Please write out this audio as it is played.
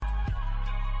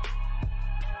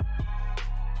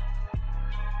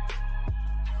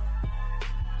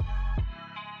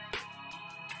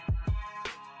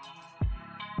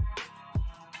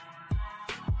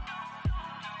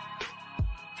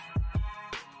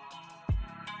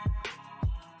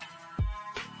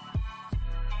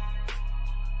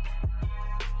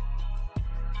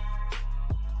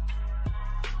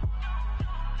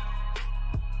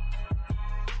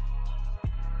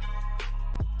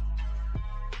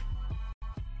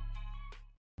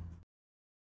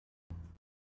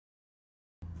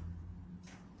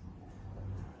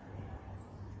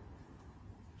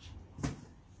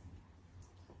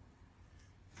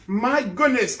My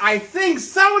goodness, I think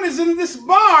someone is in this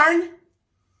barn,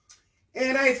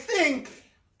 and I think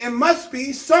it must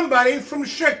be somebody from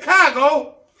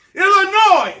Chicago,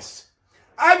 Illinois.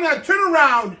 I'm going to turn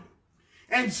around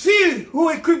and see who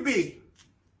it could be.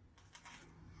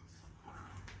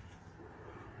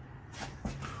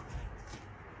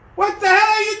 What the hell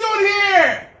are you doing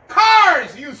here?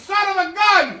 Cars, you son of a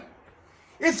gun!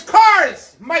 It's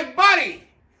Cars, my buddy,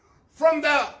 from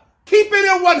the Keepin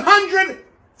It 100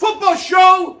 football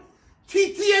show,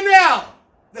 TTNL.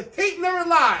 The tape never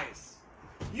lies.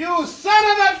 You son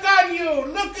of a gun, you!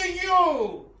 Look at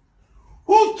you!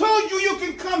 Who told you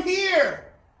can come here?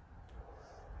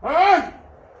 Huh?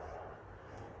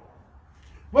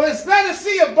 Well, it's glad to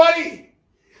see you, buddy.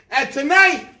 And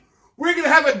tonight, we're going to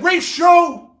have a great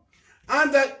show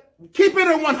on the Keepin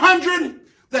It 100.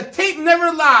 The tape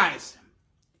never lies.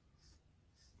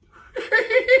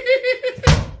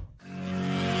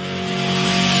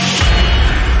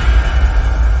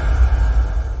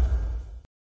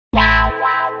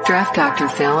 Draft Dr.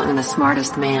 Phil and the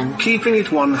smartest man. Keeping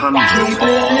it 100.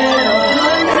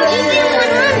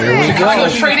 Here we go.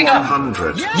 Trading up.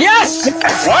 100. Yes!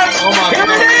 What? Here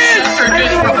it is! Or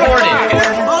just recording.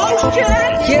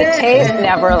 The tape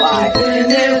never lies.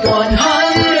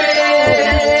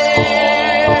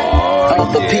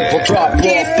 The people drop off,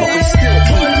 but we still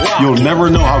keep rocking. You'll never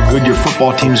know how good your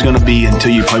football team's going to be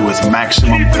until you play with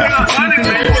maximum effort.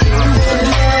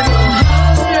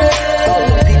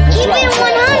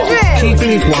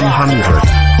 Keeping it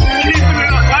 100.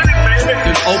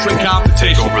 An open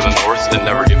competition over the North and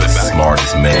never give it back.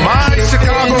 Smartest man. My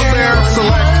Chicago Bears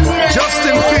select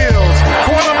Justin Fields,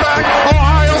 quarterback,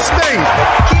 Ohio State.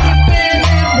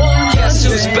 Guess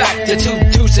who's back? The two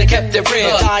dudes that kept it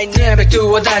real. Dynamic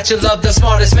duo that you love, the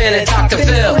smartest man in Dr.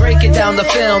 Phil. Breaking down the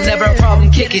film, never a problem,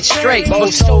 kick it straight.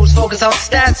 Most shows focus on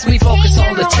stats, we focus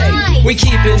on the tape. We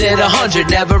keeping it 100,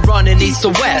 never running east to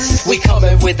west. We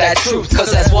coming with that truth,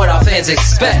 cause that's what our fans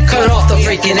expect. Cut off the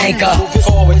freaking anchor,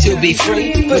 forward to be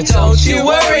free. But don't you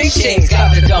worry, Shane's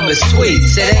got the dumbest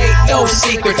tweets. It ain't no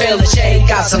secret, Phil and Shane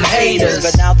got some haters.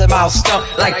 But now they're all stuck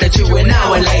like the two and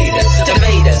now and later.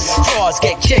 Debaters, frauds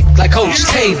get kicked like Coach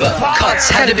Tabor. Cuts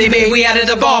had to be made, we added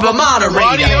a barber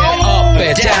moderator. Up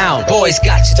and down, boys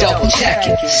got you double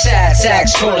checking. Sad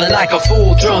sacks trolling like a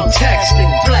fool, drunk texting.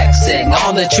 Flexing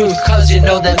on the truth cause you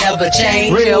know they never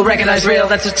change. Real, recognize real,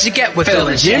 that's what you get with Phil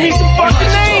and Jimmy.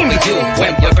 Fucking name we do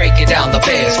when we're breaking down the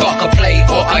Bears. Fuck a play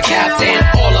or a captain,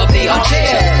 all of the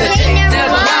unfair. The tape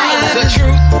never lies. The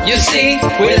truth, you see,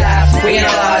 we laugh, we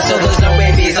analyze, so there's no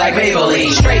babies like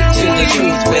Maybelline. Straight to the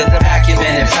truth with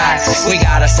acumen and facts. We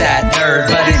got a sad nerd,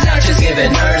 but he's not just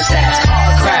giving nerd stats.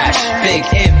 Car crash, big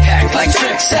impact like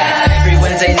Trick Stat. Every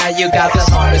Wednesday night you got the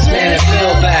smartest man and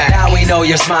Phil back. Now we know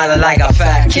you're smiling like a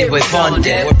fat kid with fun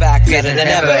dip. We're back better than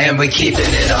ever and we keeping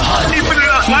it 100. Keeping it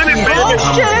 100, baby.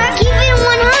 Keep it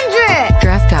 100.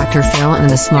 Draft Dr. Phil and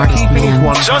the smartest man.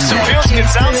 Justin Fields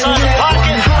gets outside the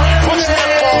pocket, puts that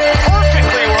ball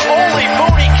perfectly where only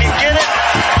Mooney can get it.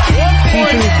 1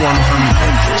 Keeping it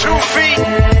 100. 2 feet.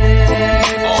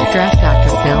 Draft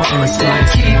Dr. Phil and the smartest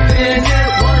man. Keeping it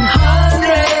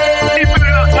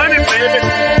 100, baby.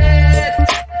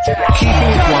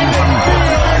 Keeping it 100.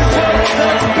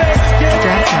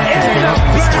 Draft Dr. Phil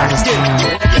and the smartest man.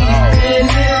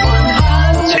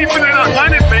 Keeping it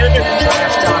 100, baby.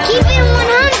 Keep it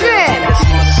 100.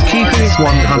 Keeping it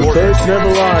 100. First never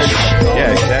lies.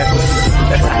 Yeah, exactly.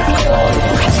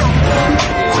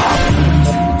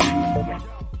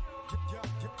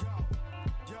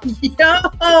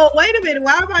 Yo, wait a minute.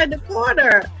 Why am I in the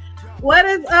corner? What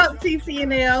is up,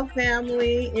 TTNL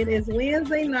family? It is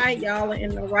Wednesday night. Y'all are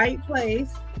in the right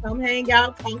place. Come hang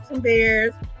out, talk some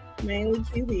Bears, mainly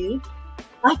QB.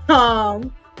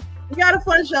 We got a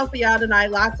fun show for y'all tonight.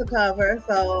 Lots to cover.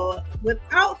 So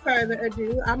without further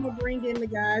ado, I'm going to bring in the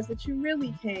guys that you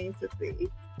really came to see.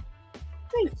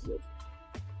 Thank you.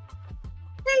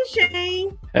 Hey,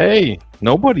 Shane. Hey,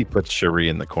 nobody put Cherie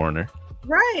in the corner.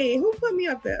 Right. Who put me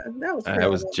up there? That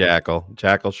was Jackal.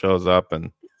 Jackal shows up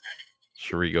and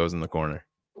Cherie goes in the corner.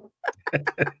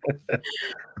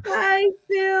 Hi,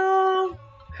 Phil.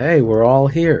 Hey, we're all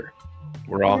here.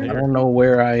 We're all I here. don't know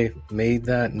where I made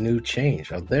that new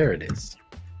change. Oh, there it is.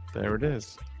 There it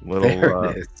is. There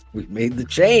it is. We made the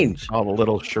change. Oh, the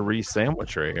little Cherie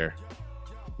sandwich right here.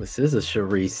 This is a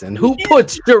Charisse. And who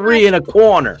puts Cherie in a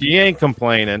corner? She ain't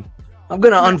complaining. I'm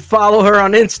going to unfollow her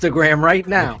on Instagram right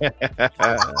now.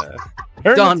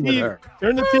 Done with her.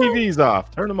 Turn the TVs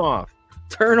off. Turn them off.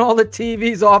 Turn all the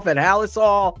TVs off at Alice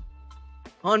Hall.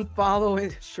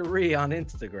 Unfollow Cherie on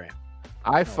Instagram.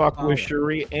 I fuck with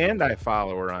Cherie and I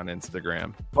follow her on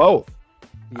Instagram. Both.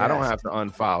 I don't Yes. have to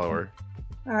unfollow her.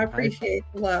 I appreciate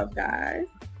the love, guys.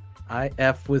 I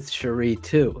F with Cherie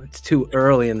too. It's too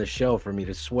early in the show for me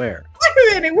to swear.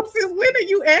 Wait a minute, when are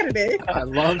you editing? I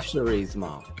love Cherie's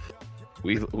mom.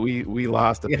 We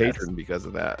lost a Yes. patron because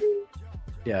of that.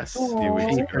 Yes. A few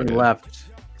weeks ago, Patron yeah. left.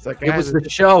 It's like, It was guys, the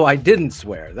show I didn't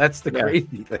swear. That's the Yeah.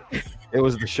 crazy thing. it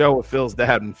was the show with Phil's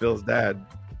dad, and Phil's dad,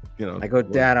 I go,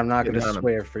 Dad, I'm not going getting to on him.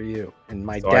 swear for you. And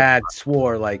my So I- dad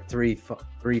swore like three,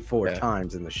 four Yeah.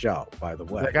 times in the show, by the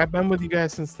way. Like, I've been with you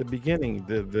guys since the beginning.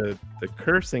 The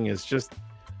cursing is just,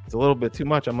 it's a little bit too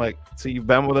much. I'm like, so you've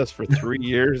been with us for 3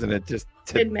 years, and it just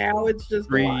And now it's just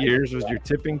 3 live. years was your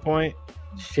tipping point.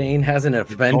 Shane hasn't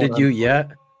offended you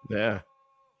yet. Yeah.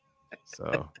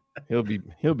 So he'll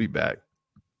be back.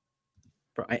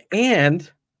 And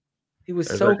he was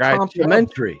There's so our guy,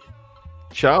 complimentary.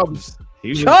 Chubbs.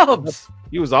 Chubbs.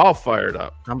 He was all fired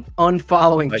up. I'm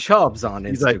unfollowing Like, Chubbs on Instagram.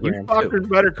 He's like, you fuckers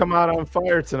better come out on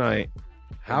fire tonight.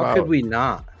 How could we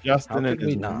not? Justin How and could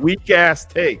we his not? weak ass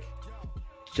take.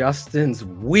 Justin's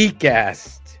weak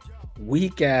ass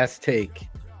take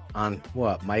on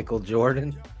what? Michael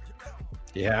Jordan?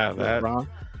 Yeah, LeBron?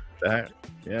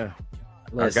 Yeah.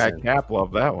 Listen, Our guy Cap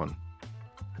loved that one.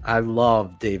 I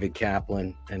love David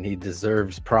Kaplan, and he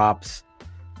deserves props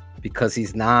because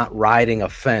he's not riding a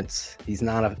fence. He's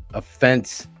not a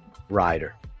fence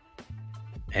rider.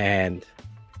 And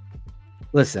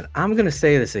listen, I'm going to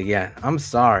say this again. I'm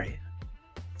sorry.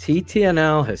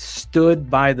 TTNL has stood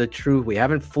by the truth. We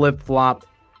haven't flip-flopped.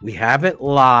 We haven't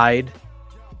lied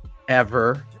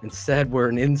ever and said we're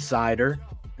an insider.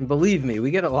 And believe me,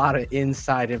 we get a lot of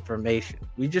inside information.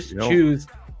 We just choose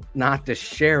not to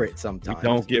share it sometimes. We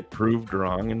don't get proved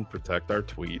wrong and protect our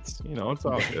tweets. It's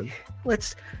all good.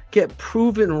 Let's get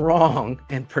proven wrong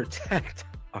and protect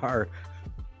our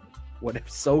whatever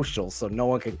social so no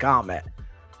one can comment.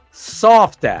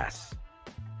 Soft ass.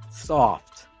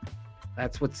 Soft.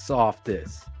 That's what soft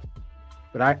is.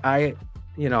 But I've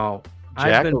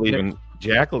been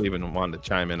Jack will even want to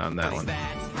chime in on that one.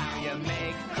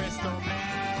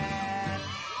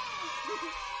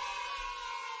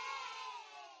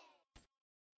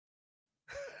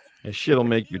 This shit'll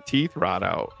make your teeth rot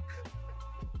out.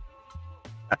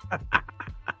 I'm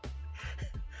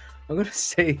going to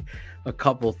say a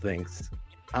couple things.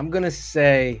 I'm going to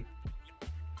say,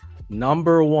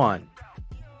 number one,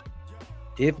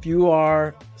 if you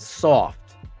are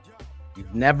soft,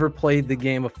 you've never played the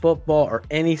game of football or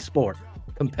any sport,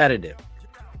 competitive,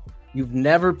 you've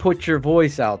never put your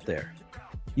voice out there,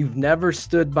 you've never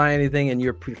stood by anything, and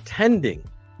you're pretending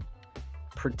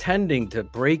to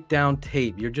break down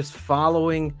tape. You're just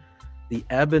following the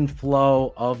ebb and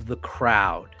flow of the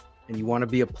crowd, and you want to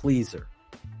be a pleaser.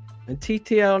 And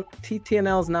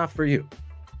TTNL is not for you.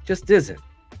 Just isn't.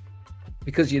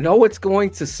 Because you know what's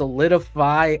going to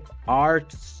solidify our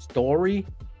story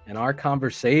and our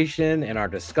conversation and our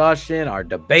discussion, our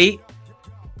debate,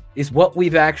 is what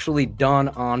we've actually done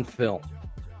on film.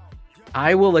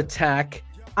 I will attack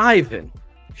Ivan,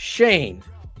 Shane,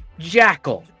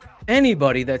 Jackal,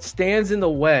 anybody that stands in the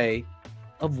way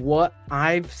of what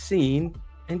I've seen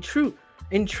in truth.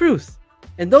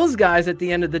 And those guys at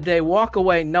the end of the day walk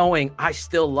away knowing I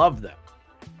still love them.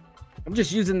 I'm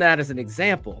just using that as an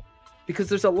example because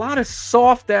there's a lot of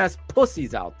soft ass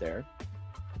pussies out there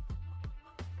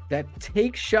that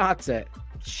take shots at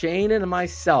Shane and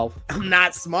myself. I'm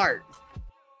not smart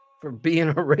for being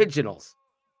originals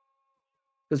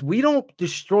because we don't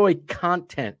destroy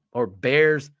content or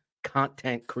bears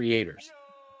content creators.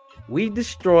 We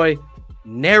destroy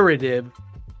narrative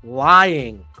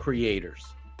lying creators.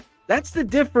 That's the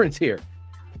difference here.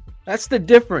 That's the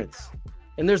difference.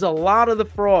 And there's a lot of the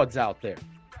frauds out there.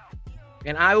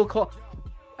 And I will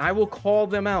call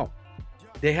them out.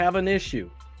 They have an issue.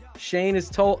 Shane is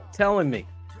telling me,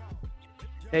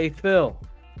 hey, Phil,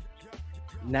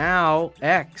 now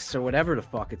X or whatever the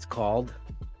fuck it's called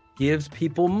gives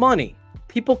people money.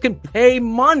 People can pay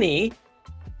money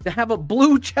to have a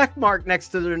blue check mark next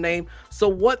to their name. So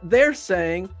what they're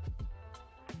saying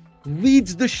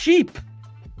leads the sheep.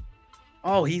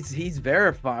 Oh, he's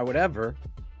verified, whatever.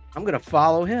 I'm going to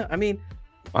follow him. I mean,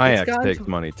 My ex takes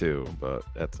money too, but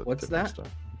that's a what's different that?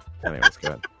 Stuff. Anyways, go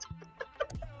ahead.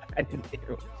 I didn't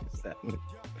hear what you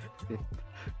said.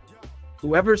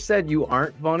 Whoever said you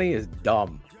aren't funny is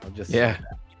dumb. I'm just Yeah,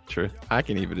 true. I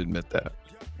can even admit that.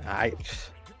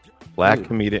 Lacked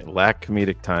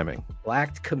comedic timing.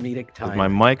 Lacked comedic timing. Is my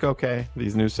mic okay?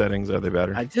 These new settings, are they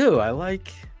better? I do. I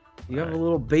like you have a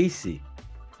little bassy.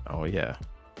 Oh yeah,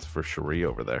 it's for Cherie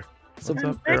over there. So, What's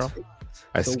up, girl?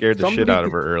 I So scared the shit somebody out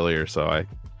of her earlier, so I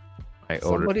owed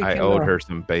Somebody can, her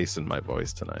some bass in my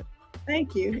voice tonight.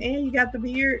 Thank you. And you got the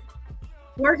beard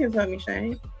working for me,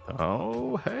 Shane.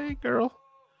 Oh, hey, girl.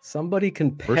 Somebody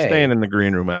can pay. We're staying in the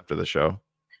green room after the show.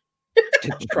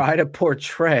 To try to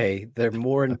portray they're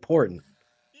more important.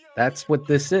 That's what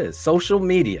this is. Social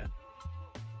media.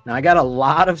 Now, I got a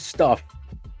lot of stuff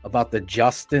about the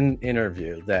Justin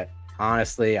interview that,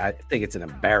 honestly, I think it's an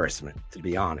embarrassment, to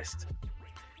be honest.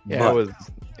 Yeah, But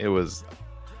it was.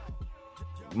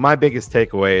 My biggest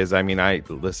takeaway is, I mean,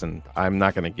 I'm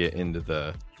not going to get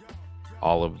into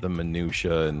all of the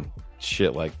minutia and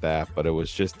shit like that, but it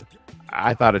was just,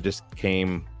 I thought it just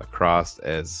came across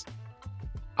as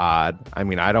odd. I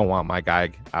mean, I don't want my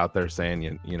guy out there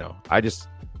saying, you know, I just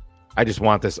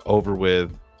want this over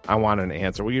with. I want an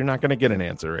answer. Well, you're not going to get an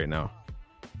answer right now.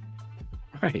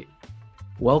 Right.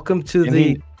 Welcome to And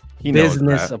the he knows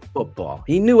business that. of football.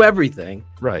 He knew everything.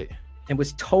 Right. And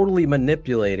was totally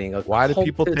manipulating. Why do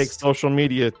people take social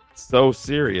media so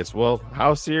serious? Well,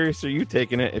 how serious are you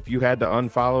taking it if you had to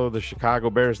unfollow the Chicago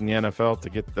Bears in the NFL to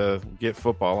get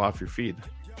football off your feed?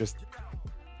 Just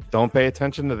don't pay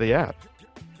attention to the app.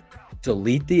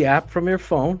 Delete the app from your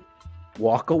phone.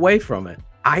 Walk away from it.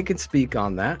 I can speak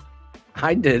on that.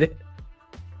 I did it.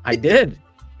 I did.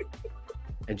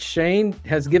 And Shane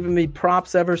has given me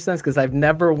props ever since because I've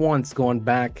never once gone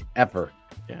back ever.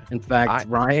 Yeah. In fact,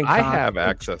 Ryan I Cox have and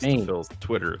access Shane. to Phil's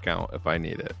Twitter account if I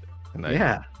need it. And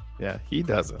Yeah. He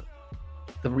doesn't.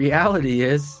 The reality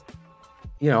is,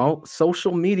 you know,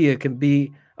 social media can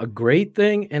be a great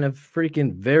thing and a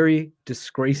freaking very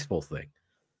disgraceful thing.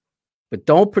 But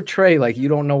don't portray like you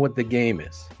don't know what the game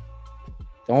is.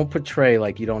 Don't portray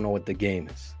like you don't know what the game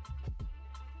is.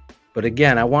 But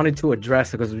again, I wanted to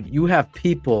address it because you have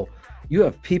people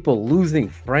losing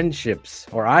friendships,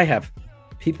 or I have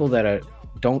people that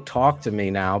don't talk to me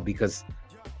now because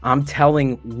I'm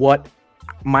telling what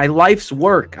my life's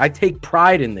work. I take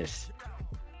pride in this.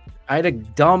 I had a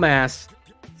dumbass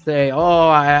say, "Oh,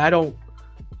 I don't."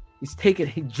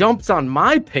 He jumps on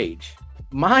my page,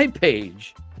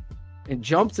 and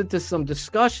jumps into some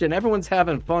discussion. Everyone's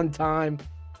having a fun time,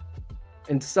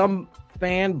 and some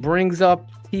fan brings up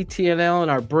TTNL and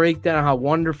our breakdown, how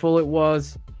wonderful it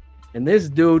was, and this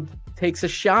dude takes a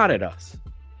shot at us.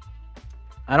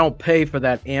 I don't pay for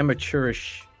that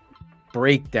amateurish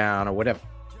breakdown or whatever.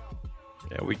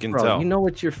 Yeah, we can Bro, tell. you know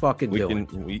what you're fucking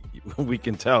doing. We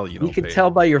can tell. You can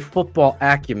tell by your football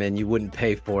acumen you wouldn't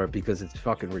pay for it because it's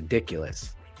fucking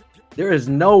ridiculous. There is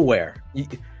nowhere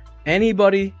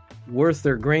anybody worth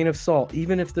their grain of salt,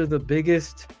 even if they're the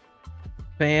biggest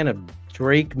fan of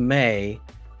Drake May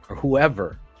or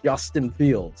whoever, Justin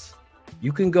Fields.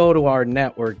 You can go to our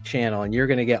network channel and you're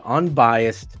going to get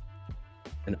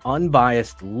an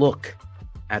unbiased look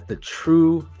at the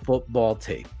true football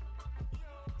tape.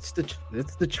 It's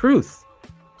the truth.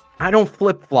 I don't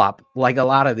flip-flop like a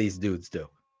lot of these dudes do.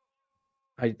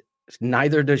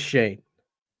 Neither does Shane.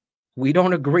 We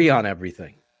don't agree on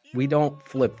everything. We don't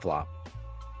flip-flop.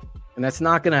 And that's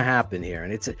not going to happen here.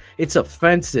 And it's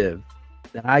offensive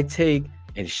that I take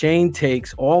and Shane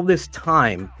takes all this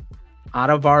time out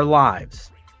of our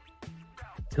lives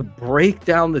to break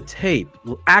down the tape,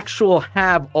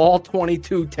 have all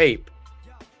 22 tape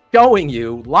showing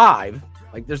you live.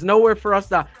 Like, there's nowhere for us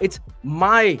to. It's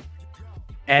my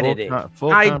editing.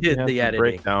 I did the editing.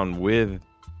 Breakdown with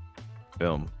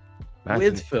film.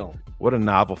 Imagine with film. What a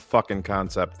novel fucking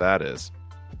concept that is.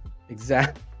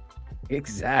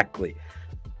 Exactly.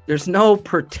 There's no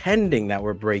pretending that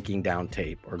we're breaking down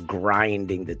tape or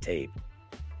grinding the tape.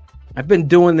 I've been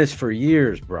doing this for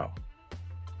years, bro.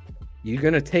 You're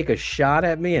going to take a shot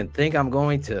at me and think I'm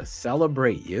going to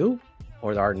celebrate you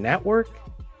or our network?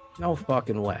 No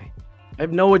fucking way. I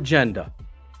have no agenda.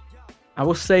 I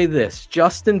will say this.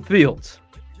 Justin Fields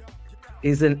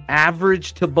is an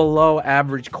average to below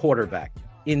average quarterback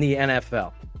in the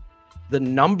NFL. The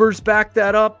numbers back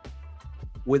that up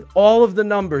with all of the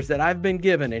numbers that I've been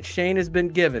given and Shane has been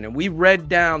given. And we read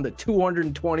down the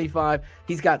 225.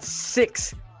 He's got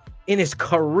 6 in his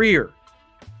career.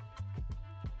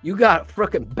 You got a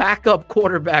freaking backup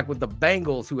quarterback with the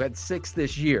Bengals who had 6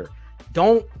 this year.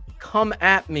 Don't come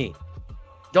at me.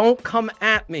 Don't come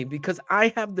at me because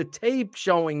I have the tape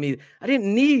showing me. I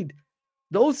didn't need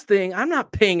those things. I'm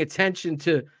not paying attention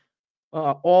to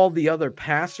all the other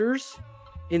passers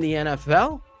in the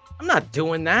NFL. I'm not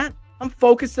doing that. I'm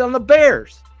focused on the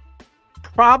Bears.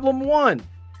 Problem 1,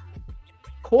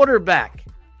 quarterback.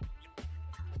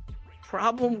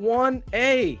 Problem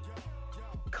 1A,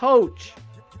 coach.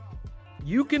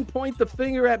 You can point the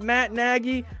finger at Matt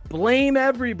Nagy, blame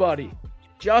everybody.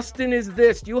 Justin is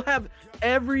this. You'll have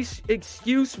every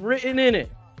excuse written in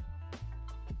it.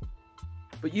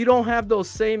 But you don't have those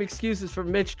same excuses for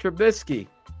Mitch Trubisky.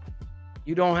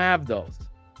 You don't have those.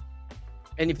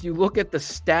 And if you look at the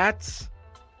stats,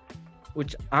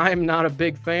 which I'm not a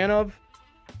big fan of,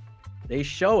 they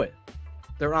show it.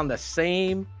 They're on the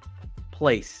same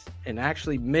place. And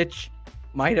actually, Mitch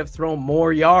might have thrown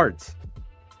more yards,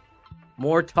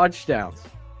 more touchdowns.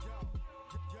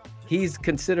 He's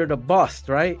considered a bust,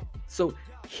 right? So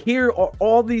here are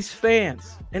all these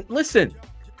fans. And listen,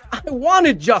 I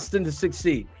wanted Justin to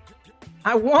succeed.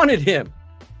 I wanted him.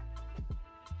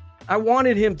 I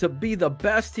wanted him to be the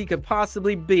best he could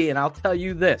possibly be. And I'll tell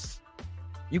you this.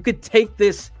 You could take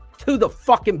this to the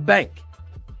fucking bank.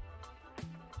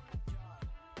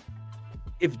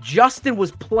 If Justin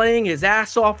was playing his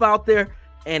ass off out there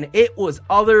and it was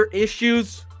other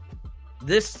issues,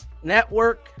 this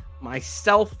network,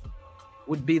 myself,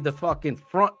 would be the fucking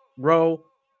front row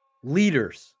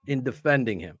leaders in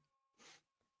defending him.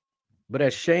 But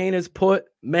as Shane has put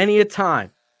many a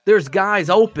time, there's guys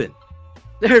open.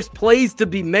 There's plays to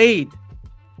be made.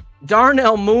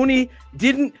 Darnell Mooney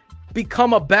didn't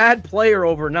become a bad player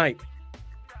overnight.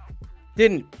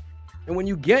 Didn't. And when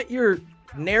you get your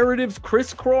narratives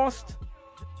crisscrossed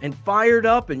and fired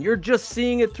up and you're just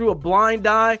seeing it through a blind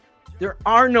eye, there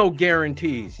are no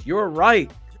guarantees. You're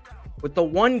right. But the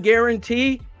one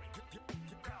guarantee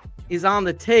is on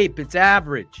the tape. It's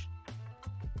average.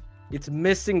 It's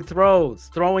missing throws,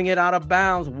 throwing it out of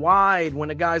bounds wide when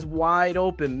a guy's wide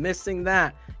open, missing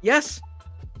that. Yes,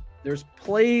 there's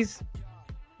plays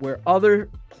where other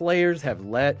players have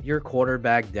let your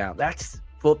quarterback down. That's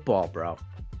football, bro.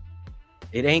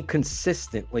 It ain't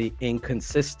consistently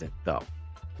inconsistent, though.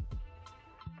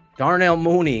 Darnell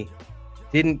Mooney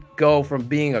didn't go from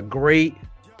being a great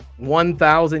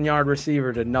 1,000-yard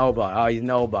receiver to nobody. Oh, he's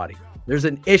nobody. There's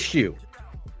an issue.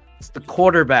 It's the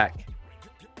quarterback.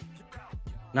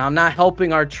 Now, I'm not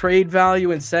helping our trade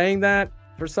value in saying that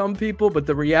for some people, but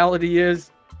the reality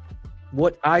is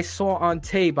what I saw on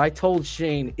tape, I told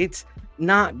Shane, it's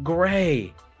not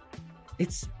gray.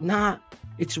 It's not.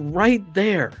 It's right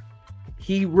there.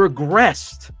 He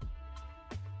regressed.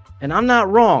 And I'm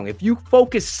not wrong. If you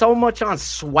focus so much on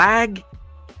swag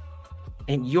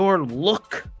and your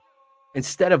look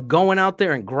instead of going out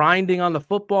there and grinding on the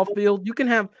football field, you can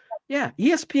have,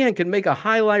 ESPN can make a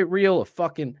highlight reel of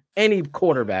fucking any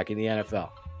quarterback in the NFL.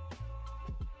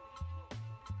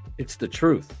 It's the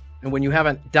truth. And when you have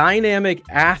a dynamic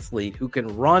athlete who can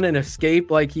run and escape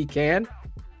like he can,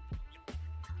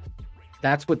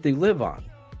 that's what they live on.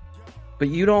 But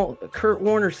you don't, Kurt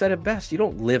Warner said it best, you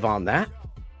don't live on that.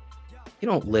 You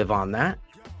don't live on that.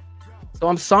 So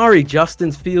I'm sorry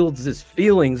Justin Fields'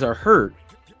 feelings are hurt.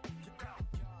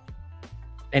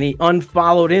 And he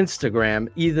unfollowed Instagram,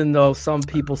 even though some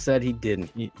people said he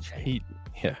didn't. He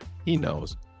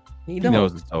knows. He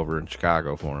knows it's over in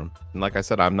Chicago for him. And like I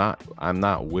said, I'm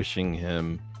not wishing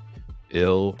him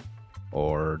ill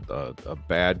or a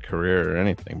bad career or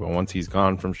anything. But once he's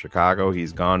gone from Chicago,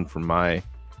 he's gone from my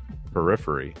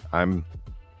periphery.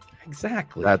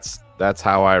 Exactly. That's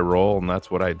how I roll, and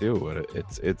that's what I do.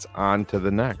 It's on to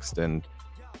the next. And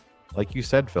like you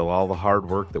said, Phil, all the hard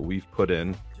work that we've put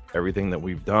in, everything that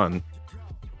we've done,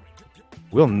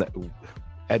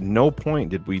 at no point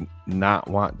did we not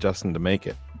want Justin to make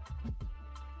it.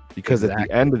 Because At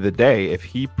the end of the day, if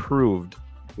he proved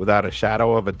without a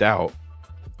shadow of a doubt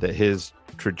that his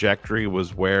trajectory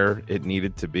was where it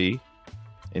needed to be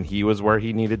and he was where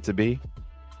he needed to be,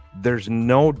 there's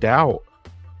no doubt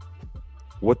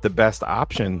what the best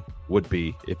option would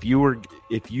be. If you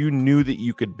knew that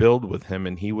you could build with him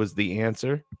and he was the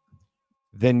answer,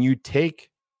 then you take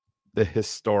the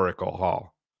historical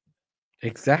haul.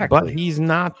 Exactly. But he's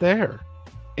not there.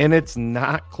 And it's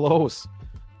not close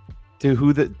to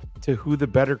who the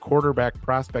better quarterback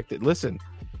prospect is. Listen,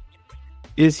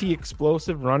 is he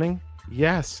explosive running?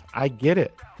 Yes, I get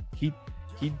it. He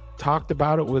talked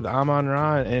about it with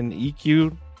Amon-Ra and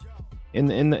EQ in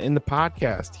the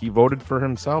podcast. He voted for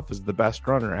himself as the best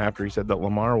runner after he said that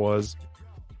Lamar was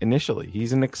initially.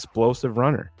 He's an explosive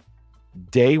runner.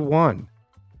 Day one,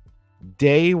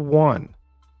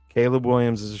 Caleb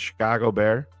Williams is a Chicago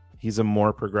Bear. He's a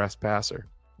more progressed passer.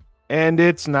 And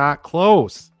it's not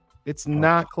close. It's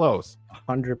not close.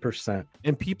 100%.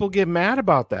 And people get mad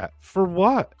about that. For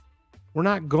what? We're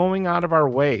not going out of our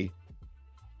way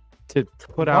to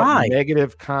put out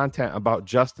negative content about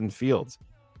Justin Fields.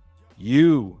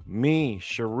 You, me,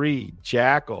 Cherie,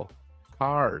 Jackal,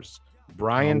 Cars,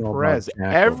 Brian Perez,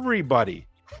 everybody.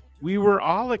 We were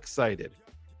all excited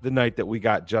the night that we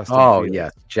got Justin Fields.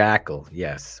 Yes, Jackal,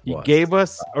 yes. He gave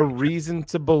us a reason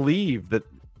to believe that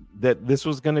this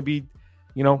was going to be,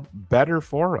 better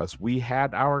for us. We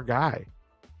had our guy.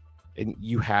 and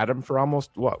you had him for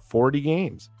almost 40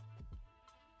 games,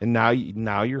 and now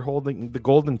you're holding the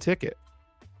golden ticket.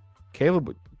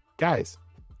 Caleb, guys,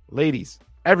 ladies,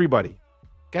 everybody,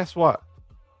 guess what?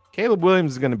 Caleb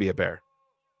Williams is going to be a Bear.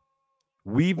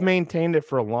 We've maintained it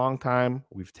for a long time.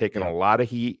 We've taken a lot of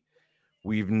heat.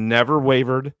 We've never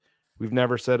wavered. We've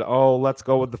never said, "Oh, let's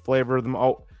go with the flavor of them."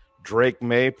 Oh, Drake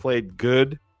May played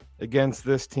good against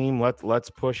this team. Let's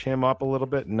push him up a little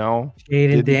bit. No.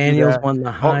 Jaden Daniels won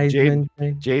the Heisman.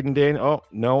 Jaden Daniels. Oh,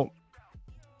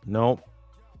 no.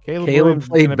 Caleb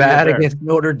played bad against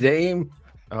Notre Dame.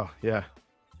 Oh, yeah.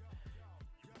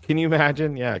 Can you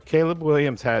imagine? Yeah, Caleb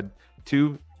Williams had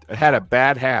a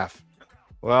bad half.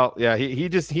 Well, yeah,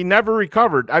 he never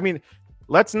recovered. I mean,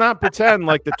 let's not pretend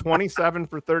like the 27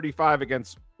 for 35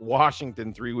 against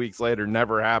Washington 3 weeks later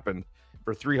never happened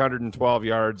for 312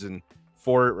 yards and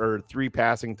 3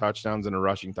 passing touchdowns and a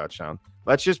rushing touchdown.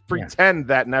 Let's just pretend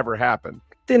that never happened.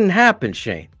 Didn't happen,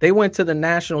 Shane. They went to the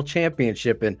national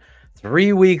championship, and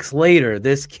 3 weeks later,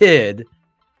 this kid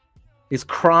is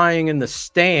crying in the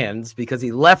stands because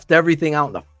he left everything out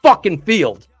in the fucking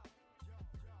field.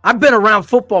 I've been around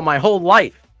football my whole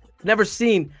life. Never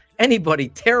seen anybody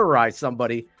terrorize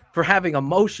somebody for having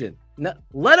emotion,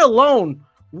 let alone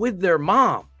with their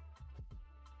mom.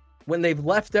 When they've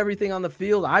left everything on the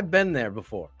field, I've been there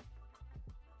before.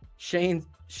 Shane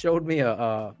showed me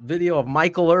a video of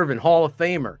Michael Irvin, Hall of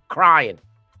Famer, crying.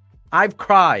 I've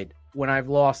cried when I've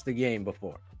lost a game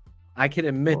before. I can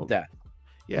admit that.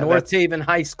 Yeah, North Haven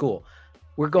High School.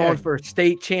 We're going for a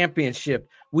state championship.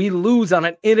 We lose on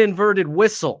an inverted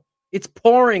whistle. It's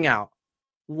pouring out.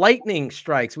 Lightning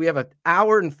strikes. We have an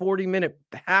hour and 40-minute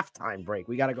halftime break.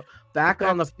 We got to go back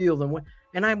on the field and win.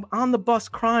 And I'm on the bus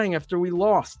crying after we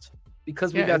lost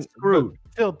because we got screwed.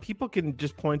 Phil, people can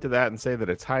just point to that and say that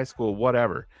it's high school,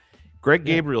 whatever. Greg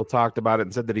Gabriel talked about it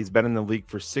and said that he's been in the league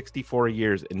for 64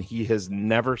 years and he has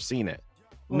never seen it.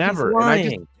 Well, never.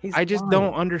 And I just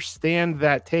don't understand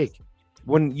that take.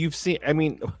 When you've seen, I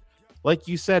mean, like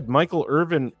you said, Michael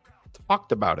Irvin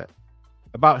talked about it,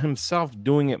 about himself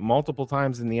doing it multiple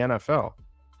times in the NFL.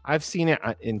 I've seen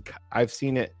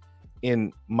it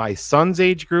in my son's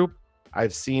age group.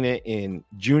 I've seen it in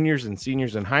juniors and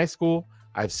seniors in high school.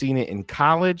 I've seen it in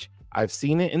college. I've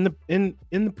seen it in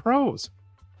the pros.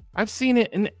 I've seen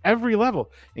it in every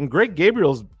level. And Greg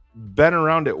Gabriel's been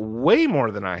around it way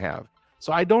more than I have.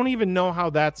 So I don't even know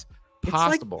how that's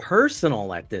possible. It's like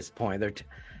personal at this point.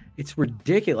 It's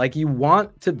ridiculous. Like you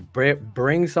want to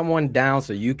bring someone down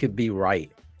so you could be right.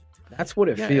 That's what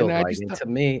it feels like. And to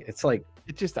me, it's like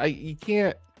you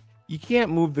can't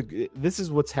move this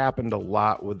is what's happened a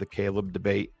lot with the Caleb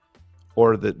debate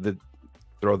or the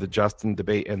throw the Justin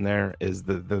debate in there is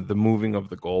the moving of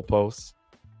the goalposts.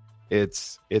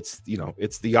 It's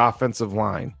the offensive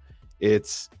line.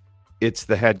 It's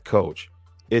the head coach.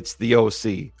 It's the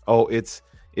OC. Oh, it's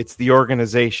the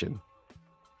organization.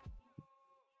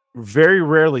 Very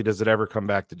rarely does it ever come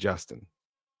back to Justin.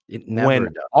 It never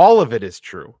does. All of it is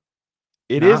true.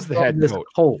 It is the head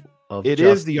coach. It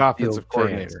is the offensive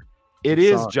coordinator. It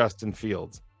is Justin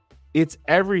Fields. It's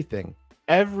everything.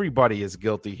 Everybody is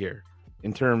guilty here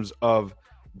in terms of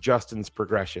Justin's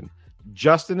progression.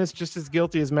 Justin is just as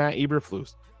guilty as Matt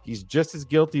Eberflus. He's just as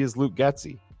guilty as Luke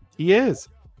Getsy. He is.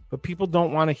 But people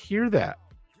don't want to hear that.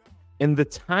 And the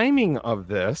timing of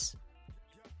this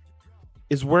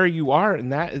is where you are.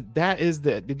 And that is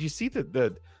did you see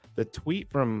the tweet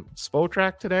from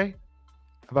Spotrac today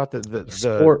about the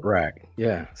Sport Rack?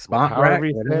 Yeah. Spot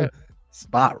Rack.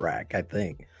 Spot Rack, I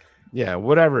think. Yeah,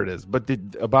 whatever it is. But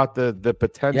about the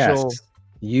potential. Yes.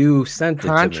 You sent it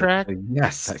contract. To me.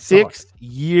 Yes, I 6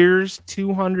 years,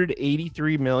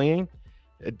 $283 million.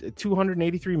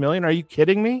 $283 million. Are you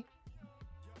kidding me?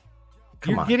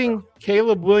 You're getting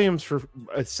Caleb Williams for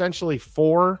essentially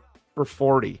 4 for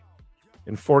 40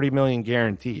 and $40 million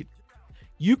guaranteed.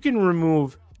 You can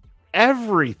remove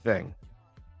everything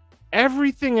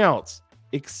else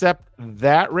except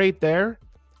that right there,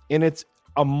 and it's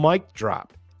a mic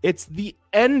drop. It's the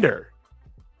ender.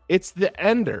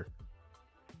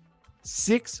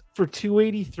 6 for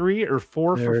 283 or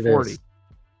 4 for 40.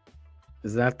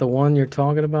 Is that the one you're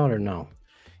talking about or no?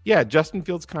 Yeah, Justin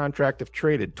Fields' contract, if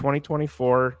traded,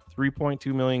 2024,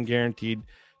 $3.2 million guaranteed.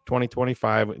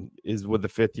 2025 is with the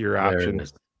 5th-year option.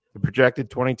 The projected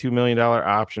 $22 million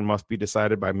option must be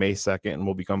decided by May 2nd and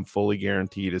will become fully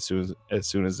guaranteed as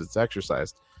soon as it's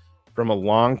exercised. From a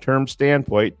long-term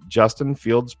standpoint, Justin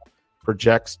Fields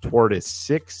projects toward a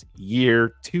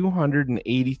 6-year,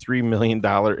 $283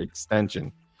 million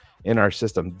extension in our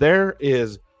system. There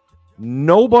is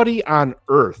nobody on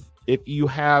earth, if you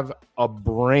have a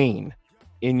brain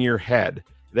in your head,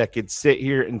 that could sit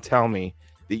here and tell me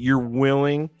that you're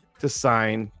willing to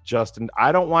sign Justin.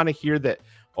 I don't want to hear that,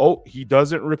 oh, he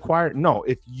doesn't require. No,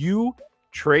 if you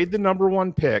trade the number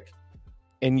 1 pick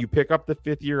and you pick up the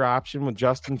 5th-year option with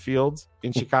Justin Fields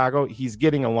in Chicago, he's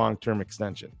getting a long-term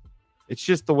extension. It's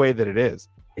just the way that it is.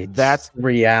 That's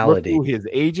reality. Look who his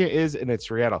agent is, and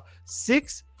it's reality.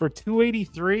 6 for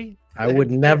 $283. I would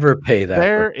never pay that.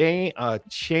 There ain't a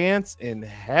chance in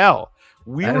hell.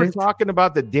 We were talking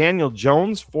about the Daniel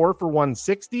Jones 4 for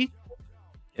 $160,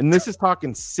 and this is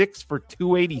talking 6 for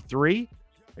 $283.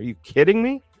 Are you kidding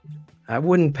me? I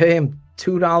wouldn't pay him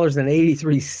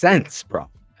 $2.83, bro.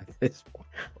 At this point,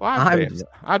 well,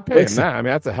 I'd pay him that. I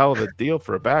mean, that's a hell of a deal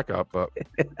for a backup. But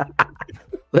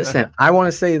listen, I want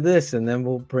to say this, and then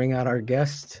we'll bring out our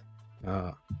guest,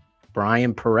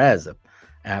 Brian Perez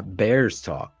at Bears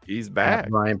Talk. He's back.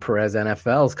 Brian Perez,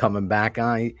 NFL's coming back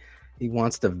on. He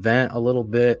wants to vent a little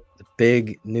bit. The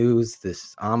big news,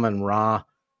 this Amon-Ra,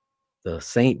 the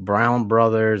St. Brown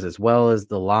brothers, as well as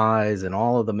the lies and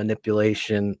all of the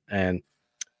manipulation and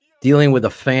dealing with a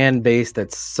fan base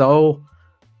that's so,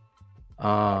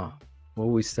 what would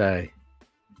we say,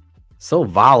 so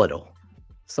volatile,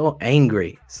 so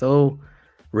angry, so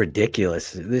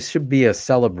ridiculous. This should be a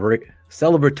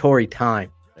celebratory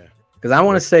time. Because I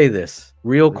want to say this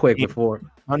real quick before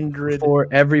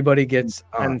everybody gets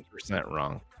 10%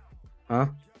 wrong. Huh?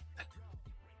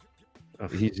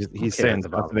 He's saying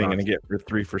that's what they're going to get for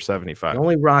 3 for $75. The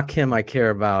only Rakim I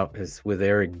care about is with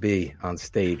Eric B on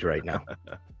stage right now.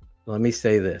 Let me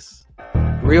say this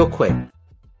real quick.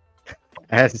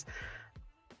 As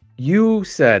you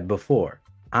said before,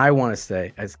 I want to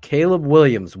say, as Caleb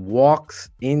Williams walks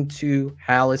into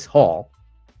Hallis Hall,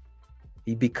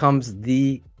 he becomes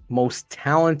the most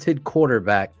talented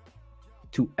quarterback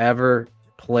to ever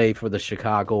play for the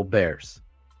Chicago Bears.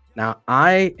 Now,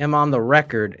 I am on the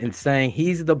record in saying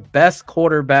he's the best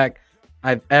quarterback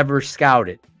I've ever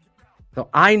scouted. So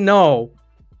I know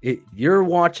you're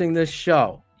watching this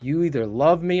show. You either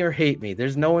love me or hate me.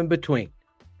 There's no in between.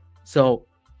 So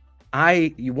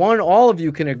all of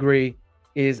you can agree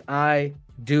is I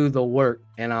do the work,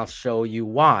 and I'll show you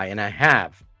why. And I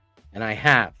have.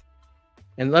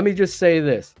 And let me just say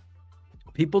this.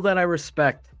 People that I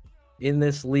respect in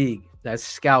this league as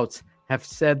scouts have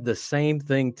said the same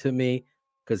thing to me,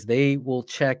 because they will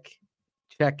check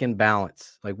and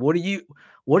balance. Like, what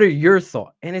are your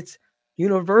thoughts? And it's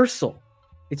universal.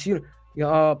 It's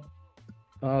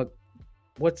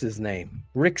what's his name?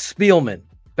 Rick Spielman,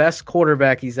 best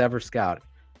quarterback he's ever scouted.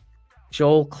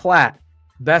 Joel Klatt,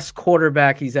 best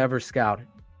quarterback he's ever scouted.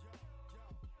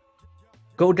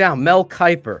 Go down, Mel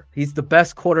Kiper. He's the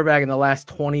best quarterback in the last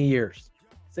 20 years.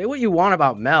 Say what you want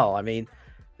about Mel. I mean,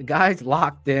 the guy's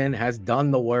locked in, has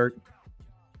done the work.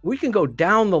 We can go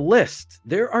down the list.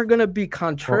 There are going to be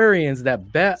contrarians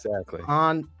that bet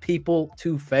on people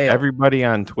to fail. Everybody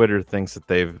on Twitter thinks that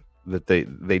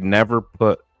they never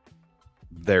put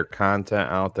their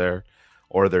content out there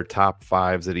or their top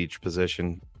 5s at each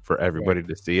position for everybody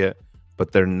to see it,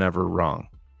 but they're never wrong.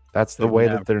 That's the way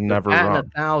that they're never wrong.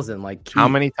 1,000, like how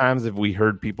many times have we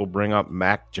heard people bring up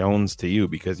Mac Jones to you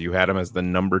because you had him as the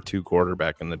number 2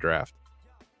 quarterback in the draft?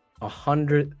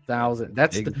 100,000.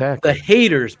 That's exactly. The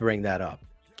haters bring that up.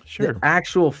 Sure. The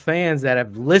actual fans that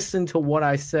have listened to what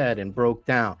I said and broke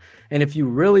down. And if you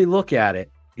really look at it,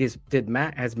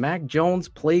 has Mac Jones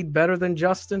played better than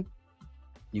Justin?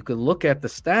 You could look at the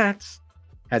stats.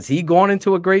 Has he gone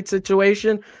into a great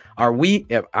situation?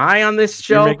 Am I on this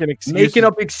show making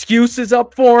up excuses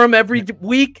up for him every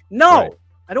week? No, right.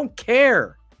 I don't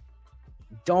care.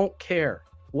 Don't care.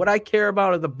 What I care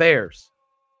about are the Bears.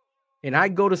 And I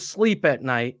go to sleep at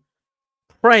night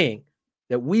praying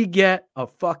that we get a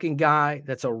fucking guy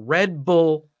that's a Red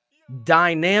Bull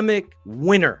dynamic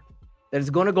winner that is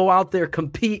going to go out there,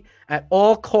 compete at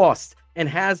all costs, and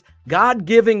has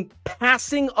God-given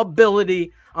passing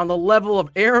ability on the level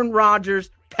of Aaron Rodgers,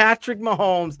 Patrick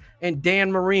Mahomes, and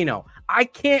Dan Marino. I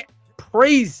can't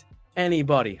praise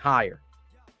anybody higher.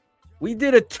 We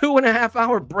did a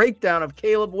 2.5-hour breakdown of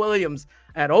Caleb Williams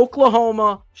at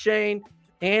Oklahoma, Shane,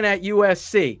 and at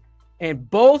USC. And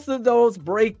both of those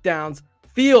breakdowns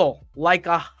feel like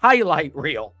a highlight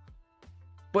reel.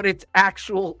 But it's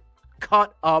actual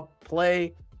cut up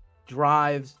play,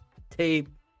 drives, tape.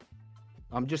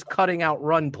 I'm just cutting out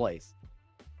run plays.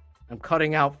 I'm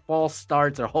cutting out false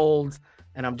starts or holds,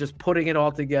 and I'm just putting it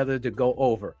all together to go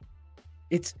over.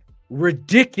 It's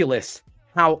ridiculous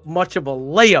how much of a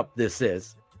layup this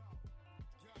is.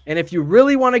 And if you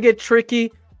really want to get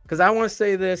tricky, because I want to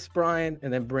say this, Brian,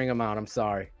 and then bring him out. I'm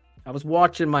sorry. I was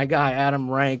watching my guy, Adam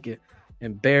Rank,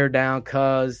 and Bear Down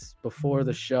Cuz before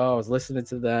the show. I was listening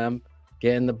to them,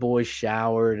 getting the boys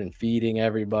showered and feeding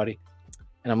everybody.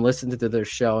 And I'm listening to their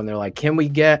show, and they're like, can we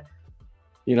get,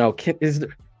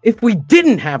 if we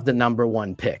didn't have the number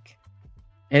 1 pick,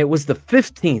 and it was the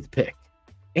 15th pick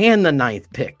and the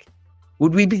 9th pick,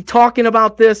 would we be talking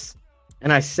about this?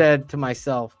 And I said to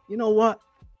myself, you know what?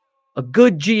 A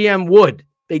good GM would.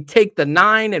 They take the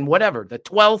 9 and whatever, the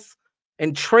 12th,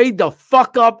 and trade the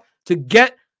fuck up to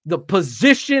get the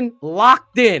position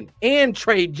locked in and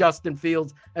trade Justin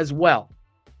Fields as well.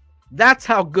 That's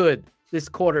how good this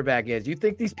quarterback is. You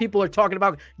think these people are talking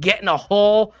about getting a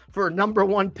haul for a number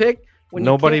 1 pick? When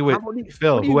nobody would,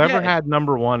 Phil, whoever had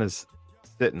number 1 is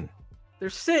sitting. They're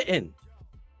sitting.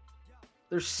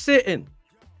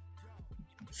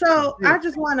 So I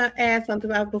just want to add something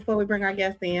about before we bring our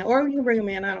guest in, or we can bring them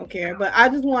in. I don't care. But I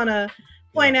just want to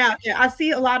point out that I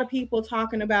see a lot of people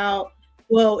talking about,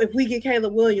 well, if we get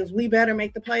Caleb Williams, we better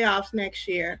make the playoffs next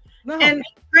year. No. And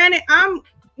granted,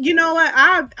 you know what?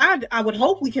 I would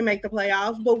hope we can make the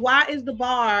playoffs, but why is the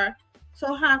bar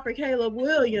so high for Caleb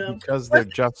Williams? Because they're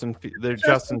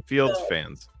Justin Fields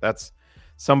fans. That's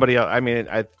somebody else. I mean,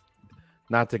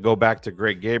 not to go back to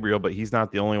Greg Gabriel, but he's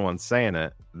not the only one saying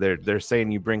it. They're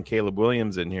saying you bring Caleb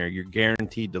Williams in here, you're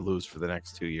guaranteed to lose for the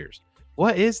next 2 years.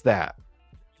 What is that?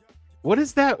 What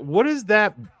is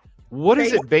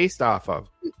it based off of?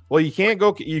 Well, you can't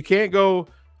go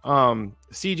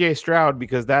CJ Stroud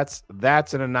because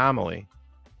that's an anomaly,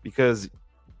 because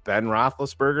Ben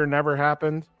Roethlisberger never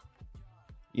happened.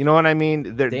 You know what I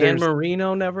mean? Dan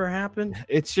Marino never happened.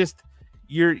 It's just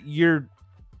you're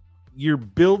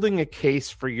building a case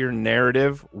for your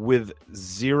narrative with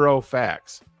zero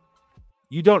facts.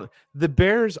 The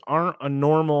Bears aren't a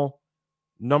normal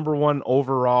number 1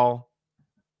 overall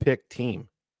pick team.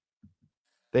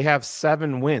 They have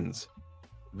 7 wins.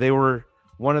 They were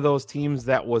one of those teams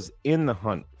that was in the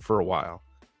hunt for a while.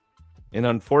 And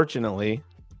unfortunately,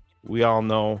 we all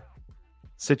know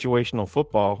situational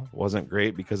football wasn't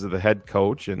great because of the head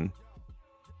coach and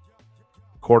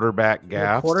quarterback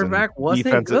gaffes, quarterback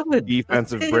wasn't good.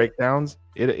 Defensive breakdowns.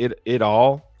 It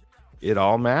all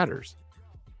matters.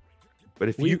 But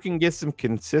if you can get some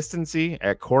consistency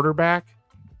at quarterback,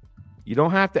 you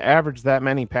don't have to average that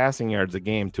many passing yards a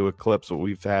game to eclipse what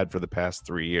we've had for the past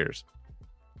 3 years.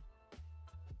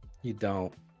 You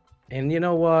don't. And you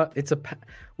know what?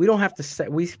 We don't have to say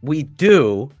we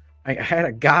do. I had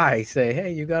a guy say,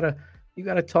 "Hey, you gotta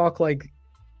talk like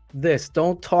this.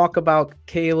 Don't talk about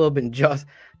Caleb and just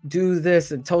do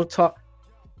this and don't talk."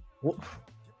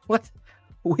 What?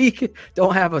 We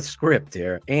don't have a script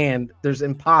here, and there's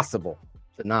impossible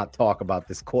to not talk about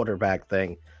this quarterback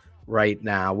thing right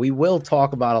now. We will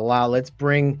talk about a lot. Let's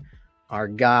bring our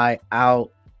guy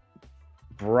out.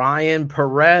 Brian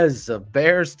Perez of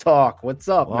Bears Talk. What's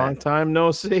up, man? Long time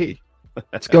no see.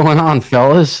 What's going on,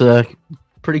 fellas?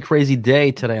 Pretty crazy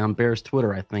day today on Bears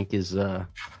Twitter, I think, is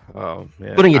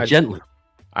putting it gently.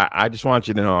 I just want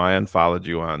you to know I unfollowed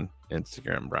you on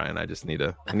Instagram, Brian. I need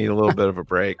a little bit of a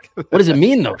break. What does it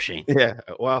mean, though, Shane? Yeah,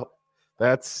 well,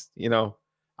 that's,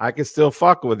 I can still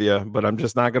fuck with you, but I'm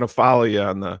just not going to follow you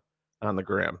on the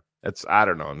gram. I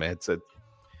don't know, man.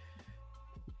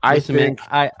 I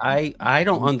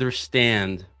don't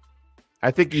understand. I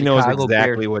think he knows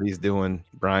exactly what he's doing,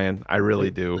 Brian. I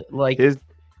really do. Like his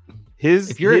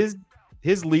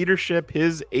leadership,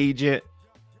 his agent,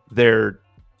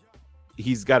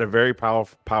 he's got a very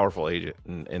powerful agent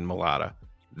in Mulata.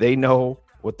 They know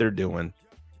what they're doing.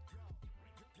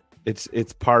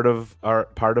 It's part of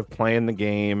playing the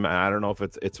game. I don't know if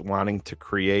it's wanting to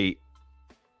create,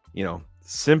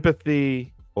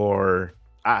 sympathy, or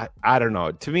I don't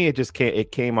know. To me,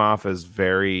 it came off as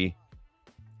very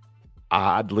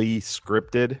oddly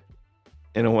scripted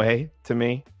in a way to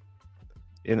me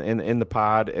in the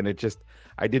pod, and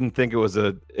I didn't think it was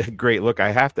a great look.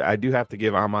 I do have to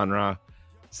give Amon-Ra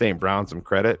St. Brown some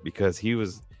credit, because he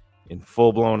was in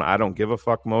full-blown I don't give a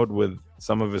fuck mode with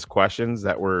some of his questions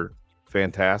that were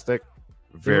fantastic.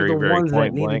 Very, very ones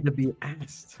point that blank. needed to be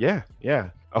asked. Yeah.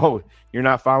 Oh, you're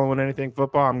not following anything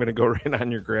football? I'm going to go right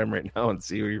on your gram right now and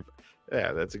see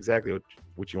yeah, that's exactly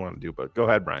what you want to do. But go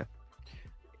ahead, Brian.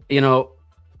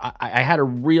 I had a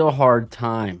real hard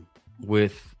time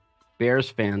with Bears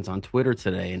fans on Twitter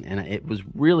today, and it was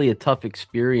really a tough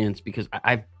experience, because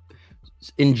I've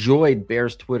enjoyed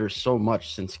Bears Twitter so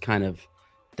much since kind of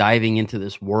diving into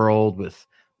this world with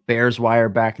Bears Wire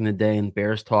back in the day and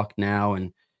Bears Talk now.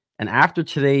 And after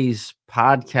today's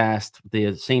podcast,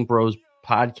 the St. Bros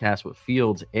podcast with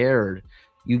Fields aired,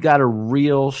 you got a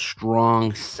real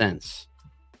strong sense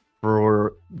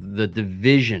for the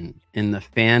division in the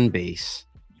fan base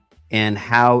and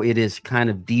how it is kind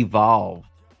of devolved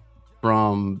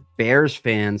from Bears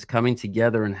fans coming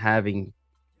together and having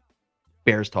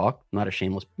Bears talk, not a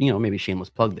shameless, maybe shameless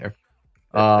plug there,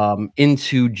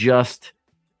 into just,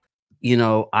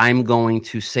 I'm going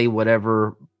to say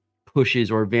whatever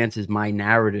pushes or advances my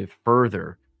narrative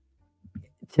further.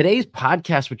 Today's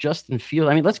podcast with Justin Fields,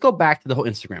 I mean, let's go back to the whole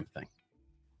Instagram thing.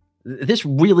 This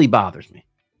really bothers me.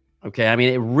 Okay. I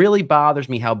mean, it really bothers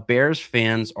me how Bears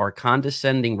fans are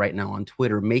condescending right now on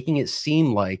Twitter, making it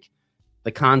seem like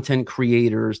the content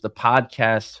creators, the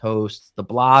podcast hosts, the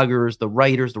bloggers, the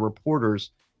writers, the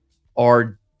reporters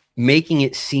are making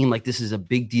it seem like this is a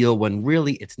big deal when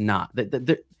really it's not.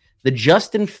 The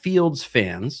Justin Fields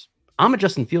fans, I'm a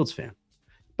Justin Fields fan,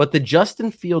 but the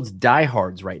Justin Fields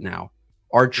diehards right now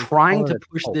are trying to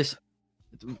push this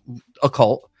to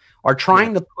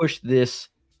push this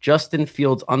Justin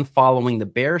Fields unfollowing the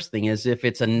Bears thing as if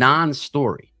it's a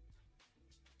non-story.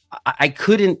 I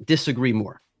couldn't disagree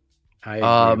more.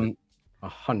 I agree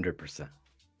 100%.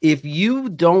 If you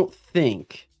don't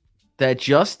think that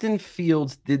Justin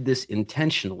Fields did this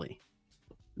intentionally,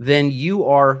 then you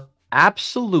are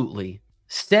absolutely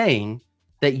saying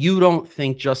that you don't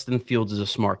think Justin Fields is a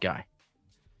smart guy.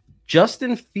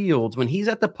 Justin Fields, when he's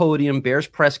at the podium, Bears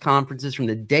press conferences from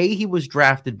the day he was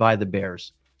drafted by the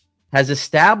Bears, has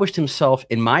established himself,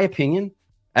 in my opinion,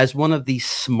 as one of the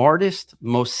smartest,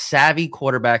 most savvy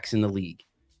quarterbacks in the league.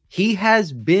 He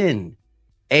has been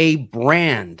a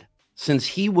brand since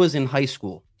he was in high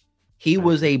school. He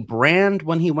was a brand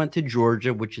when he went to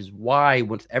Georgia, which is why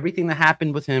with everything that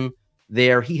happened with him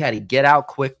there, he had to get out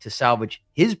quick to salvage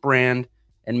his brand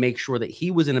and make sure that he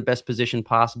was in the best position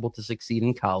possible to succeed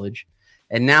in college.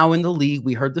 And now in the league,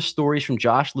 we heard the stories from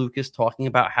Josh Lucas talking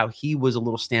about how he was a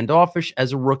little standoffish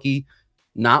as a rookie,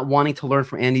 not wanting to learn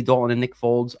from Andy Dalton and Nick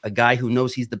Foles, a guy who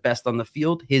knows he's the best on the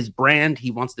field. His brand,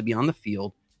 he wants to be on the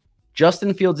field.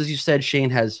 Justin Fields, as you said, Shane,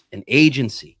 has an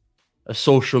agency, a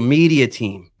social media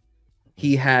team.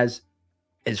 His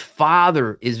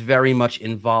father is very much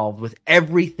involved with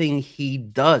everything he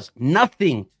does.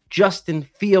 Nothing Justin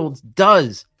Fields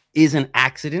does is an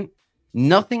accident.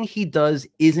 Nothing he does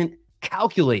isn't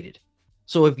calculated.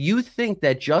 So if you think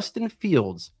that Justin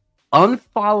Fields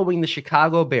unfollowing the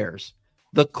Chicago Bears,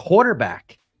 the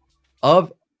quarterback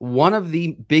of one of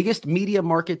the biggest media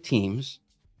market teams,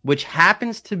 which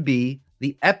happens to be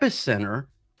the epicenter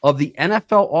of the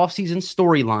NFL offseason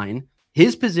storyline,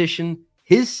 his position,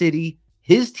 his city,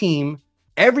 his team,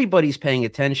 everybody's paying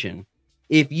attention.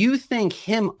 If you think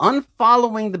him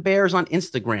unfollowing the Bears on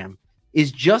Instagram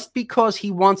is just because he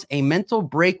wants a mental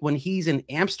break when he's in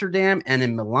Amsterdam and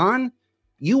in Milan,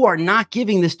 you are not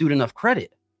giving this dude enough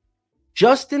credit.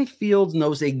 Justin Fields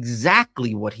knows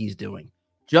exactly what he's doing.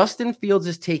 Justin Fields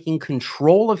is taking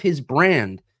control of his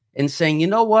brand and saying, you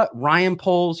know what, Ryan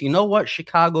Poles, you know what,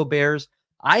 Chicago Bears,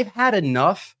 I've had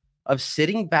enough of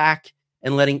sitting back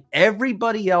and letting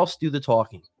everybody else do the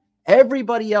talking.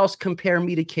 Everybody else compare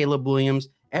me to Caleb Williams.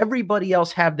 Everybody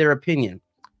else have their opinion.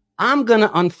 I'm going to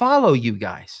unfollow you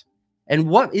guys. And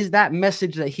what is that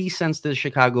message that he sends to the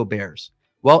Chicago Bears?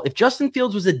 Well, if Justin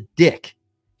Fields was a dick,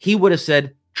 he would have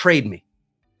said, trade me.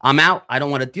 I'm out. I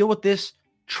don't want to deal with this.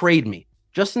 Trade me.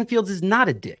 Justin Fields is not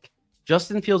a dick.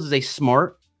 Justin Fields is a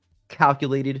smart,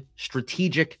 calculated,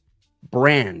 strategic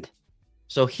brand.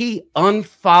 So he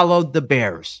unfollowed the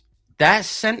Bears. That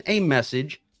sent a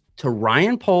message to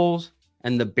Ryan Poles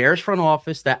and the Bears front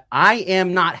office that I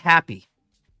am not happy.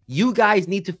 You guys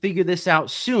need to figure this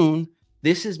out soon.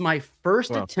 This is my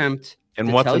first attempt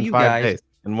to tell you guys.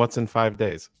 And what's in 5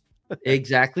 days?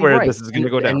 Exactly Where right. this is going to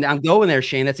go down. And I'm going there,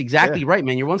 Shane. That's exactly right,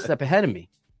 man. You're one step ahead of me.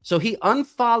 So he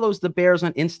unfollows the Bears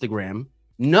on Instagram,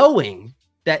 knowing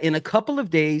that in a couple of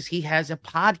days he has a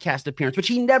podcast appearance, which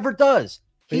he never does.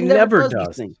 He never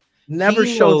does. Never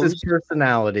shows his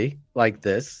personality like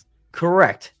this.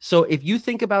 Correct. So if you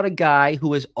think about a guy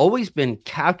who has always been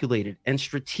calculated and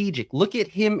strategic, look at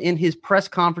him in his press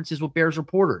conferences with Bears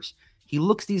reporters. He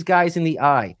looks these guys in the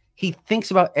eye. He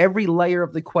thinks about every layer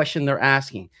of the question they're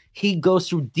asking. He goes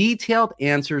through detailed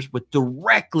answers with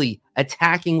directly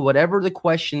attacking whatever the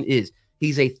question is.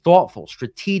 He's a thoughtful,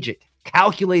 strategic,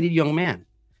 calculated young man.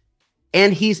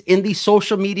 And he's in the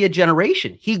social media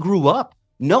generation. He grew up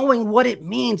knowing what it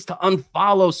means to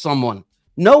unfollow someone,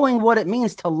 knowing what it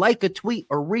means to like a tweet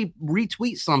or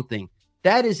retweet something.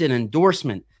 That is an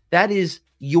endorsement. That is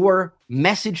your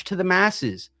message to the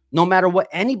masses. No matter what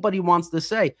anybody wants to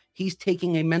say, he's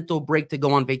taking a mental break to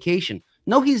go on vacation.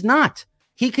 No, he's not.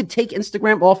 He could take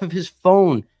Instagram off of his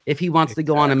phone if he wants to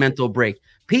go on a mental break.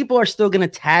 People are still going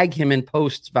to tag him in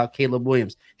posts about Caleb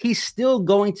Williams. He's still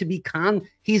going to be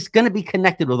he's going to be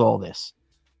connected with all this.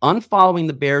 unfollowing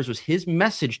the Bears was his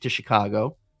message to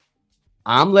Chicago.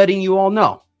 I'm letting you all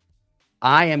know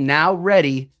I am now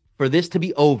ready for this to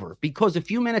be over, because a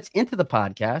few minutes into the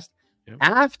podcast,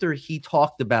 after he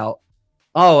talked about,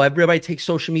 oh, everybody takes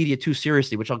social media too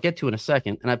seriously, which I'll get to in a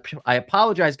second. And I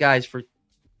apologize, guys, for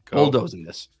bulldozing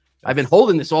this. I've been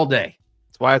holding this all day.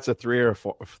 That's why it's a 3 or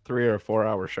 4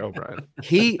 hour show, Brian.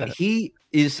 He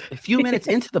is a few minutes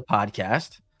into the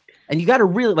podcast, and you got to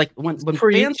really like when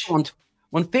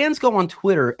fans go on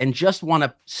Twitter and just want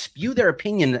to spew their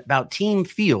opinion about team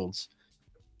fields,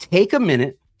 take a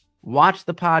minute, watch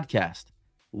the podcast,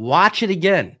 watch it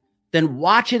again, then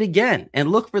watch it again, and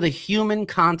look for the human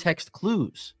context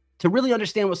clues to really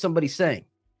understand what somebody's saying.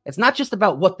 It's not just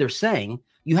about what they're saying.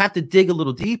 You have to dig a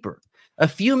little deeper. A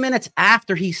few minutes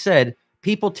after he said,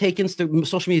 people take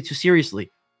social media too seriously,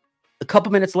 a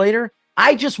couple minutes later,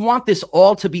 I just want this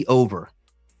all to be over.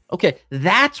 Okay,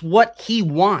 that's what he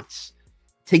wants.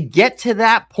 To get to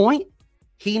that point,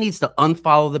 he needs to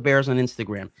unfollow the Bears on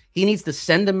Instagram. He needs to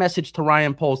send a message to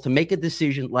Ryan Poles to make a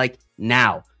decision like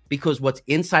now, because what's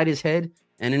inside his head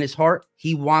and in his heart,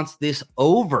 he wants this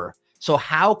over. So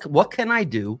what can I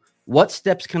do? What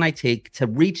steps can I take to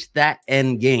reach that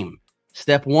end game?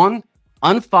 Step 1,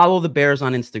 unfollow the Bears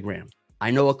on Instagram. I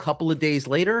know a couple of days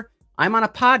later, I'm on a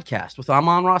podcast with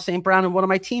Amon-Ra St. Brown and one of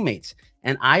my teammates,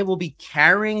 and I will be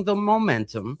carrying the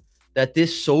momentum that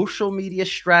this social media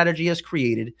strategy has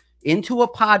created into a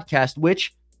podcast,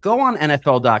 which go on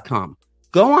NFL.com,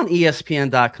 go on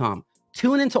ESPN.com,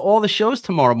 tune into all the shows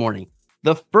tomorrow morning.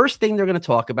 The first thing they're going to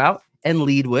talk about and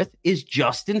lead with is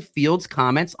Justin Fields'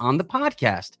 comments on the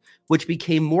podcast, which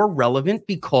became more relevant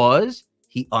because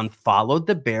he unfollowed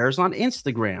the Bears on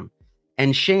Instagram.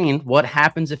 And Shane, what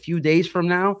happens a few days from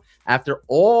now, after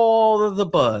all of the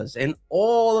buzz and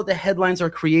all of the headlines are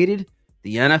created,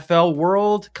 the NFL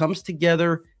world comes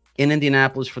together in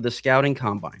Indianapolis for the scouting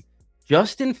combine.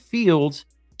 Justin Fields,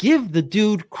 give the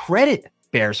dude credit,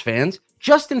 Bears fans.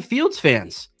 Justin Fields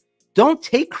fans, don't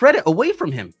take credit away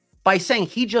from him by saying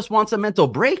he just wants a mental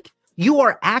break. You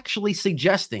are actually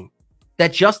suggesting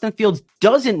that Justin Fields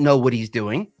doesn't know what he's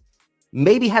doing,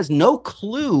 maybe has no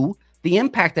clue the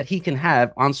impact that he can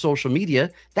have on social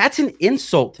media. That's an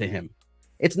insult to him.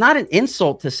 It's not an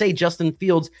insult to say Justin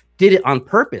Fields did it on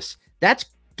purpose. That's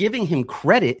giving him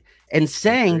credit and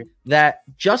saying that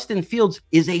Justin Fields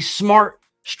is a smart,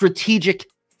 strategic,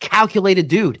 calculated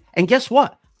dude. And guess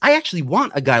what? I actually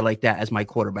want a guy like that as my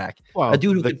quarterback. Well, a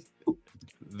dude who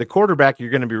the quarterback you're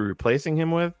going to be replacing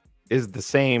him with is the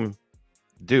same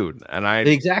dude. And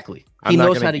exactly. He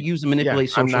knows how to use and manipulate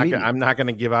social media. I'm not going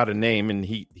to give out a name, and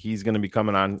he's going to be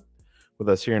coming on with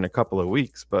us here in a couple of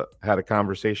weeks, but had a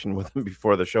conversation with him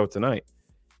before the show tonight.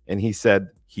 And he said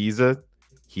he's a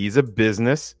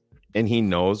business and he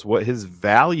knows what his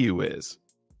value is.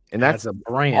 And that's a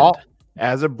brand.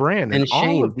 As a brand. And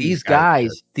Shane, these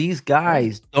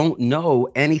guys don't know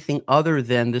anything other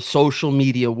than the social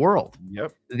media world.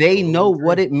 Yep. They know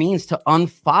what it means to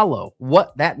unfollow,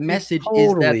 what that message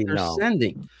is that they're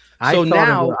sending. So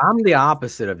now I'm the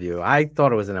opposite of you. I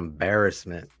thought it was an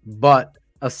embarrassment, but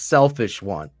a selfish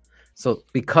one. So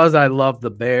because I love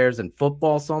the Bears and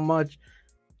football so much,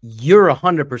 you're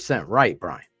 100% right,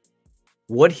 Brian.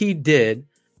 What he did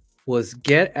was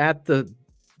get at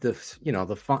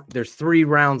there's 3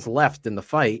 rounds left in the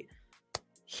fight.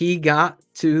 He got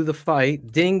to the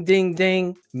fight. Ding, ding,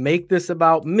 ding. Make this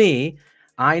about me.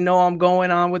 I know I'm going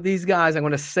on with these guys. I'm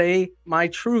going to say my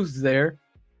truths there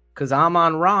because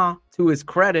Amon-Ra, to his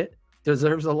credit,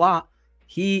 deserves a lot.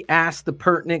 He asked the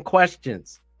pertinent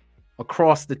questions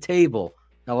across the table.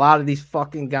 A lot of these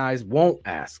fucking guys won't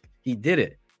ask. He did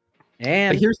it.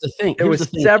 And but here's the thing. There was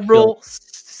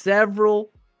several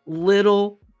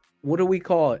little, what do we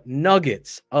call it?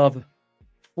 Nuggets of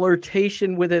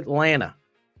flirtation with Atlanta.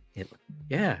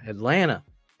 Atlanta.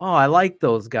 Oh, I like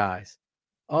those guys.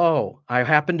 Oh, I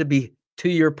happen to be, to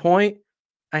your point,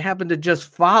 I happen to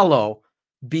just follow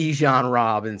Bijan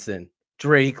Robinson,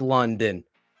 Drake London.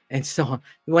 And so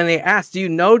when they asked, do you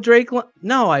know Drake?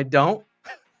 No, I don't.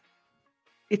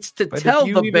 It's to tell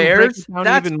the Bears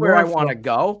that's where I want to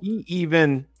go. He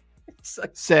even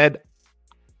said,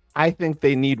 I think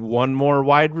they need one more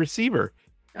wide receiver.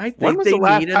 When was the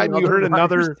last time you heard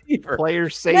another player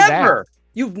say that?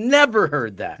 You've never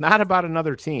heard that. Not about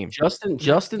another team.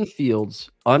 Justin Fields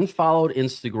unfollowed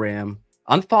Instagram,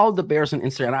 unfollowed the Bears on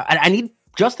Instagram. I need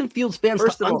Justin Fields fans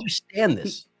to understand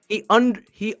this. He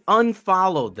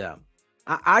unfollowed them.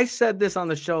 I said this on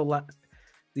the show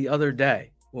the other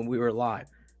day when we were live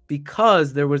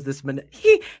because there was this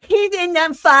he didn't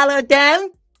unfollow them.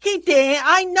 He didn't.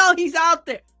 I know he's out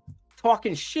there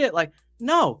talking shit like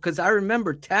No, because I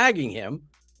remember tagging him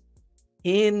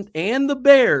and the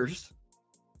Bears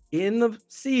in the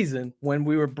season when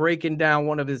we were breaking down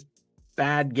one of his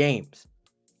bad games.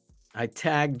 I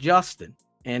tagged Justin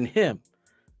and him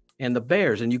and the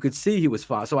Bears, and you could see he was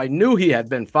following. So I knew he had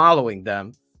been following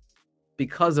them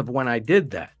because of when I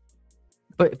did that.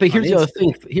 But here's the other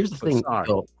thing. Here's the thing. Sorry.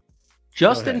 Phil.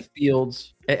 Justin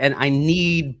Fields, and I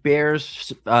need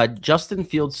Bears, Justin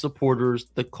Fields supporters,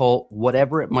 the cult,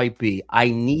 whatever it might be. I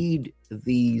need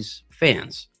these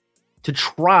fans to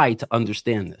try to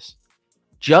understand this.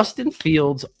 Justin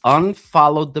Fields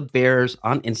unfollowed the Bears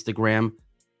on Instagram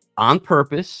on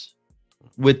purpose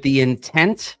with the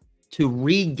intent to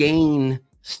regain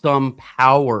some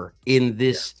power in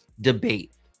this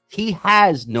debate. He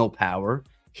has no power.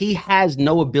 He has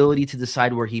no ability to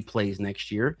decide where he plays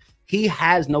next year. He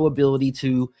has no ability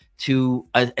to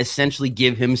essentially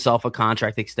give himself a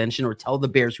contract extension or tell the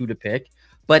Bears who to pick,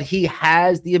 but he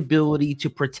has the ability to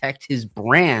protect his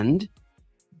brand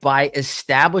by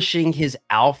establishing his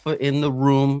alpha in the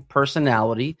room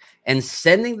personality and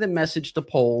sending the message to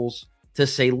polls to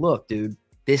say, look, dude,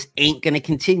 this ain't going to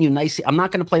continue nice. I'm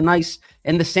not going to play nice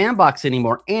in the sandbox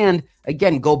anymore. And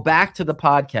again, go back to the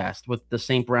podcast with the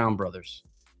St. Brown brothers.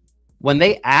 When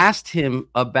they asked him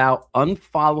about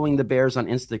unfollowing the Bears on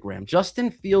Instagram,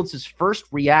 Justin Fields' first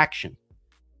reaction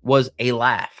was a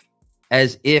laugh,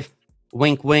 as if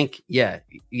wink, wink. Yeah,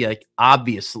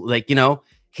 obviously, like, you know,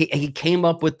 he came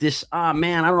up with this,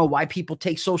 man, I don't know why people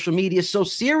take social media so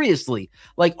seriously.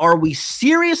 Like, are we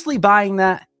seriously buying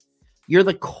that? You're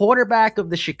the quarterback of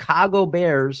the Chicago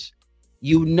Bears.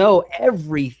 You know,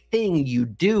 everything you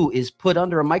do is put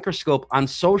under a microscope on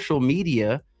social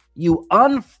media. You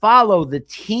unfollow the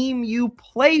team you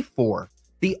play for.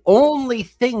 The only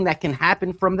thing that can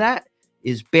happen from that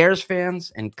is Bears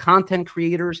fans and content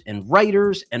creators and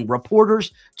writers and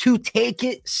reporters to take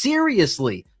it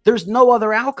seriously. There's no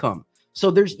other outcome.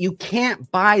 So you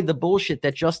can't buy the bullshit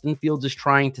that Justin Fields is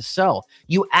trying to sell.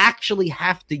 You actually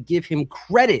have to give him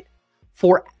credit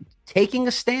for taking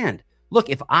a stand. Look,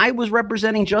 if I was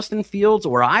representing Justin Fields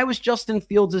or I was Justin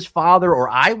Fields' father or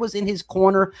I was in his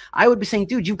corner, I would be saying,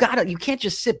 dude, you can't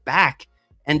just sit back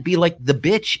and be like the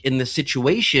bitch in the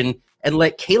situation and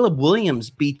let Caleb Williams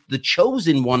be the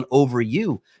chosen one over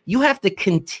you. You have to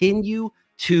continue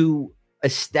to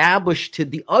establish to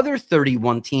the other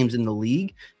 31 teams in the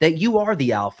league that you are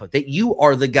the alpha, that you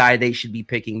are the guy they should be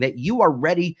picking, that you are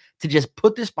ready to just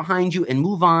put this behind you and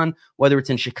move on, whether it's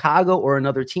in Chicago or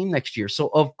another team next year. So,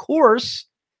 of course,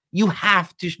 you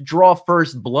have to draw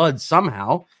first blood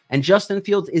somehow. And Justin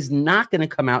Fields is not going to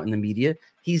come out in the media.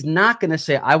 He's not going to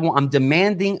say, I'm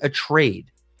demanding a trade.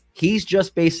 He's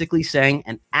just basically saying,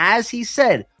 and as he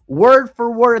said, word for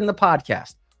word in the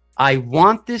podcast, I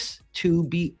want this to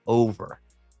be over.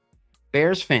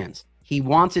 Bears fans, he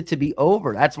wants it to be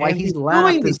over. That's why he's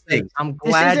doing these things. I'm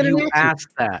glad you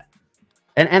asked that.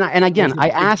 And again, I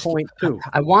asked, too.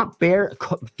 I want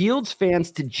Fields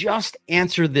fans to just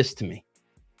answer this to me.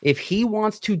 If he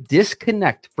wants to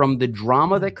disconnect from the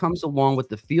drama that comes along with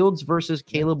the Fields versus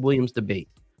Caleb Williams debate,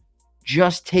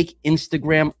 just take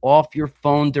Instagram off your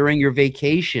phone during your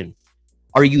vacation.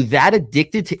 Are you that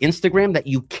addicted to Instagram that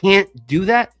you can't do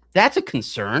that? That's a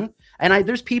concern. And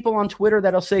there's people on Twitter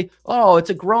that'll say, oh, it's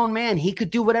a grown man. He could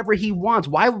do whatever he wants.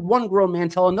 Why would one grown man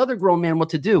tell another grown man what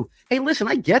to do? Hey, listen,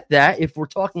 I get that if we're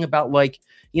talking about, like,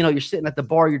 you know, you're sitting at the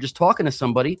bar, you're just talking to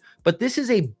somebody, but this is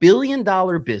a $1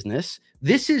 billion business.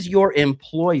 This is your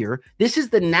employer. This is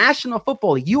the National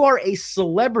Football League. You are a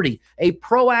celebrity, a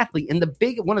pro athlete in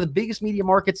one of the biggest media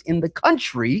markets in the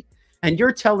country. And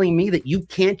you're telling me that you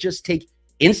can't just take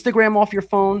Instagram off your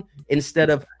phone instead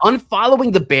of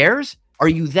unfollowing the Bears? Are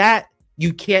you that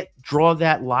you can't draw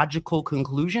that logical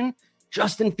conclusion?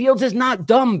 Justin Fields is not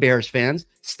dumb, Bears fans.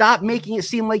 Stop making it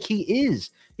seem like he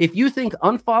is. If you think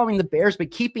unfollowing the Bears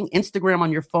but keeping Instagram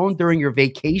on your phone during your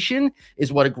vacation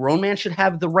is what a grown man should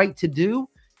have the right to do,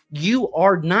 you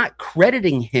are not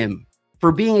crediting him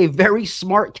for being a very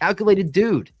smart, calculated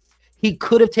dude. He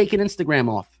could have taken Instagram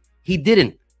off. He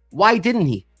didn't. Why didn't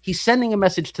he? He's sending a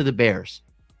message to the Bears.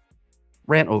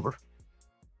 Rant over.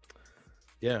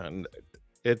 Yeah, and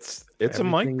it's a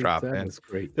mic drop, and it's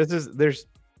great. There's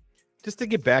just to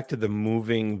get back to the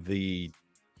moving the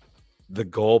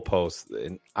goalposts,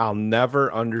 and I'll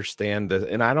never understand this.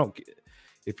 And I don't,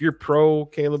 if you're pro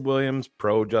Caleb Williams,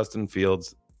 pro Justin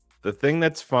Fields, the thing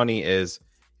that's funny is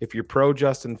if you're pro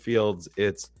Justin Fields,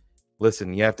 it's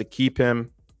listen, you have to keep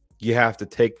him. You have to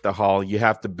take the haul. You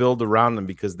have to build around him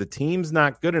because the team's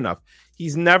not good enough.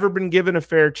 He's never been given a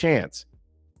fair chance.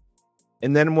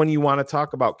 And then when you want to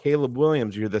talk about Caleb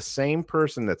Williams, you're the same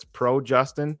person that's pro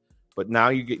Justin, But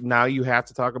now you have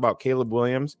to talk about Caleb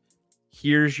Williams.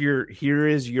 Here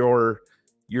is your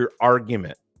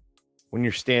argument when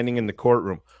you're standing in the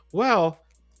courtroom. Well,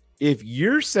 if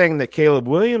you're saying that Caleb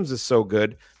Williams is so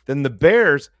good, then the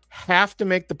Bears have to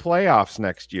make the playoffs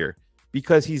next year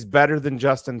because he's better than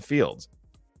Justin Fields.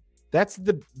 That's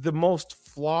the most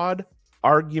flawed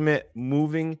argument,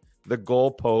 moving the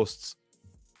goalposts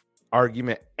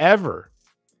argument ever.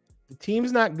 The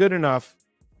team's not good enough.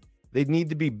 They need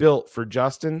to be built for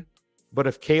Justin. But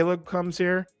if Caleb comes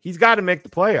here, he's got to make the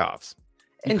playoffs.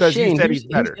 Because Shane, you said he's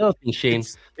better. The other thing, Shane.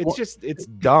 It's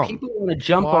dumb. People want to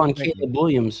jump on Caleb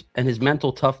Williams and his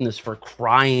mental toughness for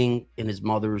crying in his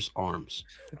mother's arms.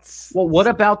 Well, what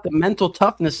about the mental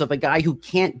toughness of a guy who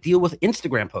can't deal with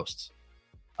Instagram posts?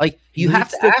 Like, you have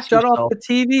to ask shut yourself, off the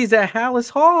TVs at Hallis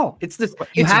Hall. It's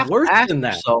worse than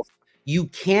that. You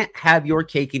can't have your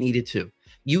cake and eat it too.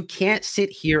 You can't sit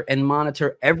here and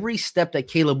monitor every step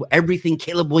that everything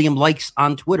Caleb Williams likes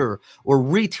on Twitter or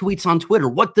retweets on Twitter.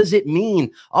 What does it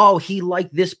mean? Oh, he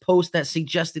liked this post that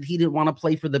suggested he didn't want to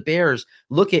play for the Bears.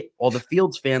 Look at all the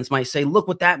Fields fans might say, look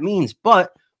what that means.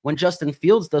 But when Justin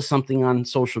Fields does something on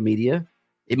social media,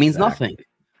 it means nothing.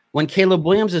 When Caleb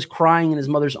Williams is crying in his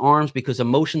mother's arms because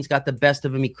emotions got the best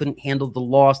of him, he couldn't handle the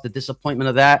loss, the disappointment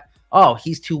of that. Oh,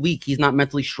 he's too weak. He's not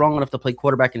mentally strong enough to play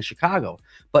quarterback in Chicago.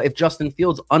 But if Justin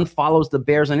Fields unfollows the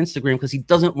Bears on Instagram because he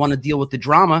doesn't want to deal with the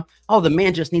drama, oh, the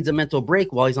man just needs a mental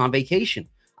break while he's on vacation.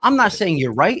 I'm not saying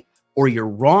you're right or you're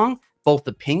wrong. Both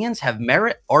opinions have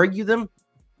merit. Argue them.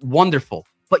 Wonderful.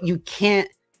 But you can't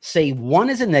say one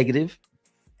is a negative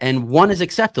and one is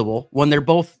acceptable when they're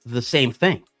both the same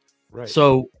thing. Right.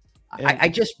 So I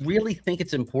just really think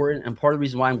it's important. And part of the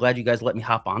reason why I'm glad you guys let me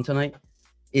hop on tonight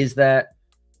is that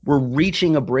we're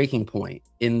reaching a breaking point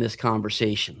in this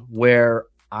conversation where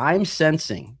I'm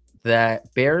sensing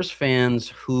that Bears fans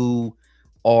who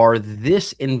are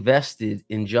this invested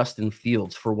in Justin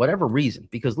Fields for whatever reason,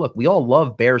 because look, we all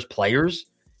love Bears players.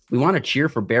 We want to cheer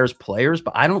for Bears players,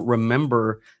 but I don't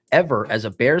remember ever as a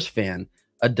Bears fan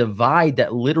a divide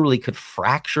that literally could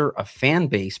fracture a fan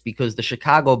base because the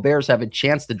Chicago Bears have a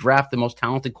chance to draft the most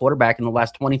talented quarterback in the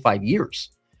last 25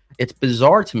 years. It's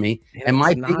bizarre to me. And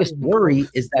my biggest worry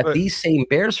is that these same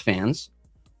Bears fans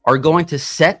are going to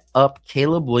set up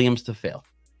Caleb Williams to fail.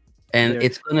 And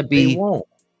it's going to be intolerant.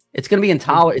 It's going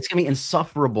to be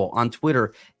insufferable on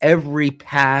Twitter. Every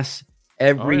pass,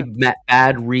 every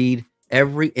bad read,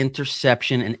 every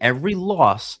interception, and every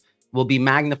loss will be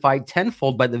magnified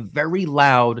tenfold by the very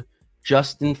loud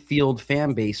Justin Field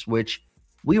fan base, which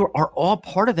are all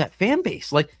part of that fan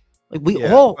base. Like we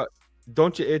all.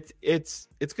 Don't you? It's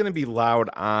going to be loud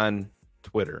on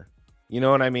Twitter. You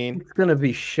know what I mean? It's going to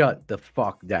be shut the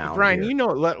fuck down. Brian, here.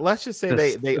 let's just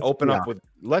say they open up with.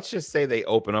 Let's just say they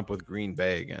open up with Green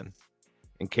Bay again,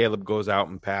 and Caleb goes out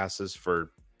and passes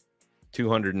for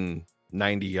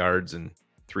 290 yards and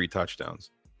 3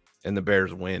 touchdowns, and the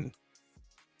Bears win.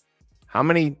 How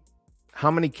many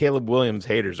Caleb Williams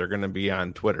haters are going to be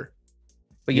on Twitter?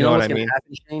 But you know what's going to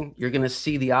happen, Shane? You're going to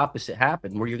see the opposite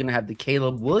happen, where you're going to have the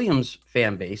Caleb Williams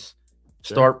fan base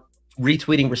start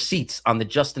retweeting receipts on the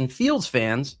Justin Fields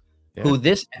fans, who at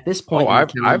this point,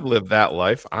 I've lived that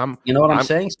life. You know what I'm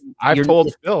saying? I've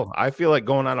told Phil, I feel like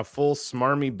going on a full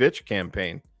smarmy bitch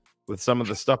campaign with some of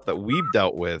the stuff that we've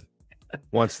dealt with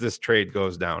once this trade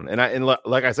goes down. And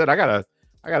like I said, I got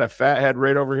a fat head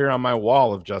right over here on my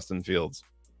wall of Justin Fields,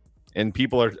 and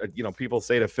people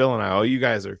say to Phil and I, "Oh, you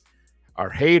guys are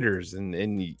haters,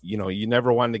 and you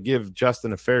never wanted to give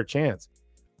Justin a fair chance."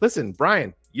 Listen,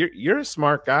 Brian, you're a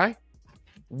smart guy.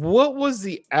 What was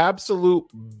the absolute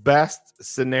best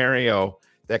scenario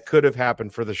that could have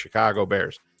happened for the Chicago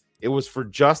Bears? It was for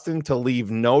Justin to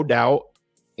leave no doubt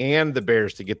and the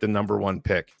Bears to get the number 1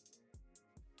 pick.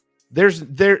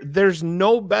 There's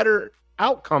no better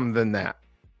outcome than that.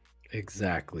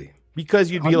 Exactly. Because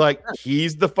you'd be like,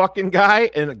 he's the fucking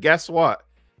guy, and guess what?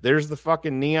 There's the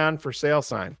fucking neon for sale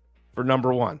sign for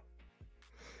number 1.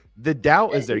 The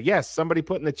doubt is there. Yes, somebody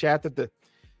put in the chat that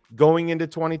going into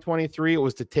 2023, it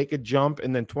was to take a jump,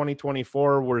 and then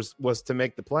 2024 was to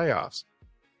make the playoffs.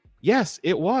 Yes,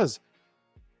 it was.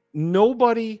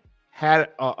 Nobody had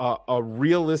a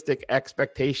realistic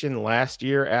expectation last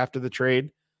year after the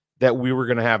trade that we were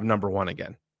going to have number 1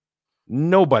 again.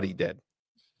 Nobody did.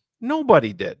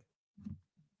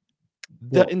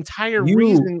 The entire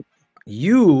reason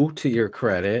you, to your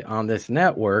credit, on this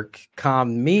network,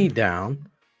 calmed me down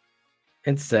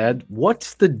and said,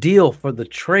 what's the deal for the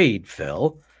trade,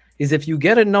 Phil? Is if you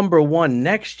get a number 1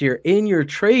 next year in your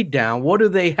trade down, what do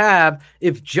they have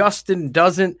if Justin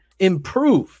doesn't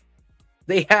improve?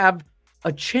 They have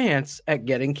a chance at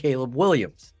getting Caleb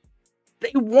Williams.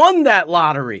 They won that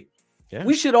lottery. Yeah.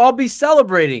 We should all be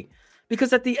celebrating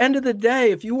because at the end of the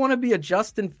day, if you want to be a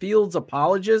Justin Fields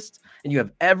apologist and you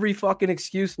have every fucking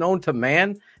excuse known to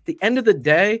man, at the end of the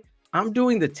day, I'm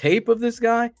doing the tape of this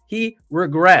guy. He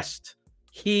regressed.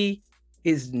 He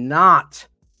is not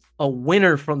a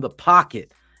winner from the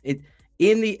pocket.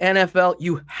 In the NFL,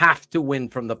 you have to win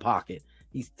from the pocket.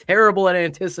 He's terrible at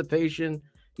anticipation.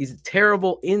 He's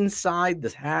terrible inside the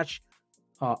hash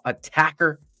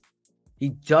attacker. He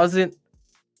doesn't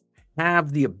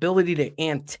have the ability to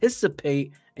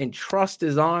anticipate and trust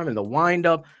his arm and the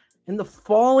windup and the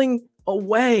falling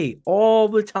away all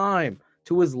the time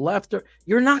to his left.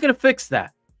 You're not going to fix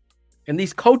that. And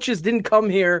these coaches didn't come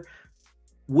here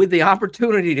with the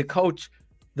opportunity to coach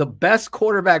the best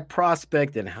quarterback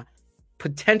prospect and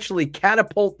potentially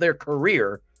catapult their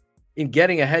career in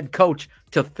getting a head coach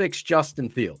to fix Justin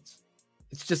Fields.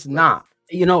 It's just not.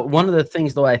 You know, one of the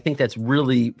things, though, I think that's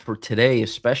really for today,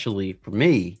 especially for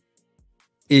me,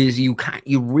 is you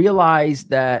realize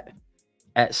that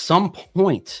at some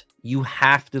point you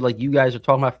have to, like you guys are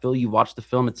talking about, Phil, you watch the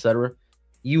film, etc.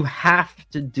 You have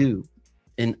to do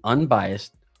an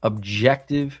unbiased,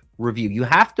 objective review. You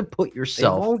have to put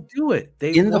yourself they won't do it.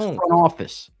 They in won't. the front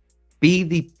office. Be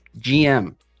the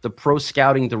GM, the pro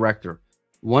scouting director,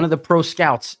 one of the pro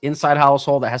scouts inside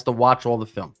household that has to watch all the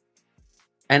film.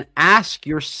 And ask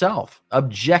yourself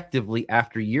objectively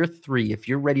after year 3, if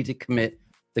you're ready to commit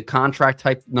the contract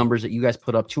type numbers that you guys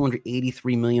put up,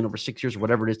 $283 million over 6 years, or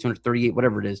whatever it is, 238,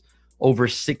 whatever it is, over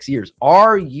 6 years.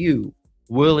 Are you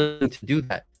willing to do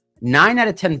that? 9 out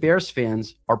of 10 Bears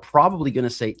fans are probably going to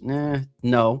say,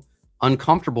 no,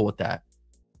 uncomfortable with that.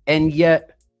 And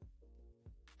yet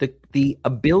the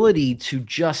ability to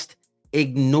just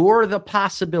ignore the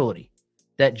possibility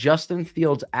that Justin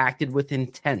Fields acted with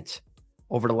intent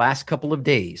over the last couple of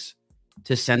days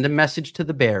to send a message to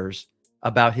the Bears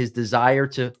about his desire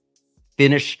to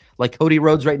finish, like Cody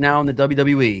Rhodes right now in the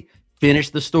WWE, finish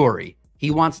the story. He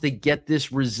wants to get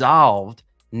this resolved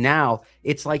now.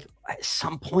 It's like at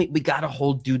some point we got to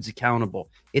hold dudes accountable.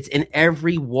 It's in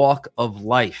every walk of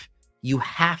life. You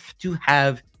have to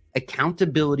have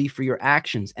accountability for your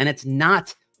actions. And it's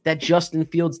not that Justin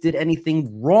Fields did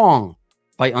anything wrong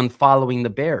by unfollowing the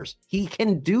Bears. He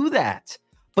can do that.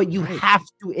 But you have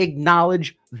to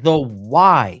acknowledge the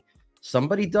why.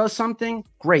 Somebody does something,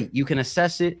 great. You can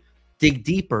assess it, dig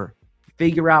deeper,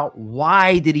 figure out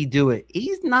why did he do it.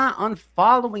 He's not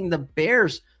unfollowing the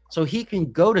Bears so he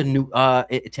can go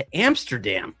to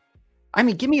Amsterdam. I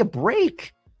mean, give me a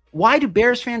break. Why do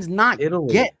Bears fans not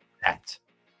get that?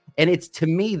 And it's, to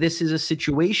me, this is a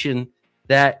situation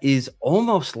that is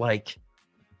almost like,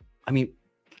 I mean,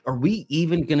 are we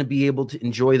even going to be able to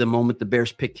enjoy the moment the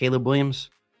Bears pick Caleb Williams?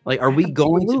 Like, are we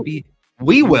going to be?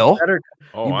 We will.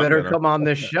 You better come on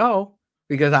this show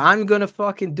because I'm going to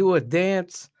fucking do a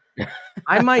dance.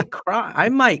 I might cry. I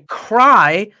might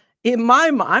cry in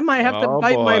my mom. I might have to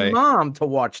bite my mom to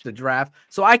watch the draft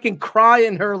so I can cry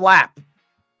in her lap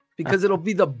because it'll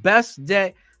be the best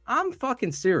day. I'm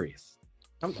fucking serious.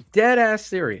 I'm dead ass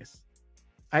serious.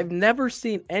 I've never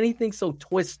seen anything so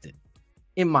twisted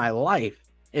in my life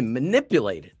and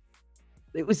manipulated.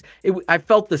 I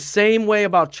felt the same way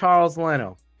about Charles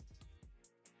Leno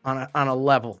on a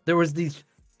level. There was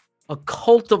a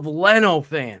cult of Leno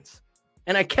fans,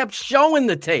 and I kept showing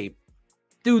the tape.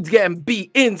 Dude's getting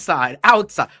beat inside,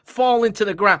 outside, falling to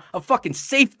the ground. A fucking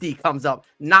safety comes up,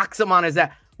 knocks him on his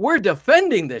ass. We're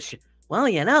defending this shit. Well,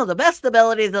 the best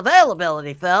ability is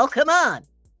availability, Phil. Come on.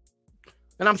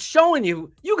 And I'm showing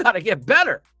you got to get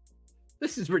better.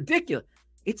 This is ridiculous.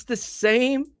 It's the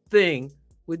same thing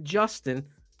with Justin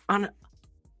on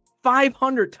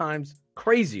 500 times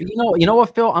crazier. You know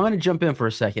what, Phil? I'm going to jump in for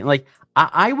a second. Like,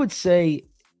 I would say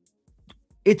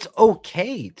it's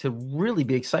okay to really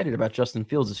be excited about Justin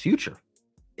Fields' future.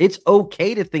 It's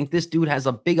okay to think this dude has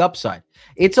a big upside.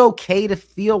 It's okay to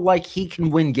feel like he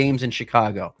can win games in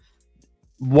Chicago.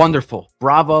 Wonderful.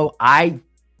 Bravo.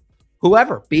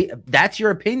 That's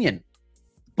your opinion.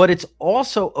 But it's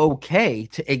also okay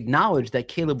to acknowledge that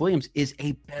Caleb Williams is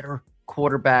a better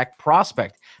quarterback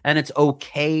prospect. And it's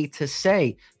okay to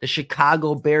say the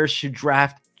Chicago Bears should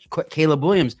draft Caleb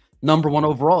Williams #1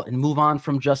 overall and move on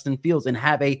from Justin Fields and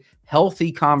have a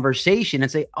healthy conversation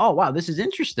and say, oh, wow, this is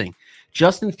interesting.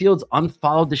 Justin Fields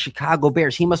unfollowed the Chicago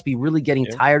Bears. He must be really getting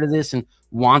tired of this and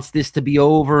wants this to be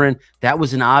over. And that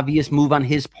was an obvious move on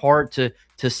his part to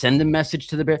send a message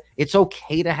to the Bears. It's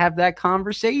okay to have that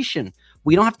conversation.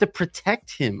 We don't have to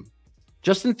protect him.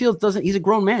 Justin Fields he's a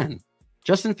grown man.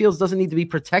 Justin Fields doesn't need to be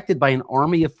protected by an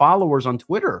army of followers on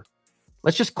Twitter.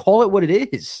 Let's just call it what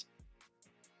it is.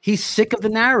 He's sick of the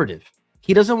narrative.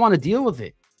 He doesn't want to deal with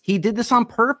it. He did this on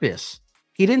purpose.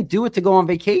 He didn't do it to go on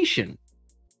vacation.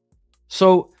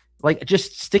 So, like,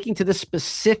 just sticking to this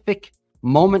specific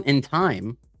moment in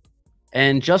time,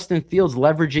 and Justin Fields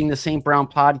leveraging the St. Brown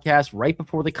podcast right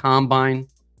before the combine.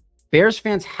 Bears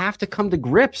fans have to come to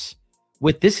grips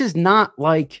with this is not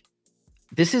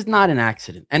an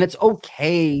accident. And it's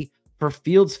okay for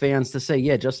Fields fans to say,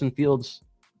 yeah, Justin Fields,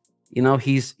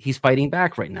 he's fighting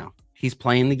back right now. He's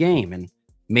playing the game. And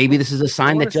maybe this is a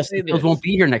sign that Justin Fields won't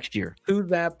be here next year. To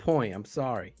that point, I'm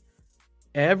sorry.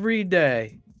 Every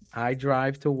day I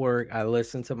drive to work, I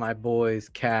listen to my boys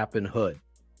Cap and Hood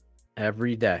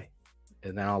every day.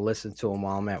 And then I'll listen to them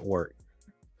while I'm at work.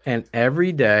 And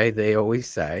every day they always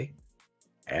say,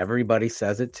 everybody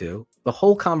says it too, the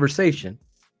whole conversation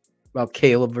about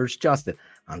Caleb versus Justin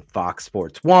on Fox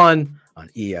Sports 1, on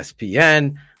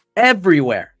ESPN,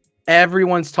 everywhere.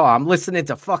 Everyone's talking. I'm listening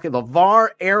to fucking LeVar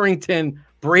Arrington,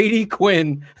 Brady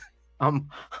Quinn. I'm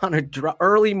on a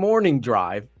early morning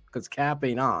drive because Cap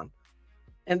ain't on.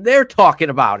 And they're talking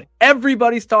about it.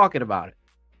 Everybody's talking about it.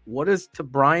 What does, to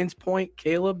Brian's point,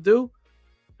 Caleb do?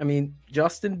 I mean,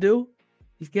 Justin do?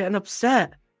 He's getting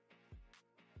upset.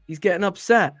 He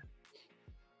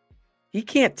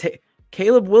can't take.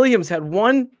 Caleb Williams had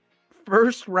one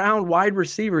first-round wide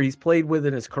receiver he's played with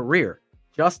in his career.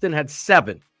 Justin had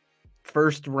 7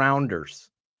 first-rounders.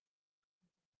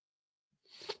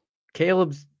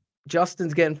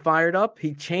 Justin's getting fired up.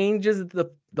 He changes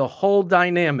the whole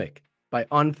dynamic by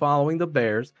unfollowing the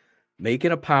Bears,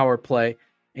 making a power play,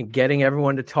 and getting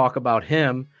everyone to talk about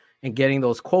him and getting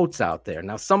those quotes out there.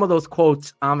 Now, some of those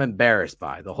quotes I'm embarrassed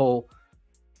by. The whole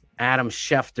Adam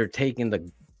Schefter taking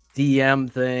the DM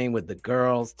thing with the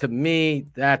girls. To me,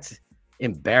 that's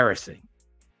embarrassing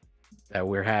that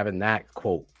we're having that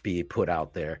quote be put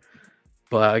out there.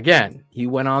 But again, he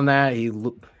went on that. He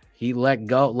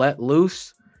let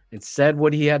loose, and said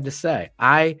what he had to say.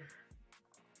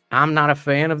 I'm not a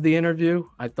fan of the interview.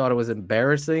 I thought it was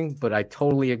embarrassing, but I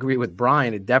totally agree with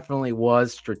Brian. It definitely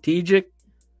was strategic.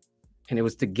 And it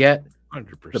was to get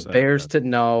 100% the Bears to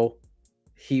know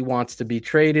he wants to be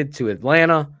traded to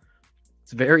Atlanta.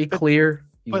 It's very clear.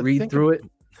 You read through it.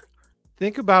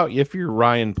 Think about if you're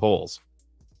Ryan Poles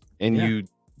and you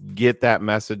get that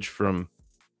message from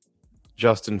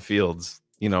Justin Fields,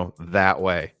 that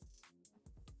way.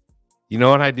 You know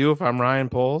what I do if I'm Ryan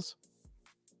Poles?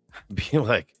 Be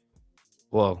like,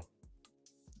 well,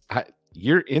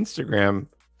 your Instagram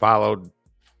followed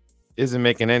isn't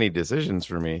making any decisions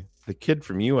for me. The kid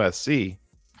from USC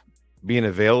being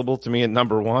available to me at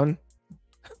number 1,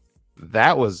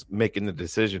 that was making the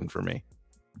decision for me.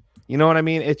 You know what I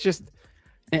mean? It's just,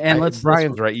 and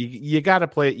Brian's right. You got to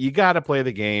play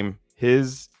the game.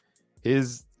 His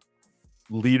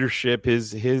leadership,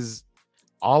 his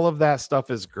all of that stuff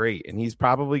is great. And he's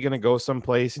probably going to go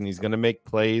someplace and he's going to make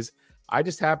plays. I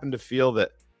just happen to feel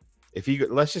that if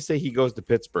let's just say he goes to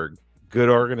Pittsburgh, good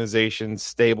organization,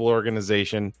 stable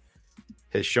organization,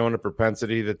 has shown a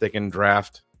propensity that they can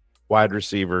draft wide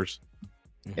receivers,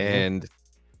 and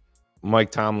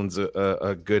Mike Tomlin's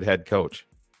a good head coach.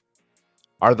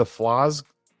 Are the flaws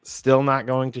still not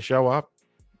going to show up?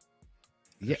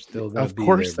 Yeah, of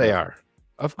course they are.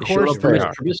 Of course they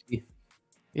are.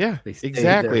 Yeah,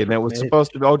 exactly. And it was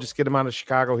supposed to, just get him out of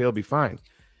Chicago, he'll be fine.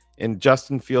 And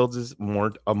Justin Fields is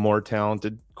a more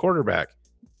talented quarterback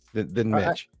than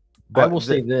Mitch. But I will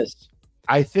say this.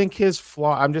 I think his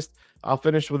flaw, I'll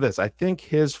finish with this. I think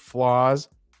his flaws,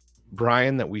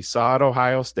 Brian, that we saw at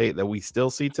Ohio State, that we still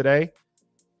see today,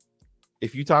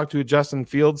 if you talk to a Justin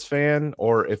Fields fan,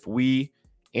 or if we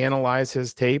analyze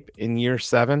his tape in year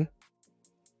 7,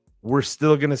 we're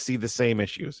still going to see the same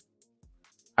issues.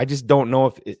 I just don't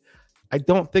know I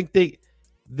don't think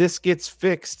this gets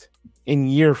fixed in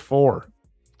year 4.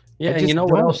 Yeah, and you know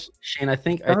what else, Shane? I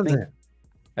think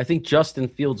Justin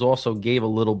Fields also gave a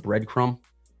little breadcrumb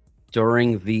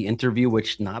during the interview,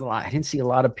 which not a lot. I didn't see a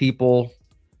lot of people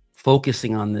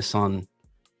focusing on this on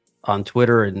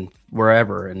Twitter and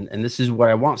wherever. And this is what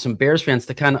I want some Bears fans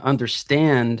to kind of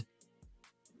understand,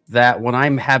 that when I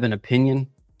have an opinion,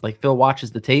 like Phil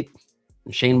watches the tape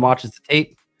and Shane watches the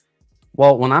tape.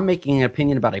 Well, when I'm making an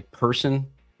opinion about a person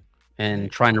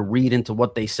and trying to read into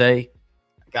what they say,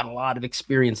 I got a lot of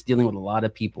experience dealing with a lot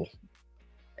of people.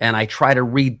 And I try to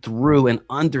read through and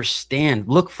understand,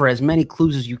 look for as many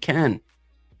clues as you can.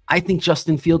 I think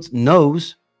Justin Fields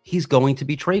knows he's going to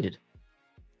be traded.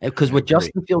 Because what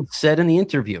Justin Fields said in the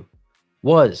interview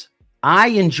was, I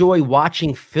enjoy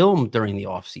watching film during the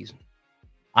offseason.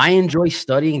 I enjoy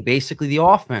studying basically the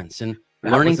offense and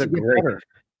learning to get better.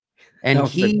 And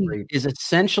he is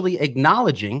essentially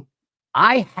acknowledging,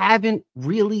 I haven't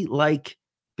really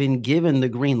been given the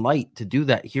green light to do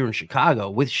that here in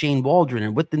Chicago with Shane Waldron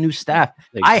and with the new staff.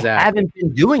 I haven't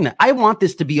been doing that. I want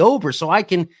this to be over so I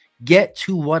can get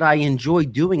to what I enjoy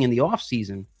doing in the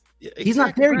offseason. He's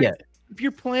not there yet. If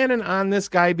you're planning on this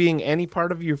guy being any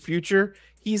part of your future,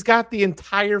 he's got the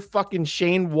entire fucking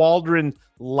Shane Waldron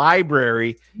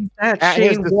library at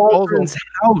Shane Waldron's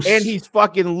house. And he's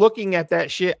fucking looking at that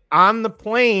shit on the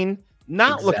plane,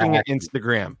 not looking at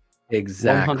Instagram.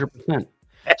 Exactly. 100%.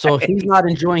 So he's not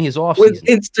enjoying his offseason. With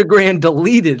Instagram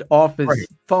deleted off his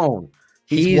phone.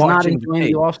 He's not enjoying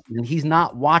the offseason. He's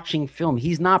not watching film.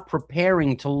 He's not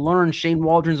preparing to learn Shane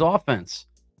Waldron's offense.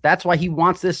 That's why he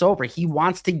wants this over. He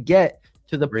wants to get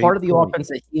to the part of the offense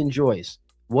that he enjoys.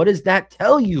 What does that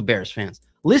tell you, Bears fans?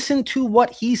 Listen to what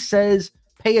he says.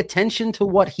 Pay attention to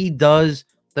what he does.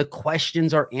 The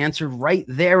questions are answered right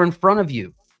there in front of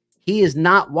you. He is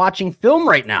not watching film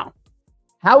right now.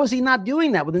 How is he not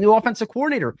doing that with a new offensive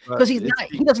coordinator? Because he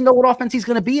doesn't know what offense he's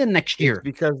going to be in next year.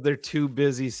 Because they're too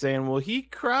busy saying, well, he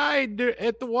cried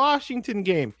at the Washington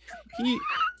game.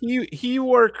 He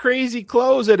wore crazy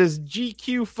clothes at his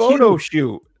GQ photo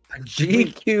shoot. A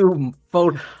GQ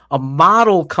photo. A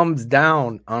model comes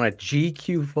down on a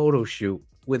GQ photo shoot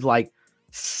with like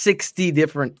 60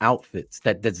 different outfits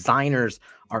that designers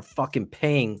are fucking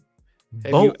paying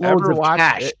boatloads of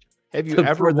cash. Have you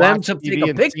ever watched TV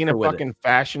and seen a fucking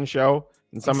fashion show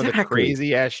and some of the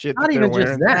crazy ass shit? Not even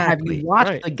just that. Have you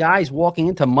watched the guys walking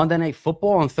into Monday Night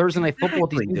Football and Thursday Night Football?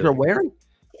 What these dudes are wearing?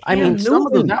 I mean, some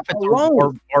of those outfits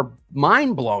are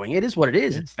mind blowing. It is what it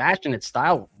is. It's fashion, it's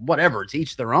style, whatever. It's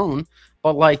each their own.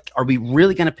 But like, are we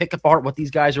really going to pick apart what these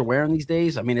guys are wearing these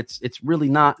days? I mean, it's really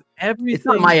not. It's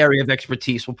not my area of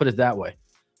expertise. We'll put it that way.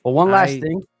 But one last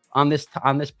thing on this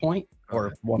point,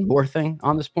 or one more thing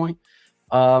on this point.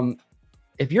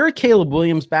 If you're a Caleb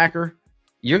Williams backer,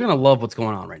 you're going to love what's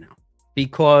going on right now,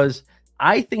 because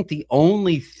I think the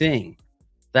only thing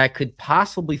that could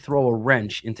possibly throw a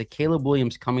wrench into Caleb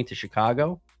Williams coming to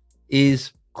Chicago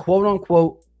is quote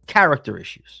unquote character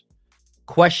issues,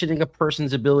 questioning a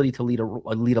person's ability to lead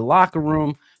a locker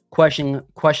room,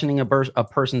 questioning a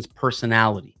person's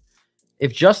personality.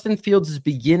 If Justin Fields is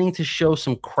beginning to show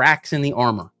some cracks in the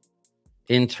armor,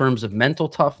 in terms of mental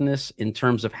toughness, in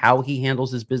terms of how he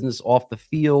handles his business off the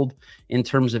field, in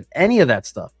terms of any of that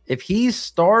stuff, if he's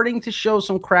starting to show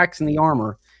some cracks in the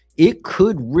armor, it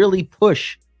could really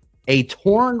push a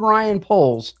torn Ryan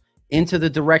Poles into the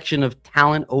direction of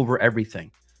talent over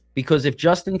everything. Because if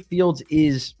Justin Fields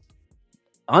is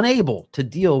unable to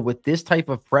deal with this type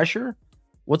of pressure,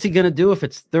 what's he going to do if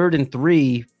it's 3rd and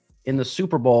 3 in the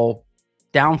Super Bowl,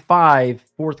 down 5,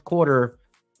 fourth quarter,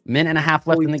 minute and a half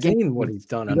left in the game? What he's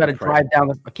done. You got to drive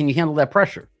down. Can you handle that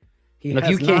pressure? If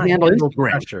you can't handle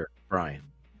Instagram, pressure, Brian.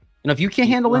 If you can't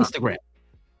handle Instagram,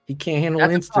 he can't handle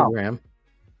Instagram.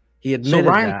 He admitted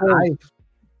that.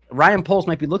 Ryan Poles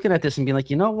might be looking at this and being like,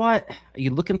 you know what? Are you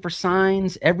looking for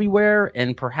signs everywhere?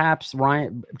 And perhaps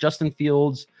Justin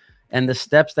Fields and the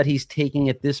steps that he's taking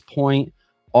at this point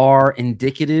are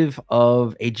indicative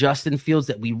of a Justin Fields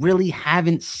that we really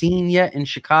haven't seen yet in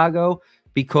Chicago,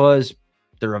 because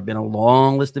there have been a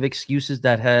long list of excuses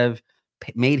that have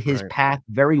made his path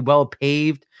very well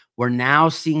paved. We're now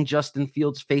seeing Justin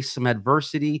Fields face some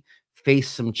adversity, face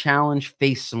some challenge,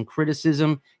 face some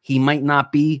criticism. He might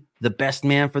not be the best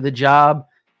man for the job,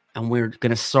 and we're going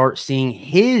to start seeing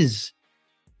his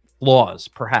flaws,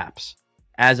 perhaps,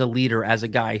 as a leader, as a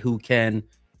guy who can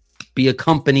be a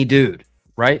company dude,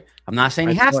 right? I'm not saying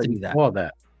he has to be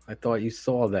that. I thought you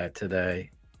saw that today.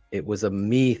 It was a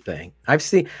me thing.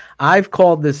 I've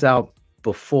called this out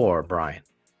before, Brian,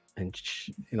 and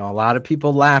a lot of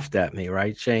people laughed at me,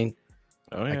 right, Shane?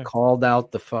 Oh, yeah. I called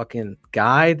out the fucking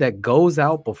guy that goes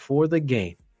out before the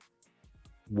game,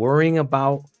 worrying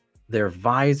about their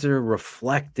visor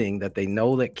reflecting that they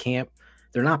know that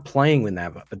they're not playing with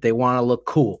that, but they want to look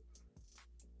cool,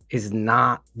 is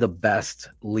not the best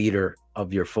leader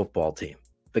of your football team.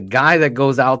 The guy that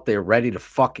goes out there ready to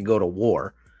fucking go to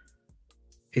war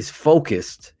is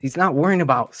focused. He's not worrying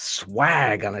about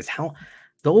swag on his helmet.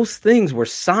 Those things were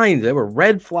signs. They were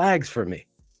red flags for me.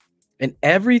 And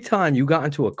every time you got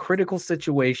into a critical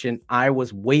situation, I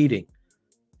was waiting.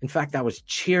 In fact, I was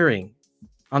cheering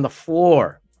on the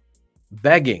floor,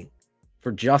 begging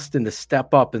for Justin to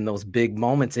step up in those big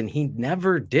moments, and he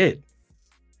never did.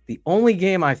 The only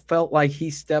game I felt like he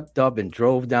stepped up and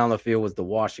drove down the field was the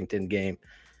Washington game,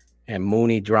 and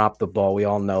Mooney dropped the ball. We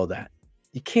all know that.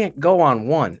 You can't go on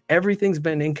one. Everything's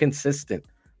been inconsistent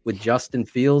with Justin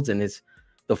Fields, and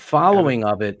the following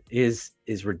of it is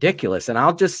ridiculous. And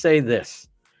I'll just say this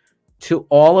to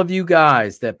all of you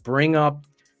guys that bring up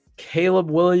Caleb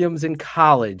Williams in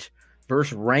college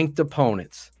versus ranked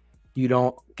opponents, you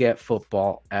don't get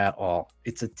football at all.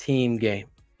 It's a team game.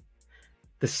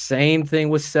 The same thing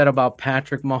was said about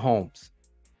Patrick Mahomes,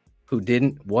 who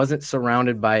wasn't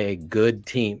surrounded by a good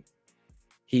team.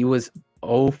 He was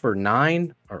 0 for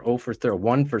 9 or 0 for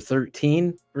 1 for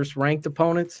 13 versus ranked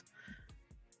opponents.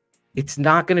 It's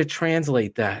not going to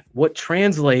translate that. What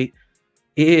translate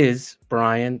is,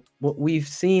 Brian, what we've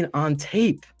seen on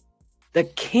tape.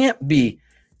 That can't be.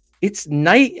 It's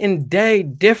night and day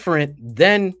different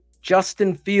than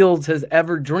Justin Fields has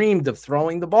ever dreamed of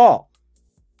throwing the ball.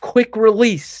 Quick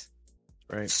release,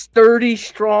 right? Sturdy,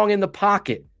 strong in the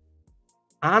pocket.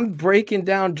 I'm breaking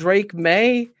down Drake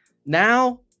May.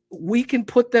 Now we can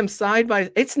put them side by.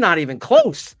 It's not even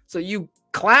close. So you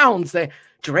clowns say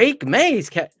Drake May's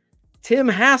Tim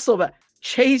Hasselbeck,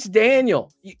 Chase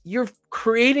Daniel. You're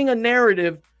creating a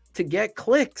narrative to get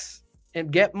clicks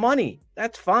and get money.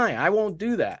 That's fine. I won't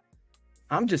do that.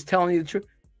 I'm just telling you the truth.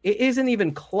 It isn't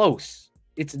even close.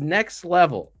 It's next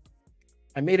level.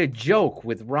 I made a joke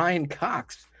with Ryan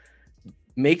Cox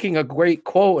making a great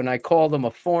quote, and I called him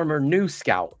a former news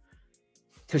scout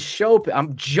to show.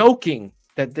 I'm joking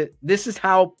that this is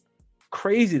how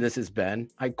crazy this has been.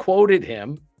 I quoted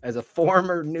him as a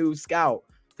former news scout,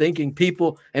 thinking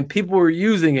people were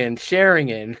using it and sharing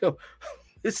it. And go,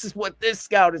 this is what this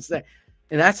scout is saying.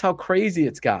 And that's how crazy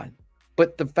it's gotten.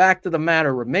 But the fact of the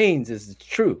matter remains is it's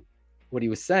true. What he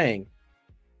was saying,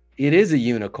 it is a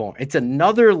unicorn. It's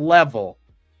another level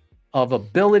of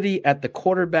ability at the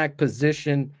quarterback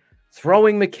position,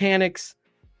 throwing mechanics,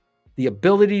 the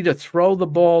ability to throw the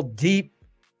ball deep.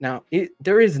 Now,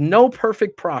 there is no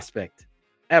perfect prospect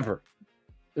ever.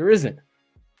 There isn't.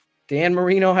 Dan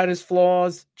Marino had his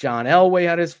flaws. John Elway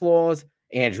had his flaws.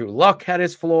 Andrew Luck had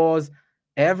his flaws.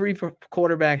 Every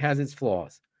quarterback has its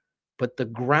flaws. But the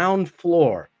ground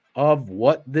floor of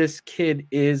what this kid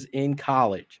is in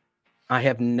college, I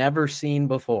have never seen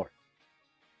before.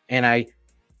 And I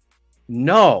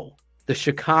know the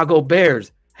Chicago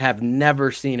Bears have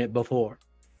never seen it before.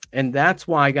 And that's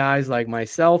why guys like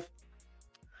myself,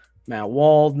 Matt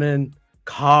Waldman,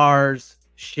 Cars,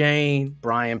 Shane,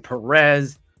 Brian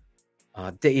Perez,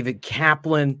 David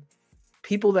Kaplan,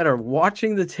 people that are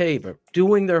watching the tape are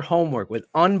doing their homework with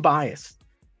unbiased.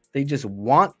 They just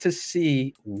want to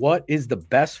see what is the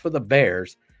best for the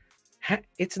Bears.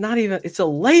 It's not even, it's a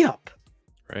layup.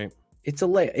 Right. It's a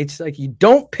layup. It's like you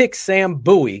don't pick Sam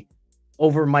Bowie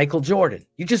over Michael Jordan.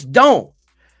 You just don't.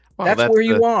 Well, that's where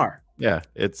you are. Yeah.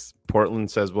 It's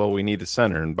Portland says, well, we need a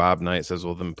center. And Bob Knight says,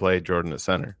 well, then play Jordan at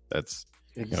center. That's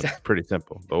it's pretty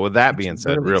simple. But with that being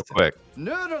said, real quick.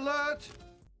 Nerd alert.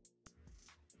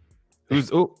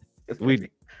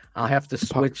 I'll have to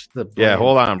switch the. Yeah,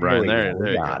 hold on, Brian. There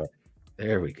you go.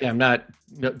 There we go. Yeah, I'm not.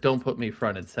 No, don't put me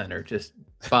front and center. Just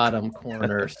bottom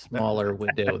corner, smaller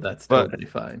window. That's totally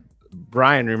fine.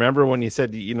 Brian, remember when you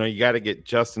said you got to get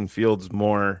Justin Fields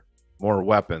more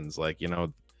weapons? Like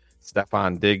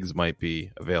Stephon Diggs might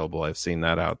be available. I've seen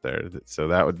that out there. So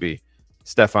that would be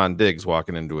Stephon Diggs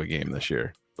walking into a game this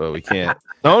year. But we can't.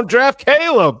 Don't draft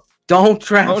Caleb. Don't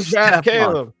draft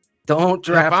Caleb. Don't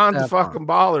draft Stephon's a fucking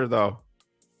baller, though.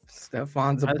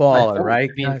 Stephon's a baller, right?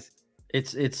 I mean,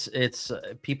 it's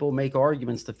people make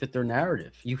arguments to fit their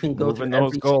narrative. You can go moving through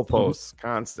those goalposts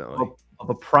constantly of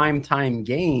a primetime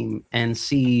game and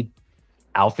see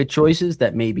outfit choices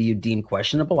that maybe you deem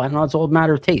questionable. I don't know. It's all a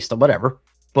matter of taste or whatever.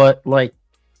 But like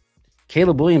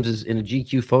Caleb Williams is in a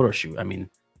GQ photo shoot. I mean,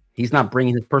 he's not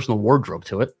bringing his personal wardrobe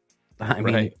to it. I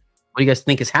mean, what do you guys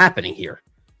think is happening here?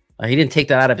 He didn't take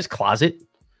that out of his closet.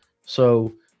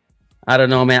 So I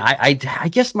don't know, man. I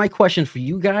guess my question for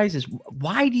you guys is,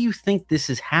 why do you think this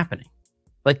is happening?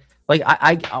 Like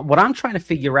what I'm trying to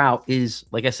figure out is,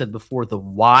 like I said before, the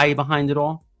why behind it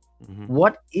all. Mm-hmm.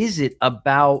 What is it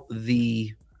about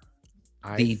the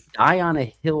die on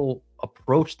a hill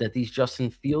approach that these Justin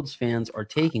Fields fans are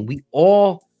taking? We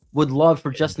all would love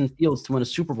for Justin Fields to win a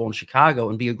Super Bowl in Chicago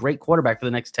and be a great quarterback for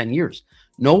the next 10 years.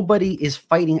 Nobody is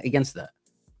fighting against that.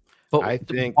 But I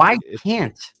think why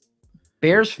can't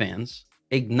Bears fans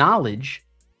acknowledge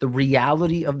the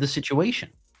reality of the situation?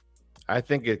 I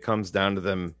think it comes down to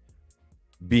them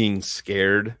being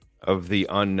scared of the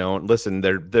unknown. Listen,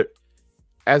 they're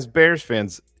as Bears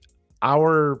fans,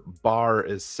 our bar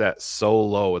is set so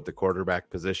low at the quarterback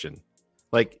position.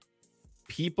 Like,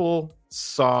 people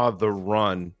saw the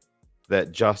run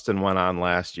that Justin went on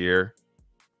last year,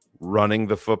 running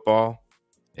the football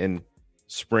and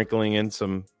sprinkling in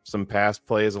some pass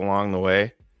plays along the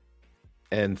way,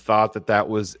 and thought that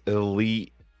was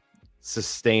elite,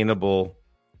 sustainable,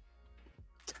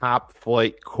 top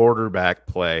flight quarterback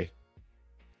play.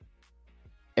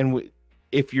 And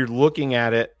if you're looking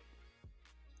at it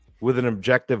with an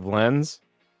objective lens,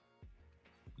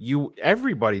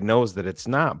 everybody knows that it's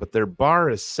not, but their bar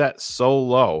is set so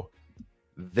low.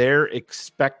 They're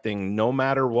expecting no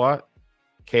matter what,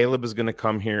 Caleb is going to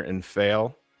come here and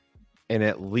fail. And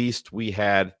at least we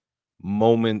had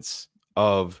moments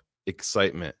of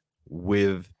excitement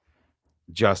with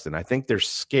Justin. I think they're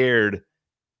scared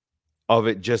of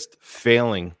it just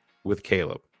failing with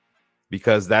Caleb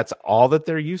because that's all that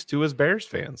they're used to as Bears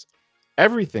fans.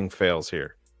 Everything fails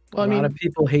here. Well, a lot of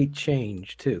people hate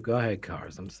change too. Go ahead,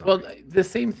 Cars. I'm sorry. Well, the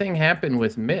same thing happened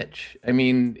with Mitch. I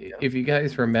mean, if you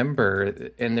guys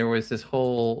remember, and there was this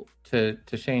whole, to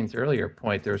Shane's earlier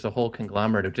point, there was a whole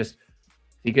conglomerate of just,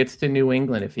 if he gets to New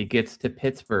England, if he gets to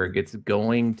Pittsburgh, it's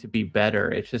going to be better.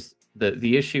 It's just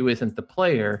the issue isn't the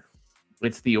player,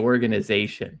 it's the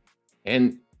organization.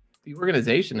 And the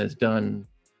organization has done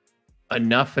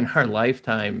enough in our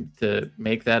lifetime to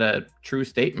make that a true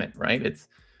statement, right? It's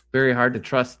very hard to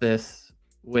trust this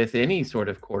with any sort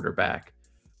of quarterback.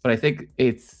 But I think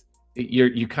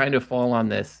you kind of fall on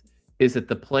this. Is it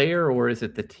the player or is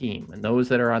it the team? And those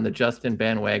that are on the Justin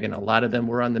bandwagon, a lot of them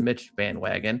were on the Mitch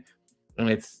bandwagon. And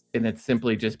it's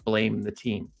simply just blame the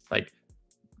team. Like,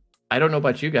 I don't know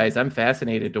about you guys. I'm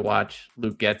fascinated to watch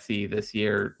Luke Getsy this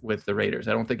year with the Raiders.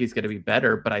 I don't think he's going to be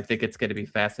better, but I think it's going to be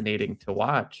fascinating to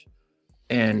watch.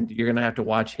 And you're going to have to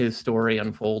watch his story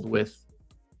unfold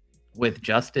with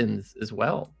Justin's as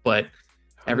well. But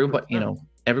everybody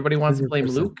wants to blame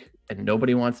 100%. Luke, and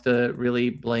nobody wants to really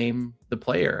blame the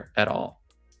player at all.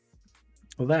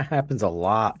 Well, that happens a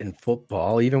lot in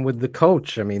football, even with the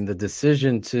coach. I mean, the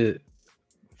decision to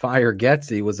fire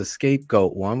Getsy was a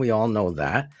scapegoat one. We all know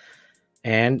that.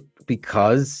 And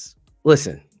because,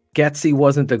 listen, Getsy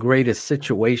wasn't the greatest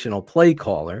situational play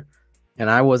caller, and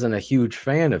I wasn't a huge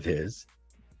fan of his,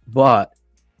 but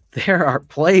there are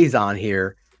plays on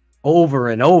here over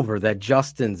and over that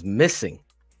Justin's missing.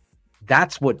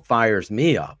 That's what fires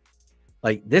me up.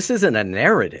 Like, this isn't a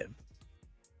narrative.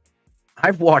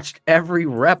 I've watched every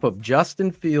rep of Justin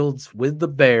Fields with the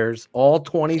Bears, all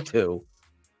 22,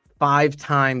 5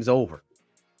 times over.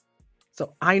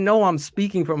 So I know I'm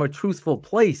speaking from a truthful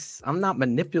place. I'm not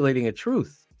manipulating a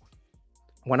truth.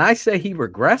 When I say he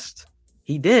regressed,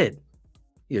 he did.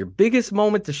 Your biggest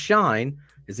moment to shine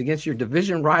is against your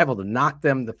division rival to knock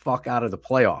them the fuck out of the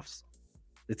playoffs.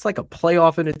 It's like a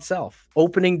playoff in itself.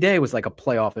 Opening day was like a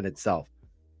playoff in itself.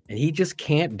 And he just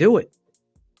can't do it.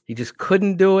 He just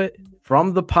couldn't do it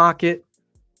from the pocket.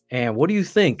 And what do you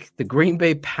think? The Green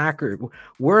Bay Packers,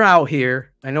 we're out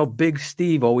here. I know Big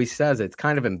Steve always says it's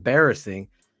kind of embarrassing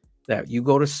that you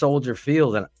go to Soldier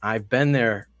Field, and I've been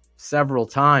there several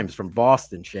times from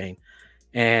Boston, Shane,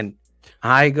 and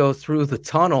I go through the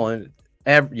tunnel, and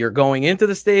you're going into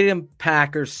the stadium,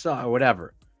 Packers suck, or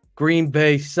whatever. Green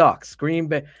Bay sucks. Green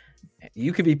Bay.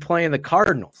 You could be playing the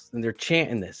Cardinals, and they're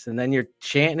chanting this, and then you're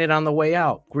chanting it on the way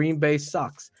out. Green Bay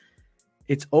sucks.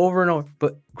 It's over and over.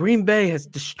 But Green Bay has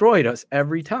destroyed us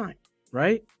every time,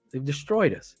 right? They've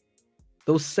destroyed us.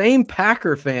 Those same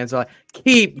Packer fans are like,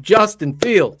 keep Justin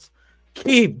Fields.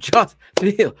 Keep Justin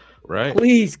Fields. Right.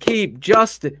 Please keep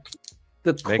Justin.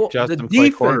 Make Justin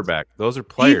play quarterback. Those are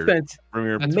players. From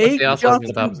your Make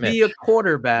Justin be a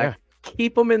quarterback. Yeah.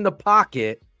 Keep him in the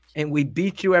pocket, and we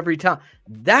beat you every time.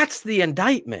 That's the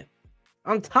indictment.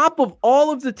 On top of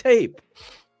all of the tape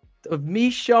of me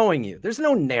showing you, there's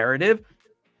no narrative.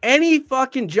 Any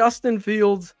fucking Justin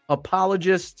Fields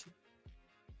apologist,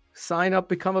 sign up,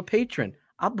 become a patron.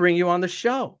 I'll bring you on the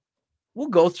show. We'll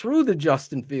go through the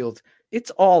Justin Fields. It's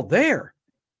all there.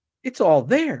 It's all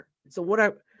there. So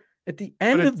at the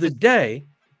end of the day,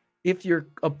 if your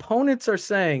opponents are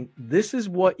saying this is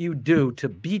what you do to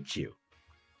beat you,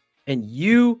 and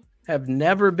you have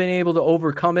never been able to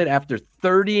overcome it after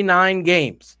 39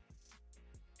 games,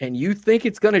 and you think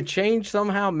it's going to change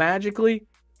somehow magically,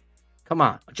 come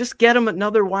on, just get him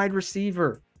another wide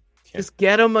receiver. Just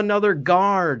get him another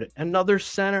guard, another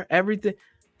center, everything.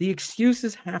 The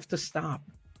excuses have to stop.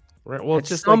 Right. Well, at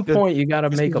some point, you got to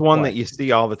make one play that you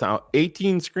see all the time.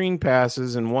 18 screen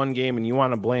passes in one game, and you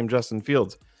want to blame Justin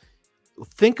Fields.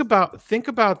 Think about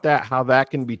that, how that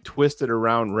can be twisted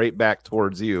around right back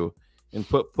towards you, and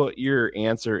put your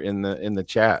answer in the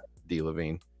chat, D.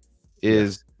 Levine.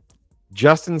 Is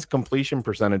Justin's completion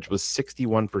percentage was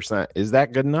 61%. Is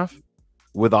that good enough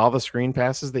with all the screen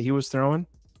passes that he was throwing?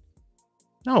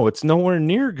 No, it's nowhere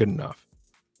near good enough.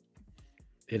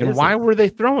 And why were they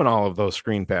throwing all of those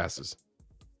screen passes?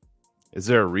 Is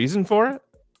there a reason for it?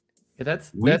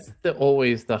 That's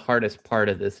always the hardest part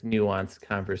of this nuanced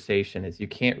conversation is you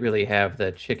can't really have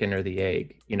the chicken or the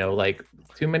egg. Like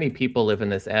too many people live in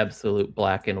this absolute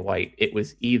black and white. It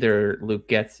was either Luke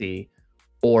Getsy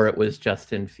or it was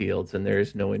Justin Fields, and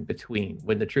there's no in between.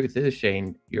 When the truth is,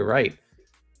 Shane, you're right.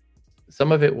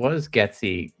 Some of it was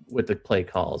Getsy with the play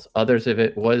calls. Others of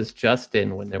it was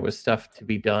Justin when there was stuff to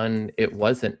be done. It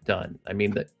wasn't done. I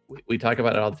mean, we talk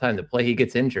about it all the time. The play he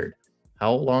gets injured.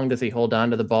 How long does he hold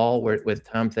on to the ball with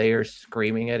Tom Thayer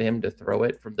screaming at him to throw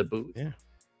it from the booth? Yeah.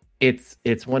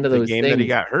 It's one of those game things. That he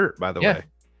got hurt, by the way.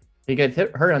 He got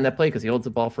hurt on that play because he holds the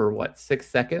ball for 6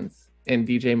 seconds, and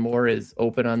DJ Moore is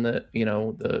open on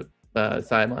the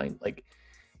sideline. Like,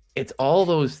 it's all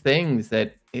those things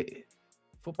that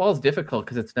football is difficult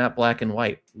because it's not black and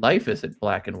white. Life isn't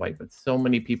black and white, but so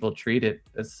many people treat it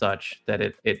as such that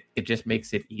it just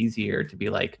makes it easier to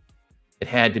be like, it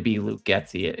had to be Luke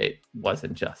Getsy. It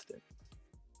wasn't Justin.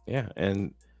 Yeah,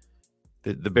 and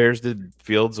the Bears did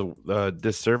Fields a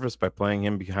disservice by playing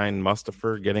him behind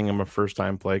Mustafer, getting him a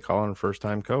first-time play caller and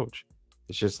first-time coach.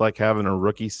 It's just like having a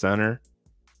rookie center,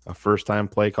 a first-time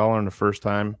play caller, and a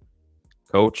first-time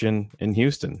coach in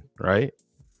Houston, right?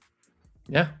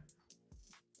 Yeah.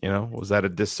 Was that a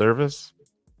disservice?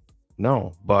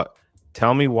 No, but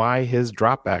tell me why his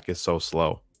drop back is so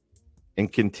slow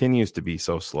and continues to be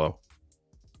so slow.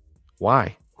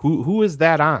 Why? Who is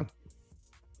that on?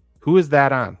 Who is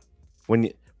that on?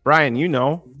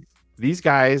 Brian, these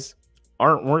guys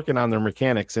aren't working on their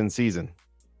mechanics in season.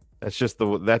 That's just the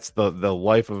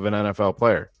life of an NFL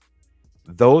player.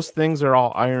 Those things are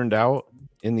all ironed out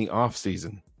in the off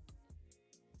season.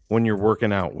 When you're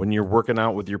working out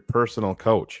with your personal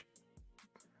coach,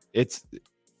 it's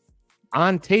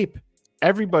on tape.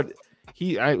 Everybody,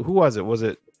 who was it? Was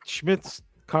it Schmidt's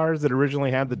cars that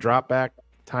originally had the drop back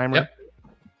timer? Yep.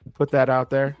 Put that out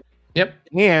there. Yep.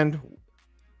 And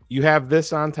you have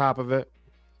this on top of it,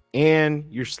 and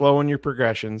you're slowing your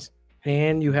progressions,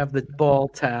 and you have the ball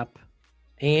tap,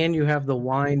 and you have the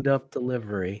wind up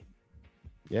delivery.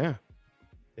 Yeah,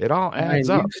 it all adds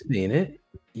up.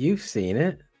 You've seen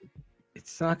it.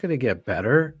 It's not going to get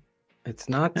better. It's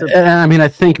not. I mean, I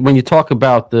think when you talk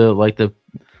about the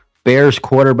Bears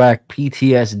quarterback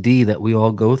PTSD that we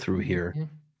all go through here,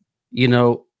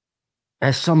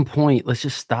 at some point, let's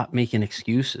just stop making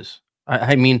excuses.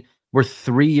 I mean, we're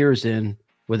 3 years in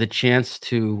with a chance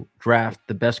to draft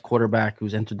the best quarterback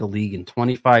who's entered the league in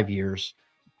 25 years.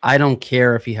 I don't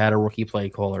care if he had a rookie play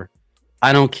caller.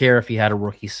 I don't care if he had a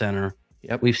rookie center.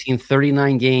 Yep. We've seen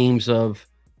 39 games of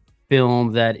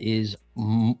film that is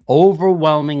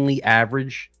overwhelmingly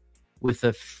average with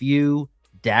a few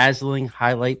dazzling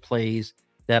highlight plays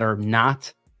that are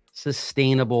not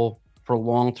sustainable for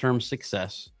long-term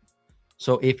success.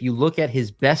 So if you look at his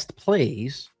best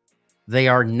plays, they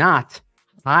are not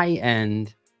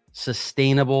high-end,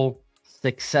 sustainable,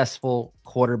 successful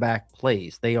quarterback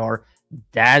plays. They are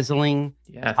dazzling,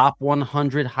 top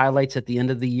 100 highlights at the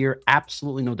end of the year.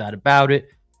 Absolutely no doubt about it.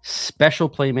 Special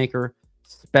playmaker,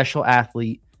 special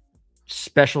athlete,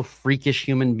 special freakish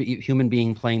human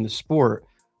being playing the sport,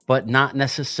 but not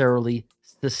necessarily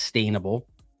sustainable.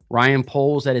 Ryan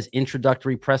Poles at his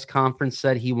introductory press conference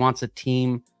said he wants a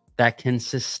team that can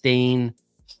sustain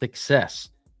success.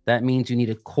 That means you need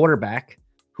a quarterback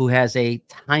who has a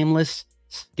timeless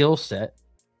skill set.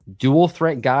 Dual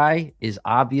threat guy is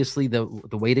obviously the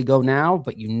way to go now,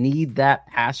 but you need that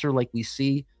passer like we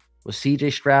see with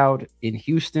CJ Stroud in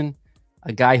Houston,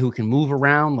 a guy who can move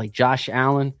around like Josh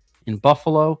Allen in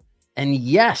Buffalo. And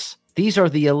yes, these are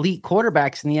the elite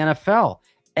quarterbacks in the NFL.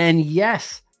 And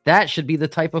yes, that should be the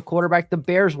type of quarterback the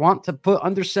Bears want to put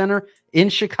under center in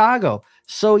Chicago.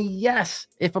 So yes,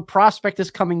 if a prospect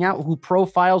is coming out who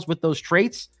profiles with those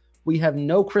traits, we have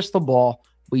no crystal ball.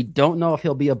 We don't know if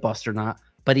he'll be a bust or not,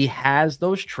 but he has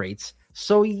those traits.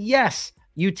 So yes,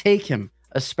 you take him,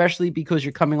 especially because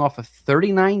you're coming off of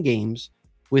 39 games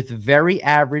with very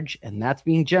average, and that's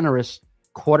being generous,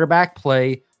 quarterback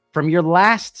play from your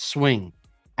last swing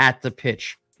at the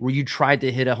pitch where you tried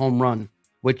to hit a home run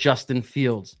with Justin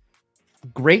Fields.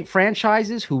 Great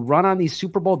franchises who run on these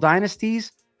Super Bowl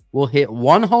dynasties will hit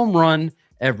one home run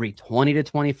every 20 to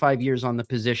 25 years on the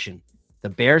position. The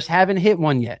Bears haven't hit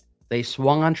one yet. They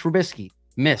swung on Trubisky,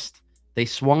 missed. They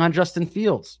swung on Justin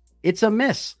Fields. It's a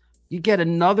miss. You get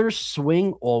another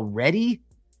swing already.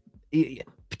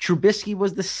 Trubisky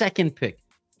was the second pick.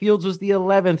 Fields was the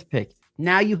 11th pick.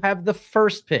 Now you have the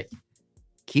first pick.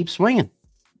 Keep swinging.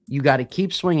 You got to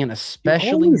keep swinging,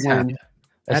 especially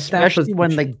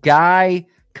when the guy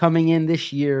coming in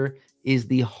this year is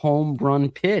the home run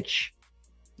pitch.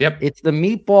 Yep. It's the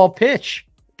meatball pitch.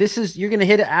 You're going to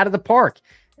hit it out of the park.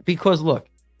 because look,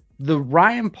 the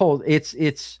Ryan Poles,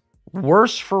 it's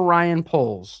worse for Ryan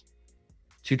Poles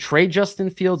to trade Justin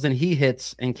Fields and he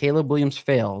hits and Caleb Williams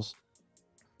fails.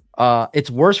 It's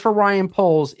worse for Ryan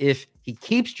Poles if he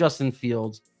keeps Justin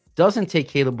Fields, doesn't take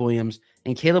Caleb Williams,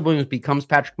 and Caleb Williams becomes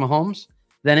Patrick Mahomes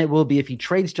than it will be if he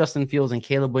trades Justin Fields and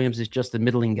Caleb Williams is just a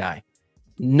middling guy.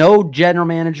 No general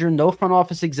manager, no front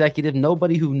office executive,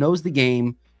 nobody who knows the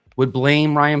game would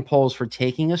blame Ryan Poles for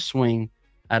taking a swing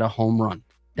at a home run.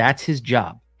 That's his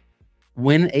job.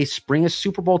 Bring a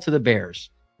Super Bowl to the Bears.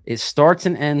 It starts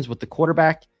and ends with the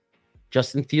quarterback,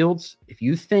 Justin Fields. If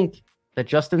you think that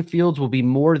Justin Fields will be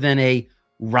more than a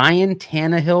Ryan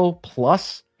Tannehill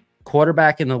plus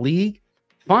quarterback in the league,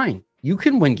 fine. You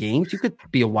can win games. You could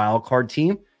be a wild card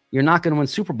team. You're not going to win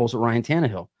Super Bowls with Ryan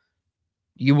Tannehill.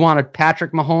 You want a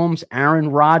Patrick Mahomes, Aaron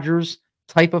Rodgers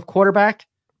type of quarterback,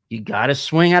 you got to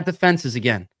swing at the fences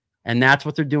again. And that's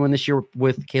what they're doing this year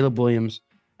with Caleb Williams.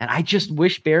 And I just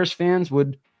wish Bears fans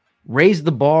would raise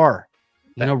the bar,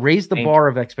 raise the bar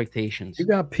of expectations. You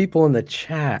got people in the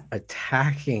chat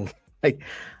attacking. Like,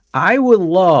 I would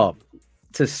love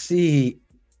to see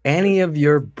any of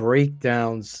your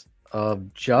breakdowns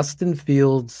of Justin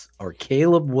Fields or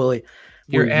Caleb Williams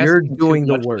where you're doing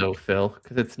the work, though, Phil,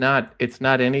 because it's not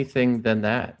anything than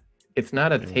that. It's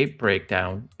not a tape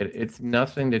breakdown. It's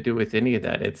nothing to do with any of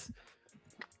that. It's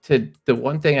the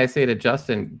one thing I say to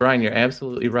Justin, Brian, you're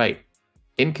absolutely right.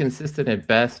 Inconsistent at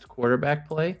best quarterback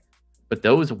play, but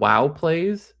those wow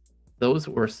plays, those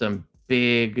were some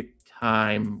big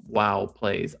time wow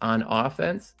plays on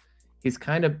offense. He's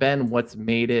kind of been what's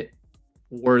made it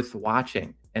worth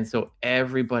watching. And so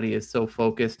everybody is so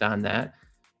focused on that.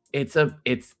 It's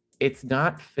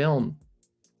not film.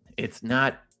 It's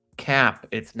not cap.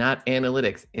 It's not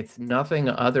analytics. It's nothing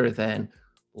other than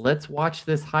let's watch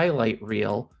this highlight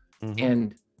reel. Mm-hmm.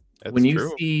 And that's when you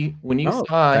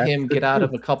saw him get out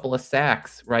of a couple of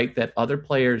sacks, right? That other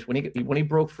players, when he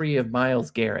broke free of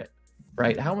Myles Garrett,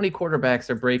 right? How many quarterbacks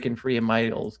are breaking free of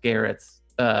Myles Garrett's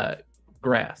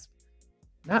grasp?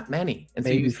 Not many. And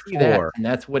maybe so you see that, and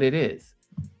that's what it is.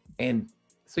 And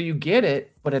so you get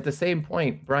it, but at the same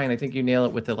point, Brian, I think you nail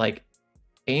it with the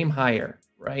aim higher,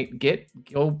 right?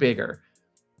 Go bigger.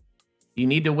 You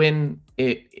need to win.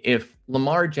 If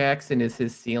Lamar Jackson is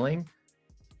his ceiling,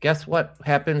 guess what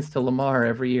happens to Lamar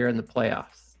every year in the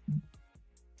playoffs?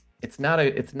 It's not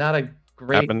a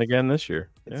great happened again this year.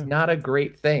 It's not a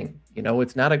great thing.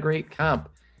 It's not a great comp.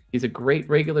 He's a great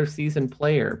regular season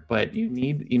player, but you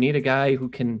need a guy who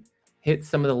can hit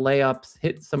some of the layups,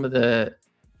 hit some of the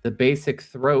basic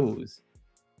throws.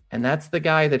 And that's the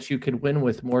guy that you could win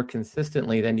with more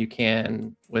consistently than you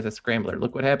can with a scrambler.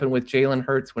 Look what happened with Jalen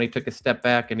Hurts when he took a step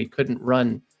back and he couldn't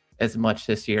run as much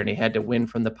this year and he had to win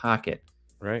from the pocket.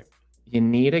 Right. You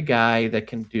need a guy that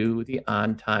can do the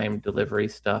on-time delivery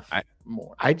stuff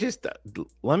more.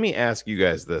 Let me ask you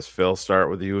guys this. Phil, start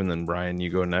with you, and then Brian, you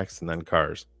go next, and then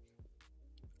Cars.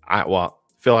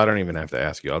 Phil, I don't even have to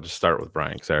ask you. I'll just start with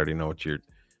Brian because I already know what you're.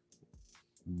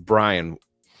 Brian,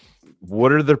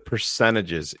 what are the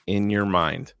percentages in your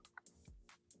mind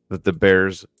that the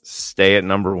Bears stay at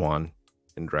number one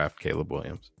and draft Caleb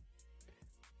Williams?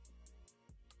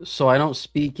 So I don't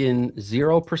speak in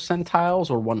 0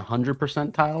 percentiles or 100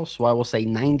 percentiles. So I will say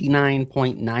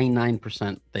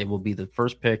 99.99% they will be the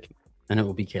first pick, and it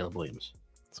will be Caleb Williams.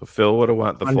 So Phil would have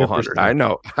won the full 100. I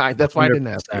know. That's why I didn't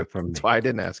ask you. That's why I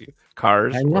didn't ask you.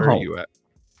 Cars, where are you at?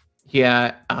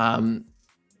 Yeah, I'm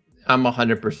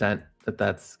 100%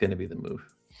 that's going to be the move.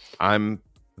 I'm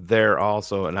there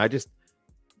also, and I've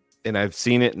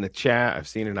seen it in the chat. I've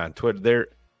seen it on Twitter.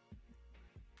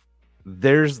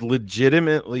 There's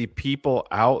legitimately people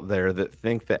out there that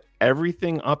think that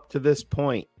everything up to this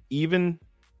point, even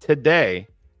today,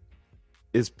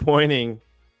 is pointing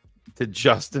to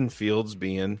Justin Fields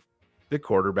being the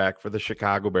quarterback for the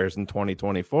Chicago Bears in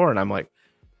 2024. And I'm like,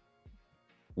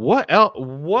 what else?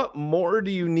 What more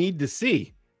do you need to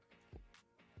see?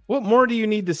 What more do you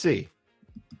need to see?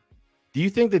 Do you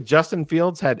think that Justin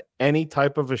Fields had any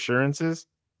type of assurances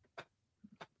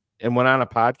and went on a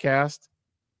podcast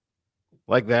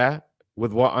like that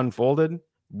with what unfolded?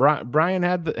 Brian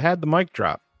had the mic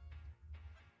drop.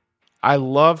 I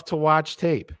love to watch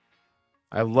tape.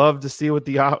 I love to see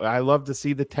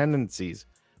the tendencies,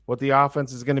 what the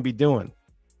offense is going to be doing.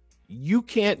 You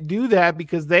can't do that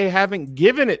because they haven't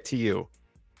given it to you.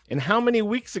 And how many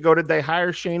weeks ago did they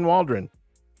hire Shane Waldron?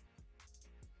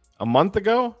 A month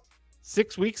ago?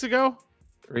 6 weeks ago?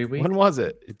 3 weeks. When was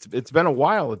it? It's been a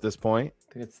while at this point.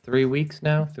 I think it's 3 weeks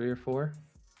now, 3 or 4.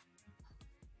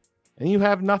 And you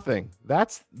have nothing.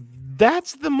 That's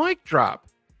the mic drop.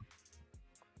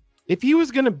 If he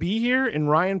was going to be here and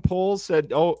Ryan Poles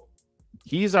said, "Oh,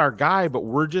 he's our guy, but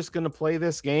we're just going to play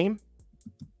this game,"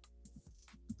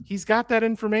 he's got that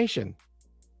information.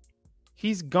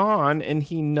 He's gone and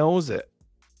he knows it.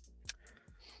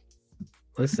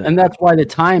 Listen, and that's why the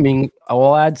timing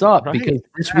all adds up, Right, because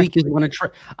this week is going to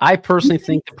trade. I personally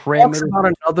think the talks parameters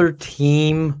about another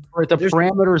team.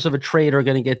 parameters of a trade are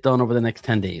going to get done over the next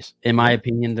 10 days. In my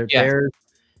opinion, they're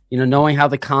knowing how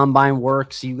the combine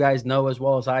works. You guys know as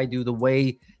well as I do the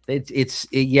way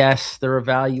yes, they're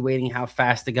evaluating how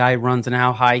fast the guy runs and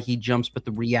how high he jumps, but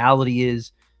the reality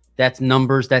is that's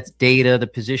numbers, that's data, the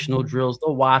positional drills.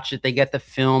 They'll watch it, they get the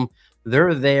film.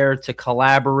 They're there to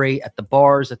collaborate at the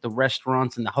bars, at the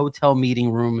restaurants, in the hotel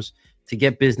meeting rooms to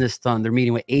get business done. They're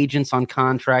meeting with agents on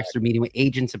contracts. They're meeting with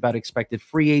agents about expected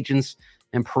free agents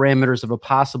and parameters of a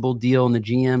possible deal. And the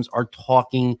GMs are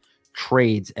talking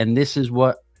trades. And this is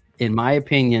what, in my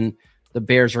opinion, the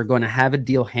Bears are going to have a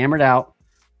deal hammered out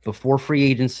before free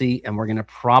agency. And we're going to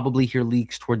probably hear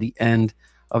leaks toward the end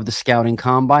of the scouting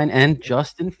combine. And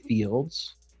Justin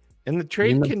Fields, and the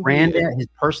trade can brand, be his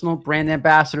personal brand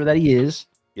ambassador that he is,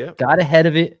 Yep. got ahead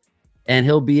of it, and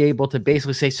he'll be able to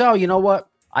basically say, so, you know what?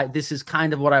 This is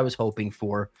kind of what I was hoping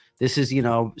for. This is,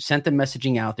 sent the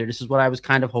messaging out there. This is what I was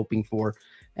kind of hoping for.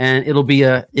 And it'll be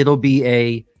a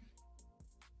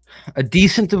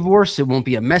decent divorce. It won't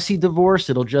be a messy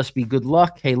divorce. It'll just be good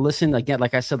luck. Hey, listen, again,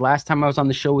 like I said last time I was on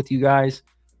the show with you guys,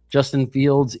 Justin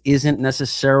Fields isn't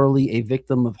necessarily a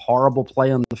victim of horrible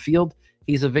play on the field.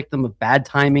 He's a victim of bad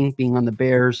timing, being on the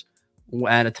Bears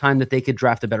at a time that they could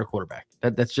draft a better quarterback.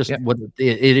 That's just what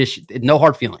it is. No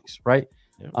hard feelings, right?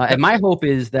 And my hope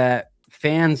is that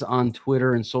fans on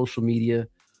Twitter and social media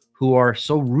who are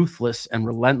so ruthless and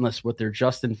relentless with their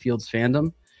Justin Fields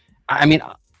fandom, I mean,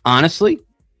 honestly,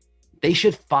 they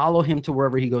should follow him to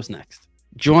wherever he goes next.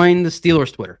 Join the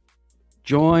Steelers Twitter.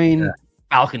 Join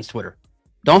Falcons Twitter.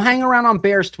 Don't hang around on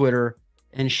Bears Twitter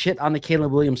and shit on the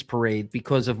Caleb Williams parade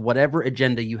because of whatever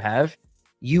agenda you have.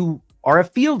 You are a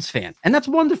Fields fan, and that's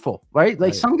wonderful, right?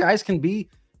 Like some guys can be,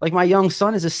 like my young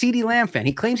son is a CeeDee Lamb fan.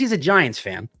 He claims he's a Giants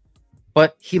fan,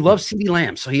 but he loves CeeDee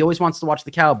Lamb, so he always wants to watch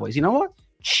the Cowboys. You know what?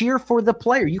 Cheer for the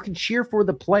player. You can cheer for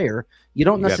the player. You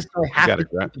don't necessarily have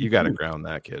to. You got to ground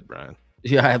that kid, Brian.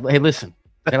 Yeah. Hey, listen.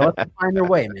 Gotta let them find their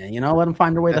way, man. Let them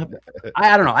find their way.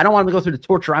 I don't know. I don't want them to go through the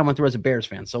torture I went through as a Bears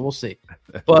fan, so we'll see.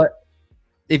 But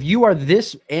if you are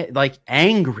this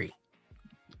angry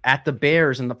at the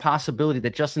Bears and the possibility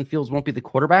that Justin Fields won't be the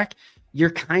quarterback,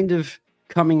 you're kind of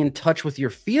coming in touch with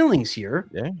your feelings here.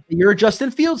 Yeah. You're a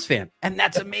Justin Fields fan, and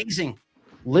that's amazing.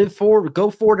 Live forward, go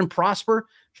forward and prosper,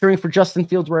 cheering for Justin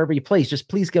Fields wherever he plays. Just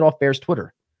please get off Bears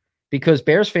Twitter, because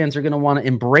Bears fans are going to want to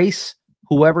embrace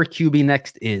whoever QB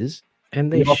next is.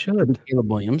 And they should. Caleb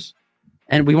Williams.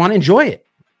 And we want to enjoy it.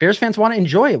 Bears fans want to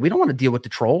enjoy it. We don't want to deal with the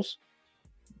trolls.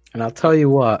 And I'll tell you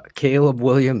what, Caleb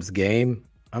Williams' game,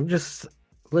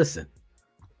 listen.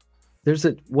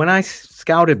 When I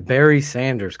scouted Barry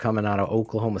Sanders coming out of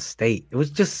Oklahoma State, it was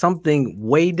just something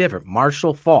way different.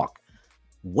 Marshall Faulk,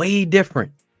 way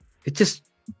different. It just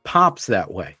pops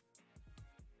that way.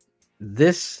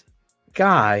 This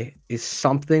guy is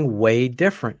something way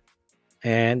different.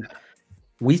 And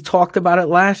we talked about it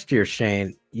last year,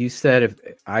 Shane. You said,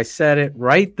 I said it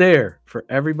right there for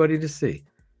everybody to see.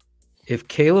 If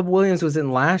Caleb Williams was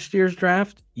in last year's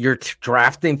draft, you're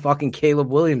drafting fucking Caleb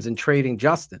Williams and trading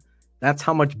Justin. That's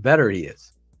how much better he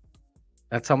is.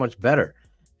 That's how much better.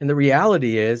 And the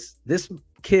reality is, this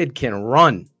kid can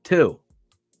run too.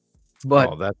 But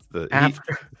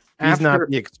he's not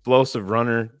the explosive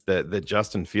runner that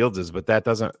Justin Fields is, but that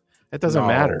doesn't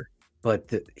matter.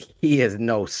 But he is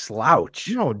no slouch.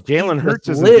 No, Jalen Hurts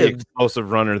isn't the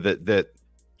explosive runner that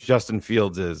Justin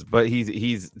Fields is, but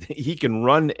he can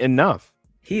run enough.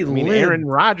 Aaron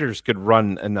Rodgers could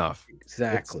run enough.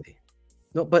 Exactly.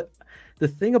 No, but the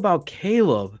thing about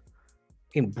Caleb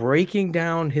in breaking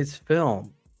down his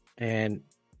film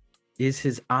is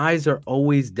his eyes are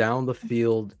always down the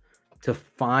field to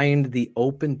find the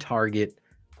open target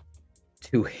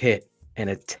to hit and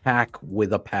attack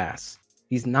with a pass.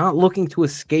 He's not looking to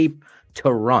escape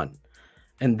to run.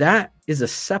 And that is a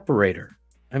separator.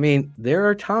 There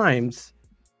are times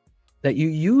that you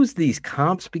use these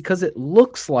comps because it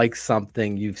looks like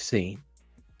something you've seen.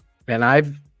 And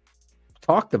I've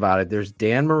talked about it. There's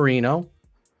Dan Marino,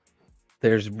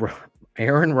 there's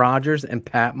Aaron Rodgers, and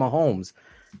Pat Mahomes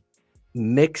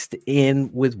mixed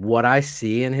in with what I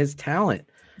see in his talent.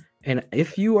 And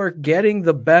if you are getting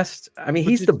the best,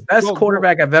 he's the best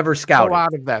quarterback I've ever scouted. Go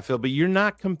out of that, Phil, but you're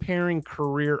not comparing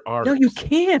career arcs. No, you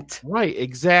can't. Right,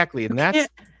 exactly. And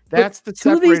That's the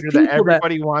to these separator that people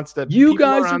everybody wants to. you people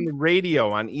guys are on the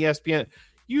radio on ESPN.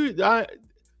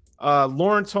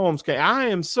 Lawrence Holmes. I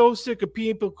am so sick of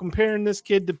people comparing this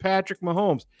kid to Patrick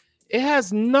Mahomes. It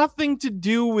has nothing to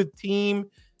do with team.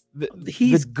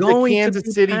 He's going the to Kansas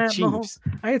be City Pat Chiefs. Mahomes.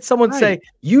 I had someone say,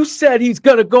 "You said he's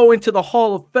going to go into the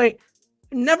Hall of Fame."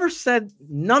 Never said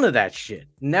none of that shit.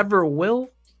 Never will.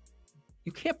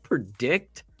 You can't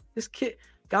predict this kid.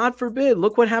 God forbid.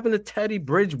 Look what happened to Teddy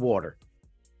Bridgewater.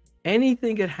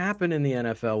 Anything could happen in the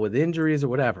NFL with injuries or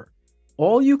whatever.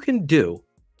 All you can do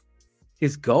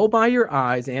is go by your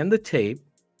eyes and the tape.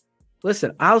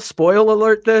 Listen, I'll spoil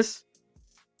alert this.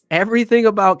 Everything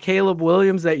about Caleb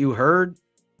Williams that you heard,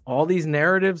 all these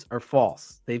narratives are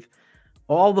false.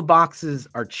 All the boxes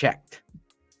are checked.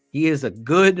 He is a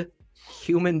good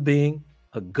human being,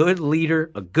 a good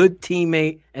leader, a good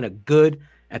teammate, and a good,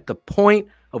 at the point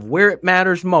of where it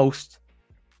matters most,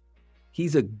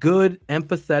 he's a good,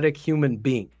 empathetic human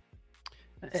being.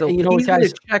 So And he's going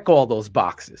to check all those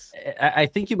boxes. I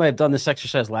think you might have done this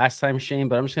exercise last time, Shane,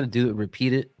 but I'm just going to do it,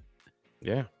 repeat it.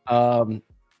 Yeah.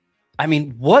 I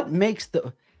mean, what makes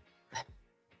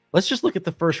let's just look at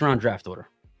the first round draft order.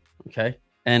 Okay.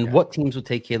 And what teams would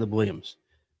take Caleb Williams?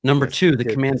 Number 2, the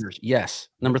Commanders. Yes.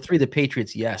 Number 3, the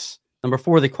Patriots. Yes. Number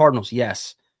 4, the Cardinals.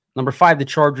 Yes. Number 5, the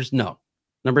Chargers. No.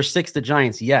 Number 6, the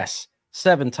Giants. Yes.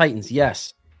 7, Titans.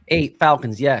 Yes. 8,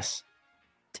 Falcons. Yes.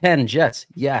 10, Jets.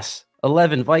 Yes.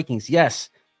 11, Vikings. Yes.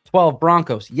 12,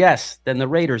 Broncos. Yes. Then the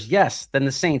Raiders. Yes. Then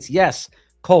the Saints. Yes.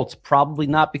 Colts. Probably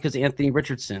not because of Anthony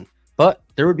Richardson, but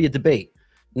there would be a debate.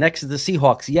 Next is the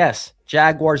Seahawks. Yes.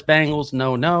 Jaguars, Bengals.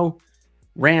 No.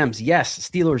 Rams. Yes.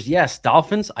 Steelers. Yes.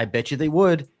 Dolphins. I bet you they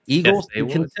would. Eagles. Yes, they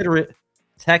would. Consider it.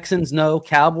 Texans. No.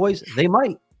 Cowboys. They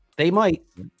might.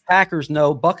 Packers.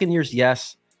 No. Buccaneers.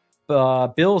 Yes.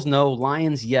 Bills. No.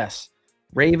 Lions. Yes.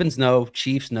 Ravens. No.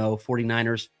 Chiefs. No.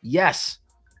 49ers. Yes.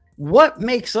 What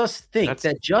makes us think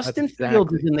that Justin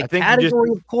Fields is in the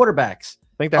category of quarterbacks?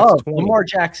 I think that's 20. Lamar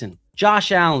Jackson,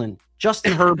 Josh Allen,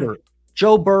 Justin Herbert,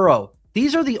 Joe Burrow.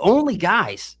 These are the only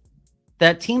guys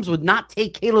that teams would not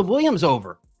take Caleb Williams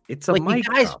over. It's a you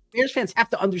guys, Bears fans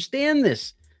have to understand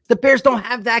this. The Bears don't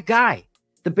have that guy.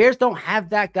 The Bears don't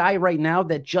have that guy right now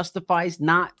that justifies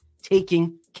not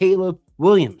taking Caleb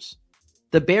Williams.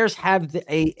 The Bears have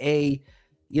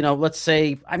let's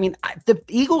say, the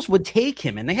Eagles would take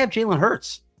him and they have Jalen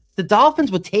Hurts. The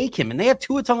Dolphins would take him and they have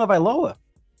Tua Tagovailoa.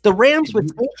 The Rams would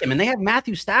take him and they have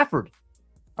Matthew Stafford.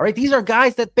 All right. These are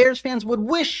guys that Bears fans would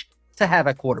wish to have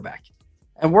at quarterback.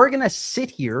 And we're going to sit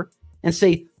here and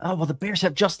say, oh, well, the Bears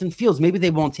have Justin Fields. Maybe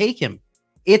they won't take him.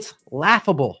 It's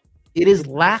laughable. It is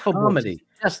laughable. Comedy.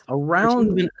 Just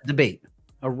around debate.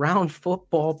 Around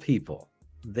football people.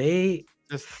 They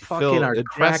just fucking are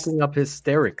cracking up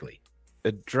hysterically.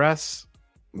 Address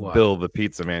Bill the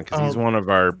Pizza Man, because he's one of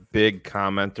our big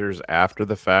commenters after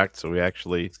the fact. So we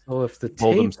actually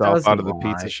pulled himself out of the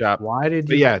pizza shop. Why did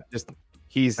you? Yeah,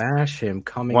 he's bash him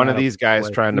coming. One of these guys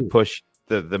trying to push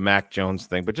the Mac Jones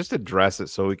thing, but just address it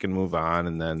so we can move on,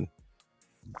 and then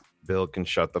Bill can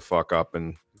shut the fuck up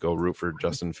and go root for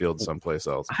Justin Fields someplace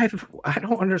else. I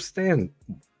don't understand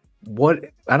what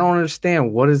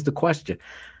is the question.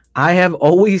 I have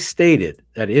always stated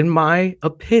that in my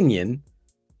opinion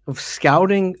of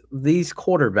scouting these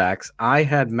quarterbacks, I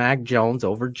had Mac Jones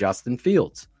over Justin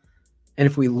Fields. And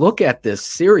if we look at this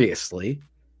seriously,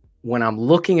 when I'm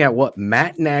looking at what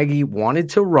Matt Nagy wanted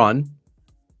to run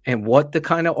and what the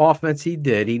kind of offense he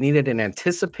did, he needed an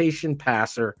anticipation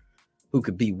passer who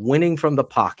could be winning from the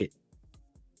pocket.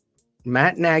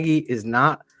 Matt Nagy is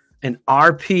not an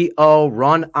RPO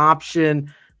run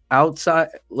option outside.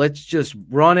 Let's just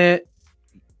run it.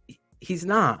 He's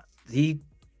not. He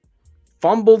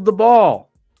fumbled the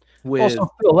ball. Also,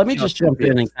 Phil, let me just jump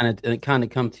in and kind of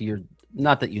come to your,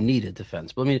 not that you need a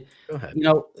defense, but I mean, go ahead.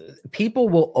 People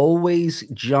will always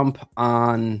jump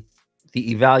on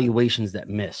the evaluations that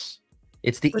miss.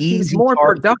 It's the easy, more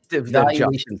productive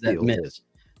evaluations that miss.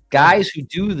 Guys who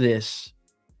do this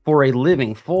for a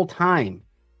living full time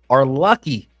are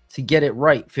lucky to get it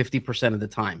right 50% of the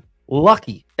time.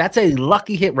 Lucky. That's a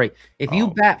lucky hit rate. If you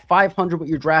bat 500 with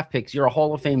your draft picks, you're a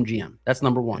Hall of Fame GM. That's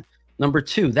number one. Number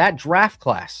two, that draft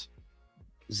class,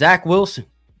 Zach Wilson,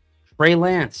 Trey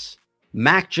Lance,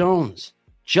 Mac Jones,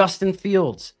 Justin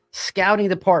Fields, scouting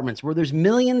departments where there's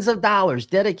millions of dollars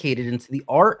dedicated into the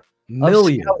art of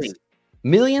scouting.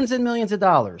 Millions and millions of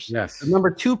dollars. Yes. The number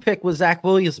 2 pick was Zach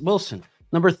Wilson.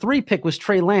 Number 3 pick was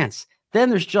Trey Lance. Then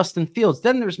there's Justin Fields.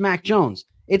 Then there's Mac Jones.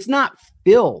 It's not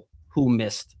Phil who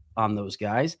missed on those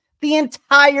guys. The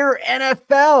entire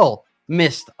NFL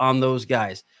missed on those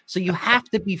guys. So you have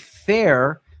to be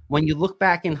fair when you look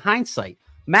back in hindsight.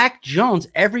 Mac Jones,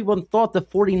 everyone thought the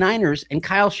 49ers and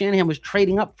Kyle Shanahan was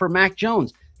trading up for Mac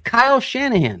Jones. Kyle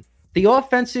Shanahan, the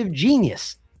offensive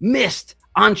genius, missed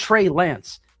on Trey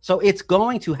Lance. So it's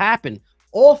going to happen.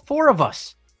 All four of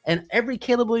us and every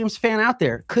Caleb Williams fan out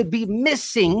there could be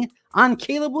missing on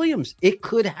Caleb Williams. It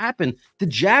could happen. The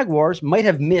Jaguars might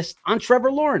have missed on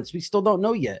Trevor Lawrence. We still don't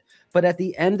know yet. But at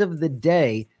the end of the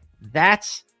day,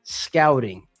 that's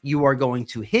scouting. You are going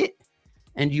to hit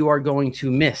and you are going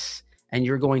to miss. And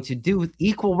you're going to do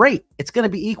equal rate. It's going to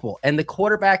be equal. And the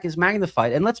quarterback is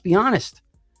magnified. And let's be honest,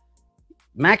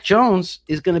 Mac Jones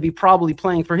is going to be probably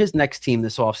playing for his next team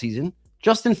this offseason.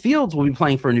 Justin Fields will be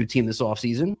playing for a new team this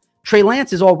offseason. Trey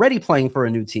Lance is already playing for a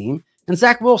new team. And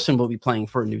Zach Wilson will be playing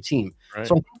for a new team. Right.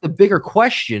 So I think the bigger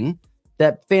question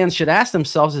that fans should ask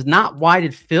themselves is not why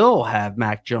did Phil have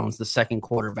Mac Jones, the second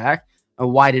quarterback? Or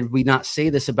why did we not say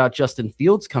this about Justin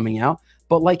Fields coming out?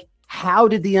 But like, how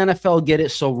did the NFL get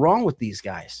it so wrong with these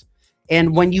guys?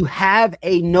 And when you have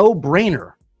a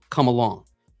no-brainer come along,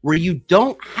 where you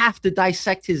don't have to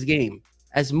dissect his game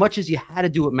as much as you had to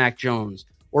do with Mac Jones,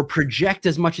 or project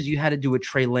as much as you had to do with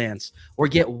Trey Lance, or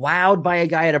get wowed by a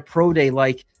guy at a pro day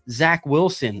like Zach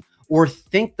Wilson, or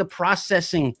think the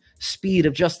processing speed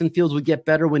of Justin Fields would get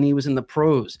better when he was in the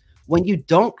pros. When you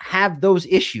don't have those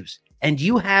issues and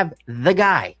you have the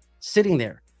guy sitting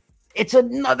there, it's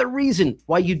another reason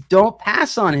why you don't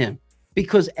pass on him,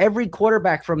 because every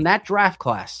quarterback from that draft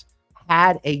class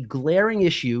had a glaring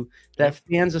issue that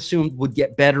fans assumed would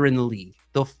get better in the league.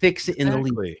 They'll fix it in the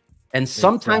league. And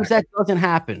sometimes that doesn't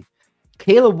happen.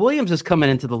 Caleb Williams is coming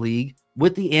into the league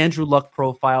with the Andrew Luck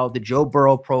profile, the Joe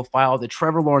Burrow profile, the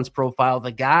Trevor Lawrence profile,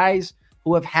 the guys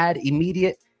who have had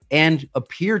immediate and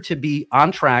appear to be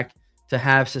on track to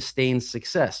have sustained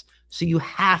success. So you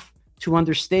have to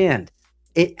understand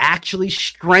it actually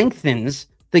strengthens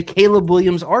the Caleb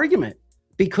Williams argument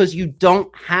because you don't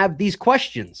have these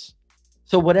questions.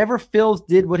 So whatever Phil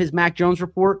did with his Mac Jones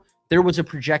report, there was a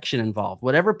projection involved.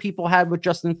 Whatever people had with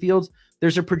Justin Fields,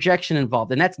 there's a projection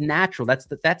involved. And that's natural. That's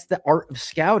the art of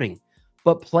scouting.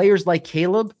 But players like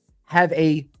Caleb have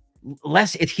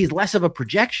he's less of a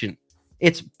projection.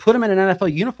 It's put him in an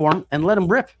NFL uniform and let him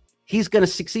rip. He's going to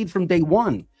succeed from day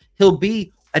one. He'll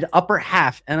be an upper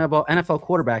half NFL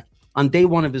quarterback on day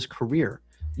one of his career.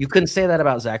 You couldn't say that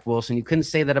about Zach Wilson. You couldn't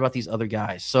say that about these other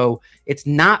guys. So it's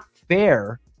not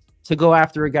fair to go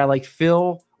after a guy like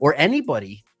Phil or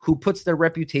anybody who puts their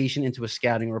reputation into a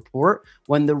scouting report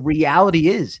when the reality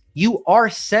is you are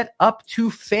set up to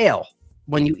fail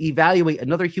when you evaluate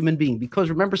another human being. Because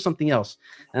remember something else,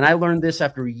 and I learned this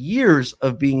after years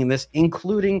of being in this,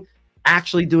 including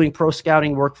actually doing pro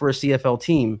scouting work for a CFL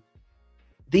team.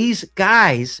 These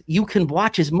guys, you can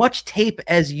watch as much tape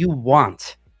as you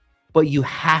want, but you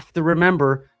have to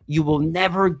remember you will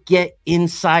never get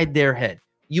inside their head.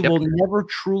 You will never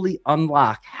truly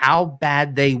unlock how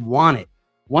bad they want it.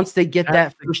 Once they get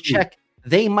that first check,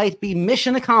 they might be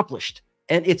mission accomplished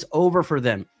and it's over for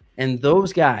them. And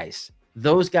those guys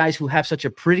who have such a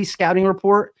pretty scouting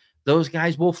report, those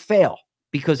guys will fail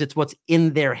because it's what's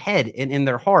in their head and in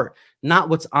their heart, not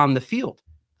what's on the field.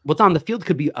 What's on the field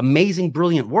could be amazing,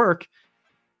 brilliant work,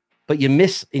 but you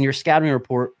miss in your scouting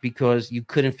report because you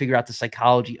couldn't figure out the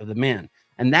psychology of the man.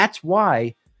 And that's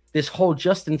why this whole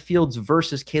Justin Fields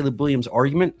versus Caleb Williams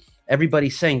argument,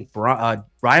 everybody's saying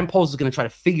Ryan Poles is going to try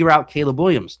to figure out Caleb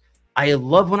Williams. I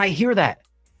love when I hear that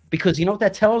because you know what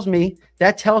that tells me?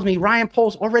 That tells me Ryan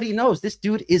Poles already knows this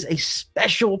dude is a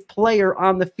special player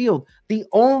on the field. The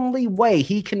only way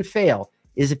he can fail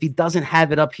is if he doesn't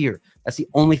have it up here. That's the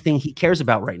only thing he cares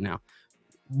about right now.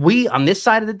 We, on this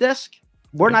side of the desk,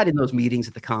 we're not in those meetings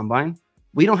at the combine.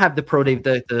 We don't have the pro day,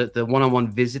 the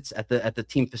one-on-one visits at the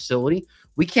team facility.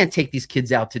 We can't take these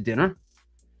kids out to dinner.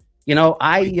 You know,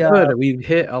 we've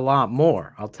hit a lot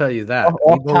more. I'll tell you that.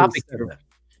 Off topic.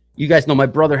 You guys know my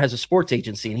brother has a sports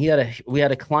agency, and he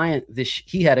had a client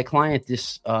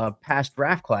this past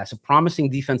draft class, a promising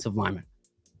defensive lineman,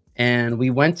 and we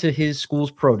went to his school's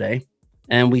pro day,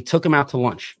 and we took him out to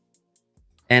lunch.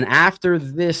 And after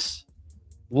this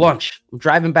lunch, I'm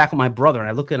driving back with my brother, and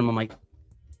I look at him, I'm like,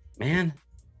 man,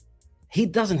 he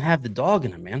doesn't have the dog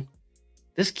in him, man.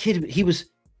 This kid, he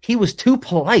was too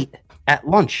polite at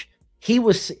lunch. He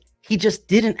just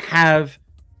didn't have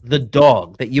the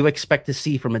dog that you expect to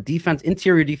see from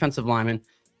interior defensive lineman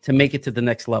to make it to the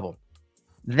next level.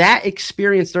 That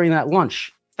experience during that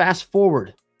lunch, fast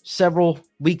forward several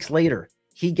weeks later,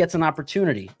 he gets an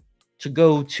opportunity to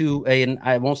go to and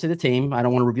I won't say the team, I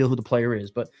don't want to reveal who the player is,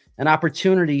 but an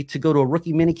opportunity to go to a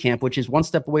rookie minicamp, which is one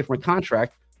step away from a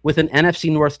contract with an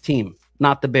NFC North team,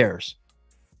 not the Bears.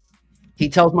 He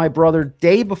tells my brother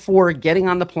day before getting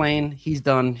on the plane, he's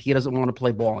done. He doesn't want to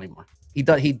play ball anymore. He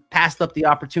passed up the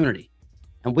opportunity.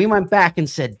 And we went back and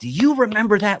said, do you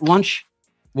remember that lunch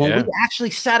when we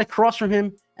actually sat across from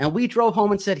him and we drove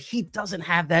home and said, he doesn't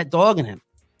have that dog in him.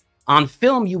 On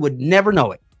film, you would never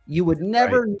know it. You would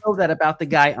never know that about the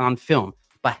guy on film.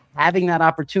 But having that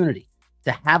opportunity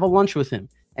to have a lunch with him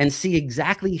and see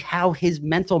exactly how his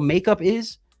mental makeup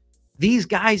is, these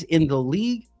guys in the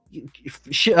league,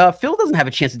 Phil doesn't have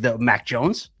a chance to do that with Mac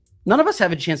Jones. None of us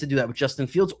have a chance to do that with Justin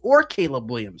Fields or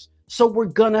Caleb Williams. So we're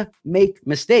going to make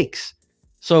mistakes.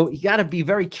 So you got to be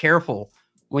very careful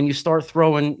when you start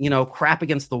throwing, crap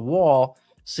against the wall,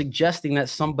 suggesting that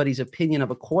somebody's opinion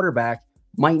of a quarterback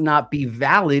might not be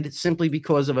valid simply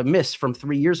because of a miss from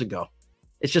 3 years ago.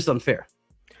 It's just unfair.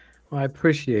 Well, I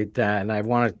appreciate that.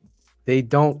 And they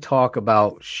don't talk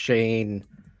about Shane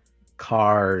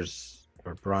Carr's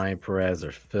or Brian Perez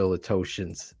or Phil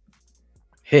Atoshin's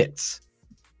hits.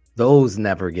 Those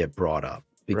never get brought up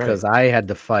because I had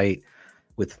to fight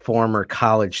with former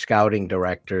college scouting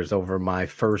directors over my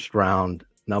first round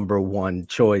number 1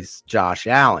 choice, Josh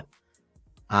Allen.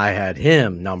 I had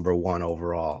him number 1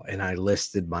 overall, and I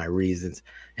listed my reasons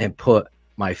and put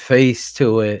my face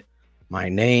to it, my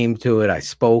name to it. I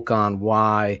spoke on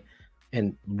why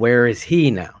and where is he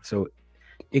now. So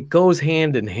it goes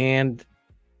hand in hand.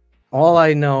 All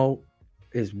I know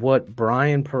is what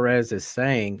Brian Perez is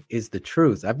saying is the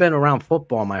truth. I've been around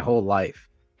football my whole life.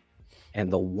 And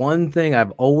the one thing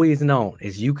I've always known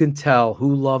is you can tell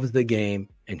who loves the game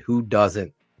and who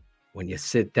doesn't when you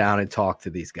sit down and talk to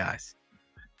these guys.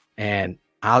 And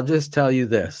I'll just tell you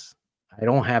this. I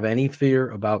don't have any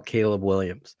fear about Caleb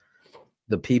Williams.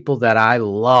 The people that I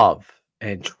love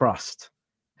and trust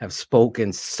have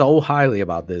spoken so highly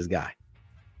about this guy.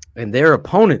 And they're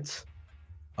opponents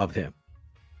of him.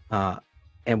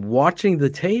 And watching the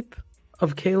tape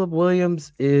of Caleb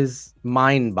Williams is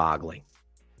mind-boggling.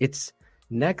 It's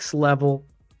next level,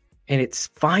 and it's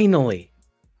finally,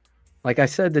 like I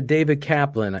said to David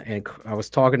Kaplan, and I was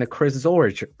talking to Chris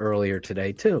Zorich earlier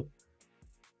today too.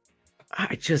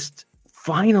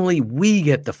 Finally we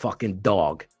get the fucking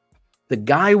dog. The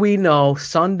guy we know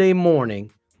Sunday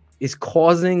morning is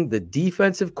causing the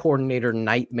defensive coordinator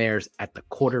nightmares at the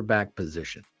quarterback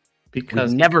position.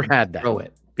 Because we've never had that. Throw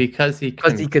it. Because he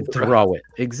could throw it.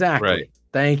 Exactly. Right.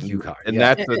 Thank you, Carl. And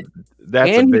yeah. that's and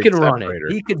a he big can run it. separator.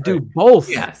 He could do both.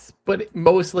 Yes, but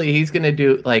mostly he's going to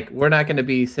do we're not going to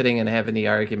be sitting and having the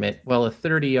argument. Well, a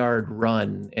 30-yard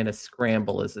run and a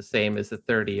scramble is the same as a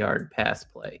 30-yard pass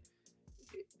play.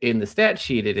 In the stat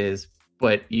sheet, it is,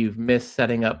 but you've missed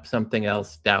setting up something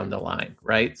else down the line,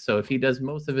 right? So if he does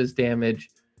most of his damage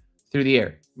through the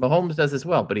air, Mahomes does as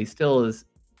well, but he still is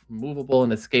movable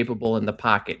and escapable in the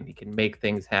pocket, and he can make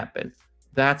things happen.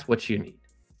 That's what you need.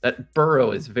 That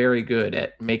Burrow is very good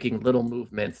at making little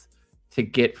movements to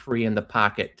get free in the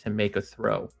pocket to make a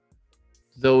throw.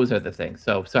 Those are the things.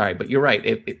 So sorry, but you're right.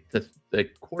 The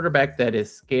quarterback that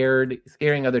is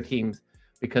scaring other teams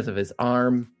because of his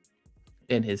arm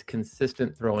and his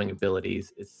consistent throwing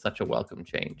abilities is such a welcome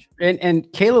change.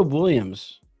 And Caleb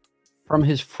Williams, from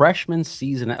his freshman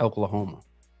season at Oklahoma,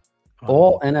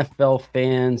 all NFL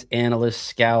fans, analysts,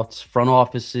 scouts, front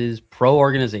offices, pro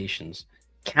organizations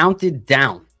counted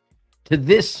down to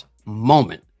this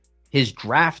moment, his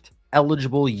draft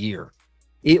eligible year.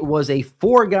 It was a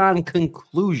foregone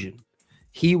conclusion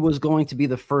he was going to be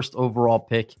the first overall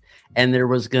pick, and there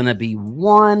was going to be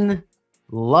one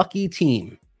lucky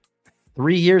team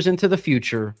 3 years into the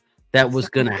future that was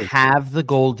going to have the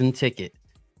golden ticket.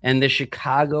 And the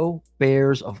Chicago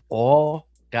Bears, of all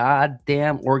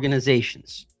goddamn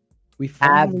organizations, we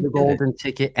have the golden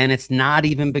ticket, and it's not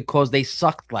even because they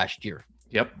sucked last year.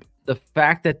 Yep. The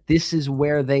fact that this is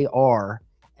where they are,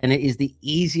 and it is the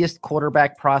easiest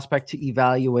quarterback prospect to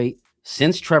evaluate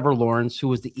since Trevor Lawrence, who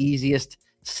was the easiest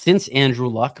since Andrew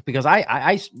Luck, because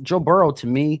Joe Burrow, to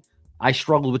me, I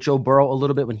struggled with Joe Burrow a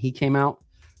little bit when he came out.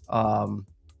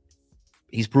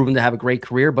 He's proven to have a great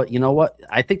career, but you know what?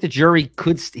 I think the jury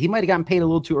he might have gotten paid a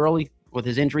little too early with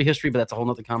his injury history, but that's a whole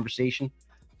nother conversation.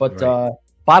 But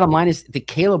bottom line is the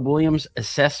Caleb Williams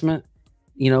assessment.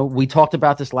 We talked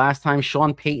about this last time.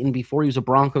 Sean Payton, before he was a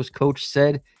Broncos coach,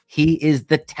 said he is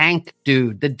the tank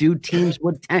dude. The dude teams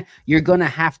would tank. You're going to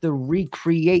have to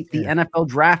recreate the NFL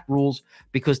draft rules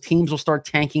because teams will start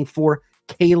tanking for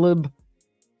Caleb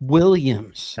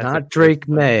Williams. Not Drake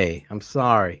May. I'm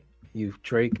sorry. You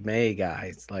Drake May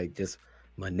guys, just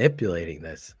manipulating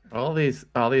this. All these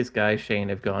guys, Shane,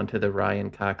 have gone to the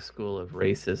Ryan Cox school of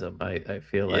racism. I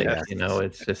feel like Yes.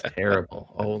 it's just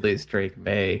terrible. Always Drake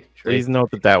May. Please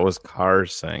note that was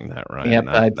Cars saying that, Ryan. Yep,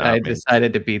 not I me.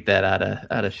 decided to beat that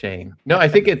out of Shane. No, I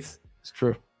think it's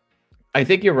true. I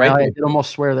think you're right. I did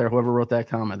almost swear there. Whoever wrote that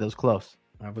comment, that was close.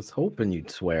 I was hoping you'd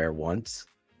swear once.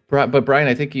 But Brian,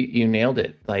 I think you nailed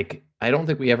it. Like, I don't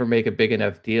think we ever make a big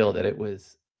enough deal that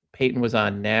Peyton was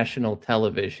on national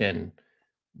television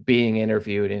being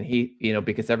interviewed, and he,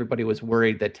 because everybody was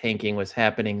worried that tanking was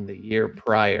happening the year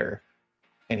prior.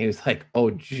 And he was like,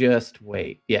 oh, just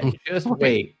wait. Yeah, just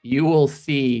wait. You will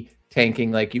see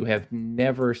tanking like you have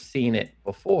never seen it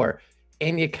before.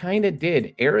 And you kind of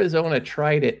did. Arizona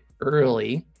tried it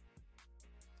early.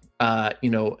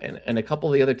 And a couple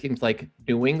of the other teams like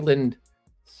New England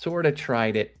sort of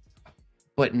tried it,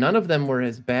 but none of them were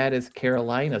as bad as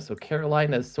Carolina. So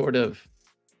Carolina sort of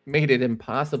made it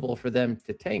impossible for them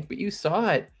to tank. But you saw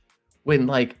it when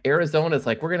like Arizona's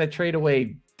like, we're going to trade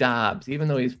away Dobbs, even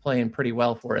though he's playing pretty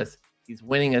well for us. He's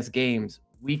winning us games.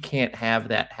 We can't have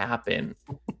that happen.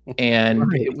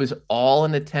 And it was all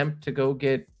an attempt to go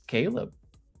get Caleb.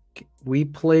 We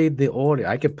played the audio.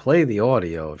 I could play the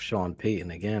audio of Sean Payton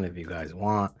again if you guys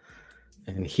want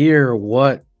and hear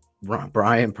what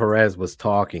Brian Perez was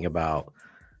talking about.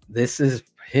 This is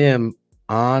him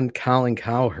on Colin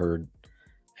Cowherd,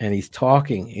 and he's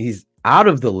talking. He's out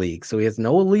of the league, so he has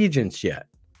no allegiance yet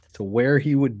to where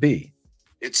he would be.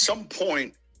 At some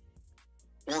point,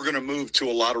 we're going to move to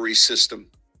a lottery system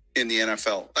in the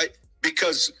NFL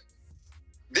because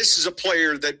this is a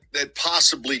player that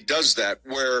possibly does that,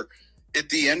 where at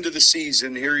the end of the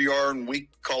season, here you are in week,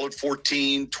 call it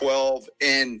 14, 12,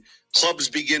 and clubs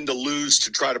begin to lose to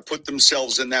try to put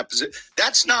themselves in that position.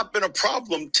 That's not been a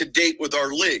problem to date with our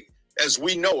league as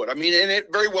we know it. I mean, and it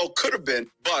very well could have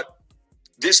been, but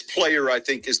this player, I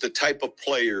think, is the type of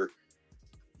player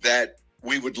that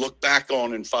we would look back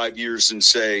on in 5 years and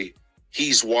say,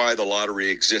 he's why the lottery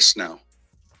exists now.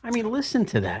 I mean, listen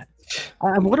to that.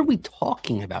 What are we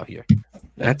talking about here?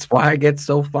 That's why I get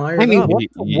so fired I mean, up.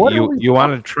 you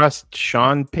want to trust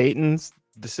Sean Payton's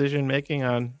decision making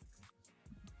on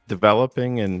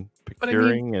developing and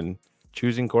procuring and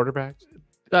choosing quarterbacks?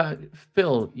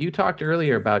 Phil, you talked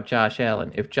earlier about Josh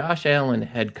Allen. If Josh Allen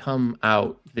had come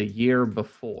out the year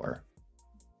before,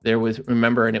 there was,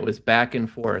 remember, and it was back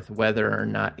and forth whether or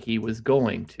not he was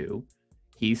going to.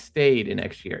 He stayed in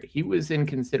next year. He was in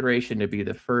consideration to be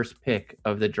the first pick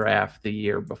of the draft the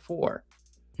year before,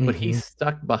 but he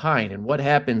stuck behind. And what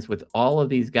happens with all of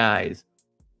these guys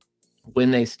when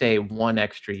they stay one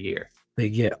extra year? They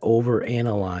get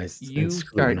overanalyzed. You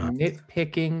start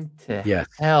nitpicking to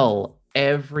hell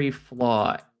every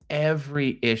flaw,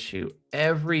 every issue,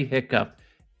 every hiccup,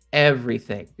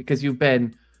 everything, because you've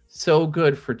been so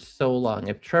good for so long.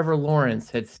 If Trevor Lawrence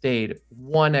had stayed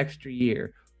one extra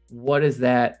year, what does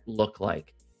that look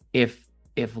like? If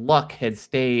Luck had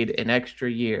stayed an extra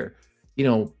year,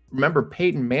 remember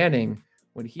Peyton Manning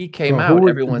when he came out,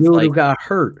 everyone's like, who got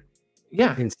hurt.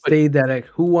 Yeah, and stayed that.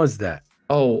 Who was that?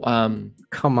 Oh,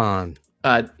 come on.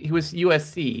 He was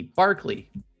USC. Barkley.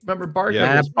 Remember Barkley?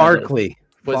 Yeah, Barkley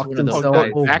was one of those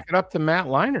guys. Back it up to Matt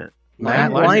Leinart.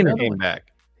 Matt Leinart came back.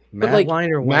 Matt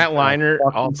Leinart,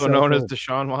 also known as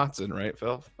Deshaun Watson, right,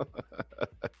 Phil?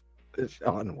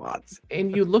 Deshaun Watson.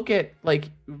 And you look at,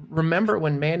 remember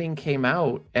when Manning came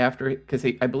out after, because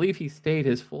I believe he stayed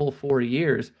his full 4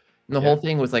 years, and the whole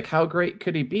thing was like, how great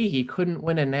could he be? He couldn't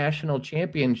win a national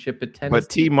championship at Tennessee. But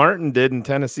T. Martin did in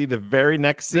Tennessee the very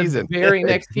next season. The very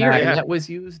next year, and that was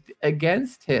used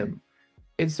against him.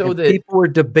 And so people were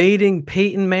debating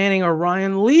Peyton Manning or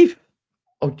Ryan Leaf.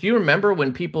 Oh, do you remember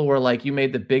when people were like, you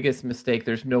made the biggest mistake?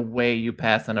 There's no way you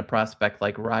pass on a prospect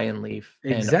like Ryan Leaf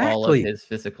and all of his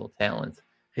physical talents.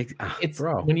 It's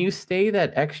when you stay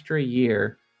that extra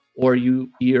year, or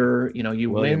you win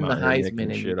the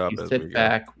Heisman and you sit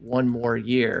back one more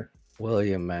year.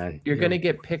 William, man, you're gonna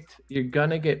get picked. You're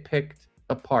gonna get picked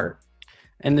apart.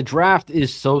 And the draft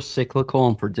is so cyclical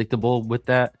and predictable with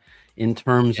that, in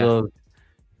terms of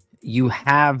you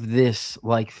have this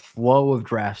flow of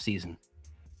draft season,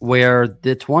 where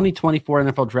the 2024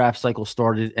 NFL draft cycle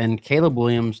started, and Caleb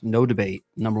Williams, no debate,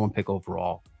 number one pick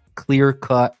overall. Clear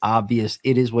cut, obvious.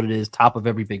 It is what it is, top of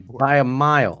every big board. By a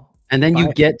mile. And then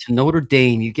you get to Notre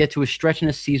Dame, you get to a stretch in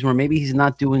a season where maybe he's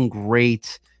not doing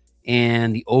great,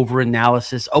 and the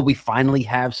over-analysis, we finally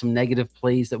have some negative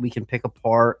plays that we can pick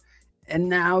apart. And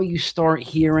now you start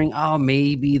hearing,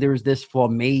 maybe there's this flaw,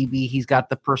 maybe he's got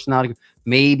the personality,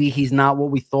 maybe he's not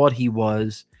what we thought he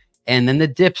was. And then the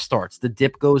dip starts. The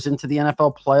dip goes into the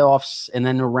NFL playoffs. And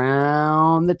then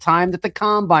around the time that the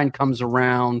combine comes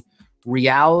around,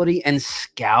 reality and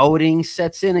scouting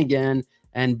sets in again.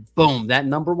 And boom, that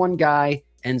number one guy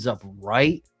ends up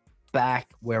right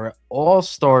back where it all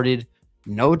started.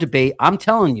 No debate. I'm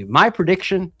telling you, my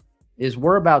prediction is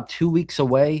we're about 2 weeks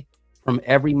away from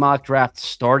every mock draft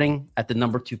starting at the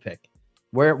number 2 pick.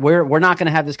 We're not going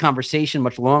to have this conversation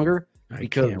much longer.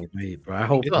 Because wait, bro. I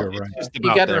hope you're right.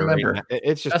 You got to remember,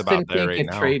 it's just Justin about there can't right get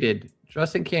now. traded.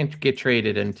 Justin can't get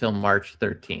traded until March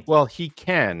 13th. Well, he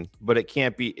can, but it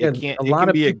can't be. It can't. A It lot can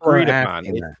of be people are agreed upon.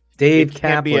 asking that. Dave it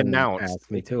can't be Kaplan announced.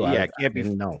 asked me too. Yeah, I it can't be.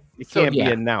 no. It can't be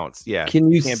announced. Yeah. Can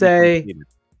you It can't be say? completed.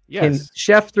 Can Yes.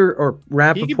 Schefter or He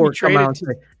could be Rappaport come out and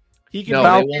traded say He can. No, they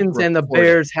won't Falcons and the report it.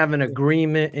 Bears have an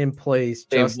agreement in place?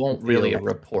 They Justin won't really Fields.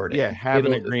 report it. Yeah, have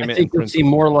an It'll- agreement. I think in you'll see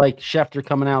principle. more like Schefter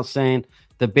coming out saying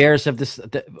the Bears have this.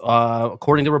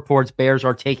 According to reports, Bears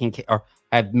are taking or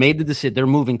have made the decision. They're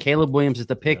moving Caleb Williams as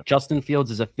the pick. Yeah. Justin Fields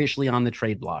is officially on the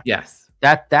trade block. Yes,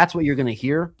 that's what you're going to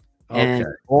hear. And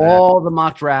Okay. all the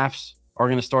mock drafts are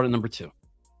going to start at number 2,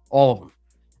 all of them.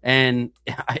 And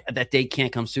that date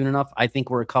can't come soon enough. I think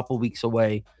we're a couple weeks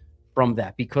away from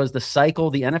that because the cycle,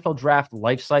 the NFL draft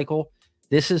life cycle,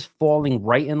 this is falling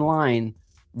right in line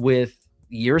with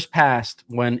years past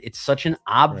when it's such an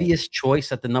obvious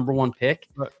choice at the number 1 pick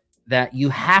that you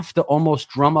have to almost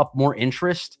drum up more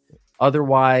interest.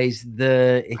 Otherwise,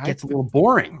 it gets a little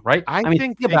boring, right? I mean,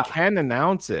 think they can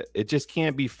announce it. It just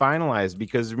can't be finalized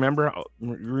because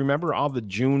remember all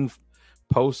the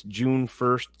post June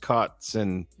 1st cuts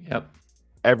and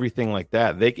everything like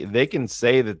that. They can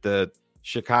say that the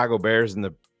Chicago Bears and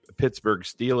the Pittsburgh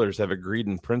Steelers have agreed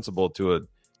in principle to a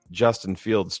Justin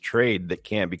Fields trade that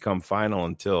can't become final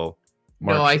until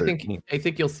March 13th. I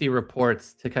think you'll see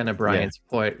reports to kind of Brian's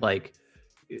point, like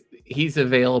he's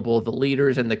available. The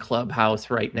leaders in the clubhouse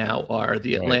right now are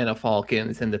the Atlanta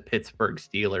Falcons and the Pittsburgh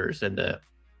Steelers and the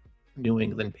New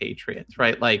England Patriots,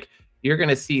 right? Like you're going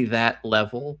to see that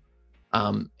level.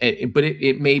 But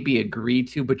it may be agreed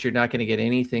to, but you're not going to get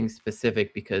anything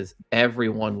specific because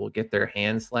everyone will get their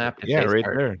hand slapped if they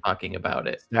start talking about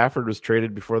it. Stafford was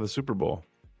traded before the Super Bowl.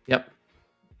 Yep.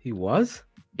 He was?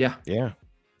 Yeah. Yeah.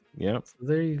 So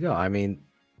there you go. I mean,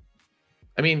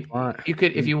 you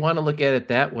could, if you want to look at it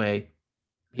that way,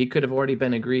 he could have already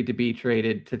been agreed to be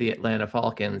traded to the Atlanta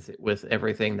Falcons with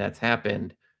everything that's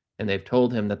happened. And they've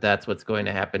told him that that's what's going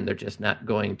to happen. They're just not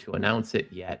going to announce it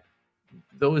yet.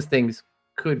 Those things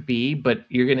could be, but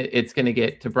it's going to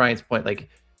get to Brian's point. Like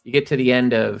you get to the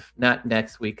end of not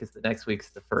next week because the next week's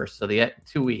the 1st. So the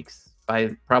 2 weeks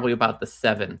by probably about the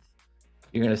 7th,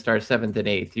 you're going to start 7th and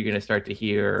 8th. You're going to start to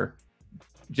hear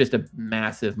just a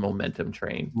massive momentum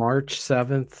train. March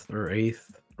 7th or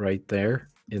 8th, right there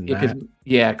in that.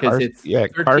 Because it's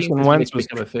Carson Wentz was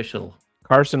become official.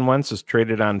 Carson Wentz was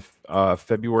traded on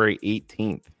February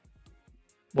 18th.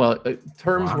 Well,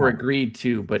 terms were agreed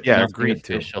to, but agreed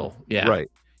official. To. Yeah,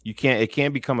 right. It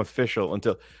can't become official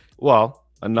until. Well,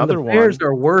 another the one. Bears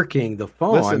are working the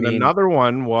phone. Listen, another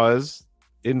one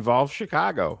involved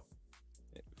Chicago.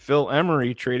 Phil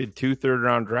Emery traded 2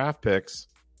 third-round draft picks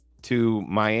to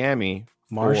Miami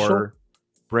for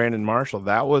Brandon Marshall.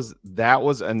 That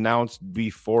was announced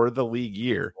before the league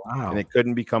year, and it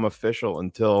couldn't become official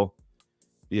until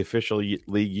the official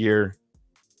league year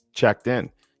checked in.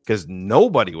 Because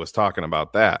nobody was talking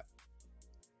about that,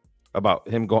 about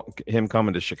him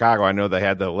coming to Chicago. I know they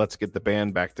had the "Let's get the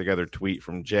band back together" tweet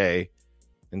from Jay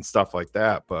and stuff like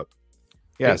that. But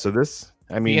so this,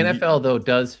 I mean, the NFL though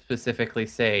does specifically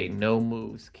say no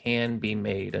moves can be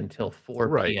made until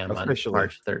 4 p.m. on March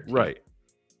 13th. Right.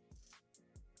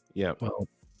 Yeah. Well,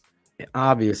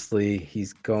 obviously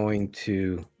he's going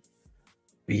to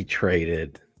be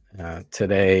traded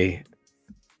today.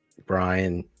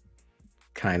 Brian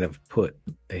kind of put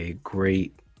a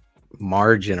great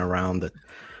margin around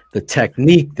the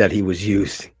technique that he was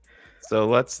using. So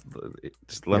let's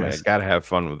let me. I gotta have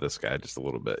fun with this guy just a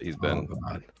little bit. He's been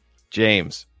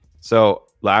James. So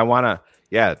I want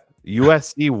to.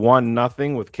 USC won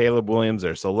nothing with Caleb Williams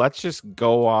there. So let's just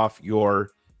go off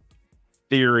your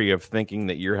theory of thinking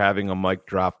that you're having a mic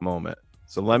drop moment.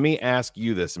 So let me ask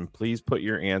you this, and please put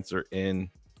your answer in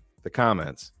the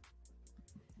comments.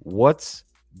 What's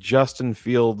Justin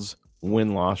Fields'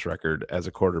 win-loss record as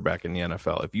a quarterback in the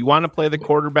NFL? If you want to play the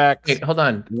quarterback, hold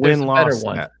on. Win-loss.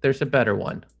 There's a better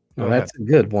one. Well, that's a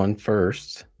good one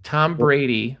first. Tom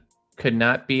Brady could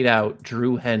not beat out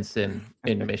Drew Henson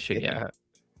in Michigan.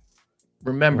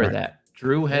 Remember that.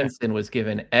 Drew Henson was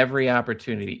given every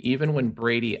opportunity, even when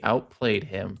Brady outplayed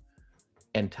him,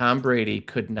 and Tom Brady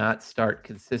could not start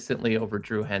consistently over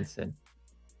Drew Henson.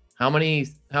 How many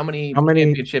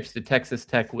championships did Texas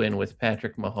Tech win with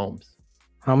Patrick Mahomes?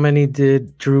 How many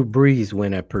did Drew Brees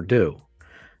win at Purdue?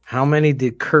 How many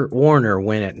did Kurt Warner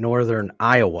win at Northern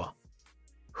Iowa?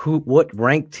 What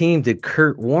ranked team did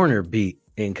Kurt Warner beat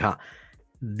in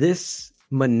This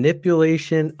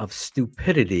manipulation of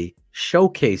stupidity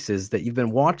showcases that you've been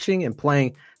watching and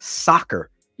playing soccer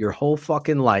your whole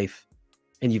fucking life,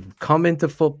 and you've come into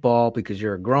football because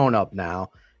you're a grown-up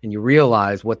now and you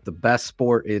realize what the best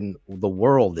sport in the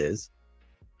world is,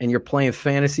 and you're playing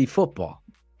fantasy football.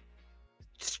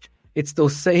 It's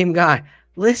those same guy.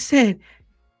 Listen,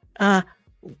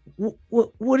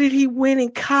 what did he win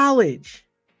in college?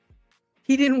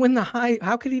 He didn't win the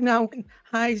How could he not win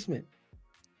Heisman?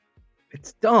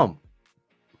 It's dumb.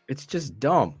 It's just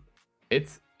dumb.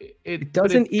 It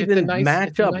doesn't even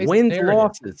match up. Wins,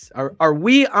 losses. Are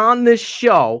we on this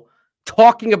show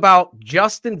talking about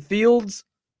Justin Fields?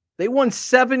 They won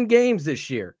 7 games this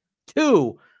year.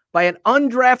 2 by an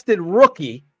undrafted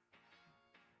rookie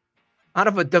out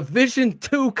of a Division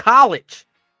II college.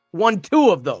 Won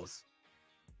 2 of those.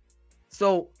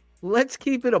 So let's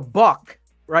keep it a buck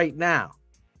right now.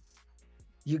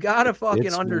 You gotta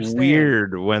fucking understand. It's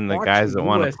weird when the guys that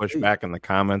want to push back in the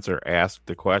comments are asked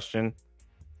the question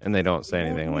and they don't say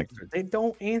anything. Like they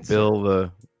don't answer. Bill,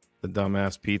 the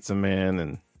dumbass pizza man,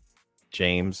 and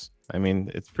James. I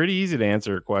mean, it's pretty easy to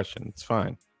answer a question. It's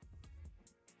fine.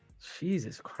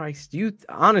 Jesus Christ. You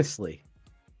honestly,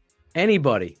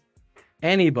 anybody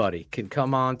can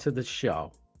come on to the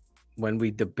show when we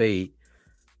debate.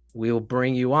 We'll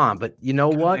bring you on. But you know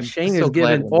what? Shane is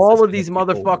giving all of these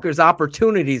motherfuckers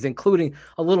opportunities, including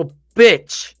a little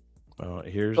bitch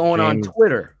here's going James, on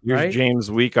Twitter. Here's right?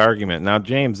 James' weak argument. Now,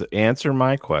 James, answer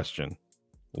my question.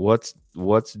 What's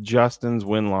Justin's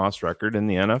win-loss record in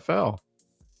the NFL?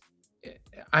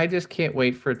 I just can't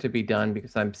wait for it to be done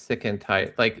because I'm sick and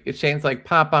tired. Like, if Shane's like,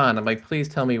 pop on. I'm like, please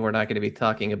tell me we're not going to be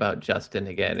talking about Justin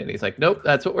again. And he's like, nope,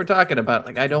 that's what we're talking about.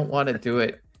 Like, I don't want to do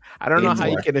it. I don't know how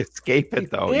you can escape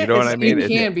it, though. You know what I mean? You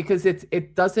can, because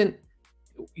it doesn't.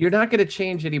 You're not going to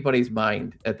change anybody's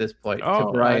mind at this point. Oh,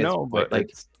 to Brian's I know, point. but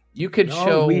like you could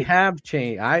show. We have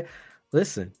changed.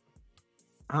 Listen.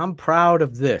 I'm proud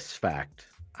of this fact.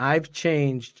 I've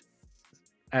changed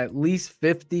at least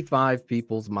 55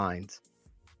 people's minds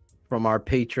from our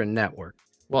patron network.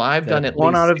 Well, I've done it.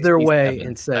 One out of their way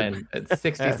and said, at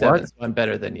 67, so I'm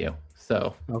better than you.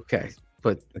 So okay,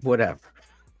 but whatever.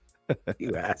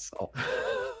 You asshole.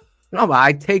 No, but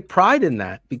I take pride in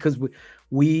that because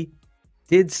we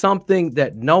did something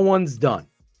that no one's done.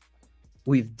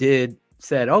 We've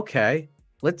said, okay,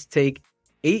 let's take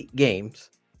 8 games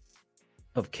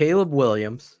of Caleb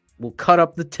Williams. We'll cut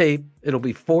up the tape. It'll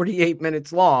be 48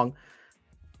 minutes long.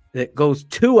 That goes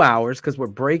 2 hours because we're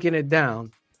breaking it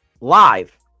down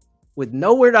live with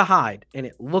nowhere to hide. And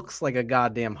it looks like a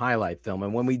goddamn highlight film.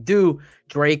 And when we do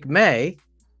Drake May,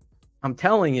 I'm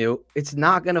telling you, it's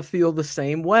not going to feel the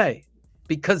same way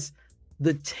because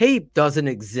the tape doesn't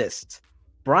exist.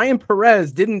 Brian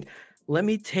Perez didn't let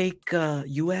me take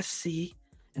USC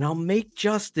and I'll make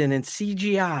Justin and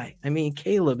CGI. I mean,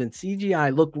 Caleb and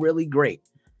CGI look really great.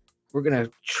 We're going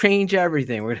to change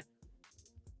everything.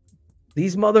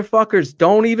 These motherfuckers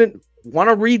don't even want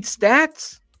to read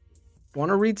stats.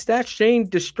 Shane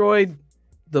destroyed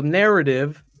the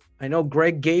narrative. I know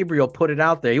Greg Gabriel put it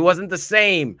out there. He wasn't the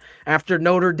same after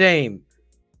Notre Dame.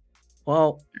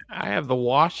 Well, I have the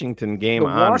Washington game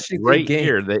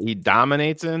here that he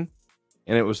dominates in,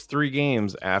 and it was 3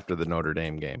 games after the Notre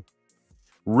Dame game.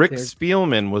 Rick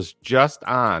Spielman was just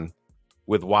on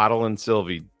with Waddle and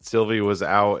Sylvie. Sylvie was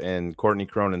out, and Courtney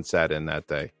Cronin sat in that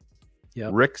day.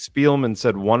 Yep. Rick Spielman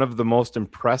said one of the most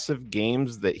impressive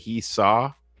games that he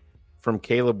saw from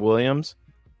Caleb Williams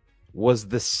was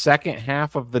the second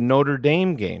half of the Notre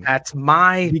Dame game. That's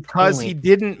because he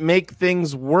didn't make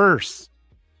things worse.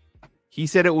 He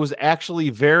said it was actually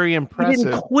very impressive. He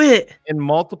didn't quit. And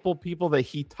multiple people that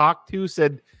he talked to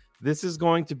said this is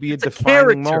going to be a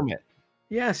defining moment.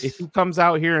 Yes. If he comes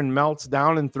out here and melts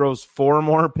down and throws 4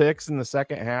 more picks in the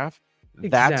second half,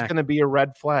 that's going to be a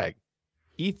red flag.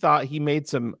 He thought he made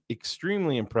some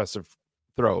extremely impressive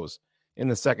throws in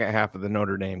the second half of the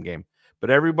Notre Dame game.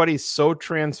 But everybody's so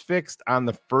transfixed on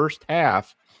the first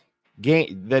half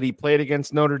game that he played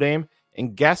against Notre Dame.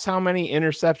 And guess how many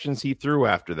interceptions he threw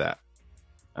after that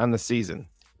on the season?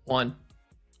 1.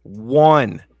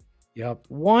 Yep.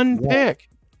 1 pick.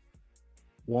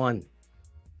 1.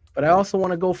 But I also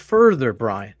want to go further,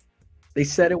 Brian. They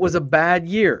said it was a bad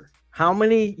year. How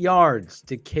many yards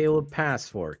did Caleb pass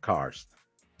for, Cars?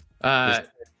 This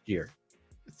year.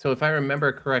 So if I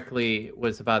remember correctly, it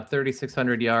was about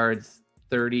 3,600 yards,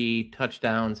 30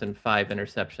 touchdowns and 5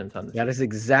 interceptions on the That is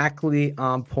exactly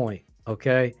on point.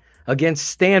 Okay. Against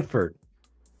Stanford,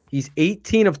 he's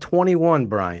 18 of 21,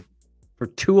 Brian, for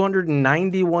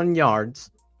 291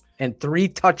 yards and 3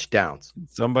 touchdowns.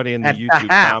 Somebody in the At YouTube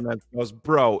half. comments goes,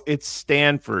 "Bro, it's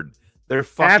Stanford. They're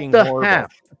fucking At the horrible."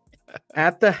 half.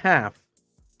 At the half.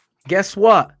 Guess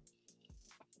what?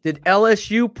 Did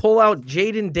LSU pull out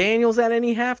Jaden Daniels at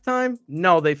any halftime?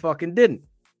 No, they fucking didn't.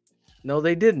 No,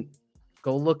 they didn't.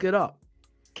 Go look it up.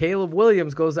 Caleb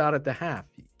Williams goes out at the half.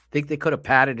 Think they could have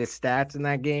padded his stats in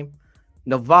that game?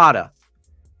 Nevada,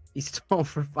 he's thrown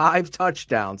for 5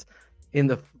 touchdowns in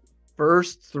the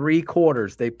first 3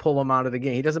 quarters. They pull him out of the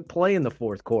game. He doesn't play in the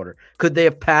fourth quarter. Could they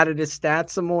have padded his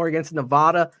stats some more against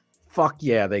Nevada? Fuck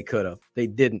yeah, they could have. They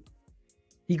didn't.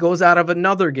 He goes out of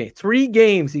another game. 3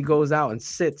 games he goes out and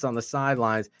sits on the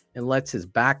sidelines and lets his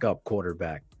backup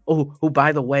quarterback. Oh, who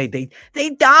by the way, they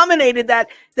dominated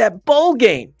that bowl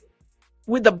game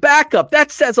with the backup.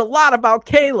 That says a lot about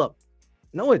Caleb.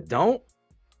 No, it don't.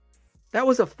 That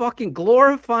was a fucking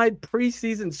glorified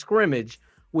preseason scrimmage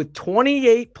with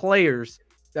 28 players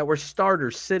that were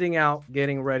starters sitting out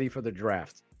getting ready for the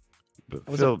draft. But It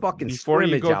was Phil, a fucking before you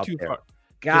scrimmage go out too there. far,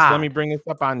 God. just let me bring this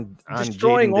up on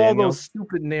Destroying Jaden all Daniels. those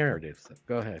stupid narratives.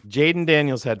 Go ahead. Jaden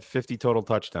Daniels had 50 total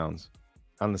touchdowns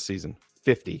on the season.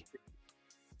 50.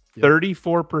 Yep.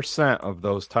 34% of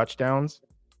those touchdowns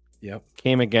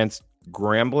came against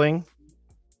Grambling,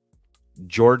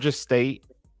 Georgia State,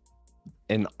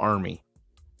 and Army.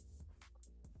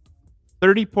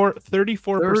 34%.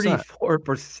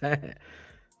 34%.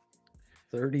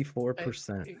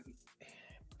 34%.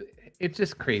 It's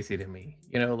just crazy to me.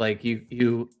 You know, like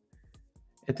you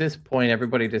at this point,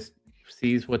 everybody just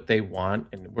sees what they want,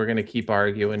 and we're going to keep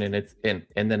arguing, and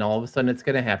and then all of a sudden it's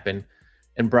going to happen.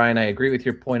 And Brian, I agree with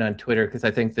your point on Twitter, because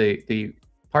I think the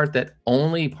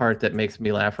only part that makes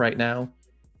me laugh right now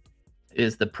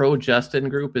is the pro Justin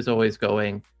group is always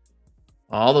going,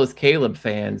 all those Caleb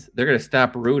fans, they're going to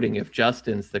stop rooting if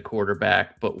Justin's the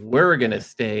quarterback, but we're going to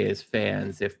stay as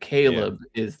fans if Caleb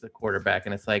is the quarterback.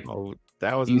 And it's like,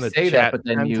 that was you in the say chat that, but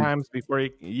then 10 times before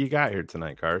you got here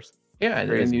tonight, Cars. Yeah, and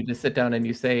then you just sit down and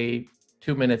you say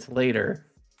 2 minutes later,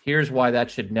 here's why that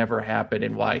should never happen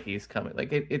and why he's coming.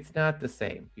 Like, it's not the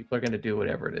same. People are going to do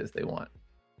whatever it is they want.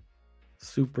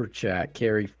 Super chat,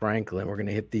 Kerry Franklin. We're going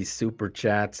to hit these super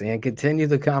chats and continue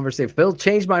the conversation. Phil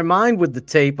changed my mind with the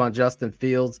tape on Justin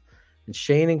Fields, and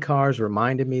Shane and Cars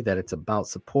reminded me that it's about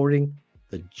supporting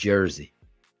the jersey.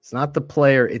 It's not the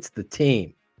player, it's the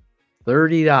team.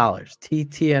 $30.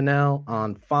 TTNL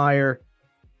on fire.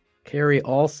 Kerry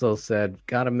also said,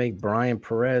 got to make Brian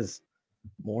Perez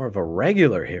more of a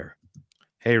regular here.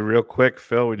 Hey, real quick,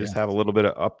 Phil, we just have a little bit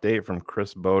of update from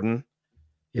Chris Bowden.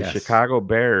 The Yes. Chicago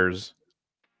Bears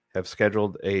have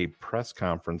scheduled a press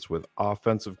conference with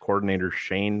offensive coordinator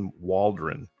Shane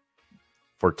Waldron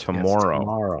for tomorrow.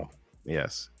 Tomorrow.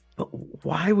 Yes. But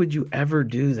why would you ever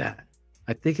do that?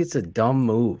 I think it's a dumb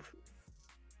move.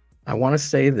 I want to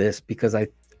say this because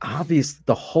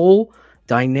the whole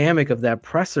dynamic of that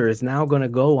presser is now going to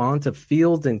go on to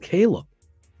Fields and Caleb.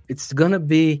 It's going to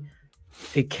be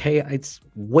it's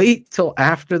wait till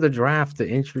after the draft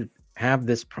to have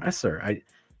this presser.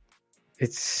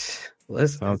 It's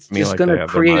Sounds to me just like going they to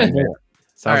have their create mind made more. up.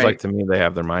 Sounds All like right. to me they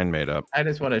have their mind made up. I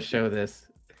just want to show this.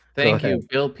 Thank you, ahead.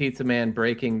 Bill Pizza Man.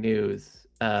 Breaking news.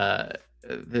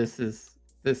 This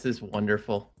is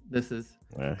wonderful. This is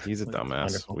He's a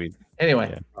dumbass. wonderful.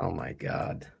 Anyway, Oh my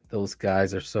God. Those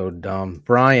guys are so dumb.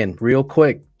 Brian, real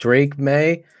quick, Drake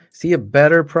May, is he a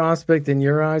better prospect in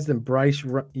your eyes than Bryce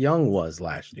Young was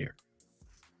last year?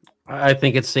 I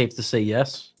think it's safe to say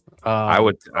yes.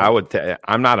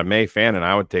 I'm not a May fan, and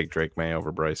I would take Drake May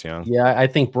over Bryce Young. Yeah, I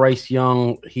think Bryce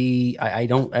Young, I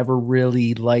don't ever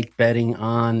really like betting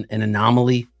on an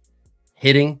anomaly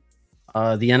hitting.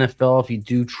 The NFL, if you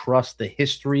do trust the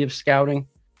history of scouting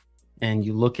and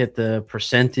you look at the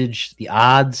percentage, the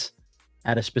odds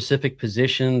at a specific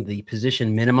position, the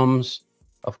position minimums,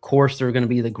 of course, there are going to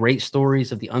be the great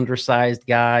stories of the undersized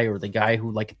guy or the guy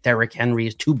who, like Derrick Henry,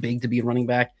 is too big to be a running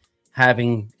back,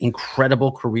 having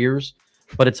incredible careers.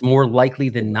 But it's more likely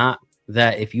than not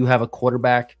that if you have a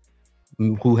quarterback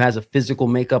who has a physical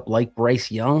makeup like Bryce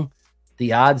Young,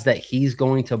 the odds that he's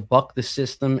going to buck the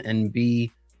system and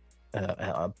be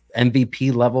a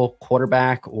MVP level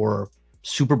quarterback or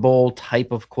Super Bowl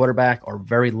type of quarterback are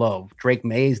very low. Drake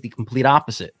May is the complete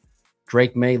opposite.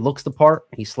 Drake May looks the part.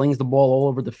 He slings the ball all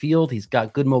over the field. He's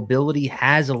got good mobility,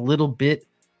 has a little bit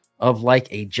of like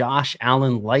a Josh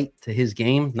Allen light to his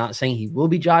game. Not saying he will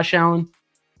be Josh Allen,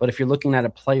 but if you're looking at a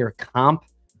player comp,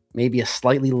 maybe a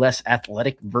slightly less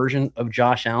athletic version of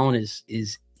Josh Allen is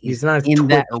He's not in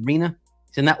that arena.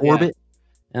 He's in that orbit.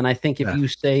 And I think if Yeah. you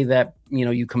say that,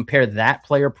 you compare that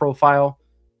player profile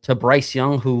to Bryce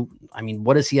Young, who, I mean,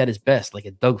 what is he at his best? Like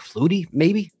a Doug Flutie,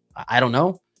 maybe? I don't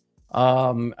know.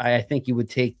 I think you would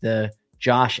take the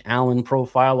Josh Allen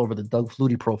profile over the Doug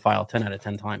Flutie profile 10 out of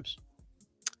 10 times.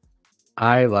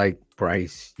 I like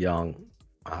Bryce Young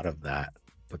out of that,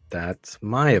 but that's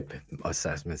my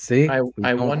assessment. See, I We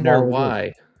don't wonder all agree.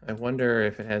 why. I wonder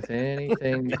if it has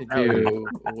anything to do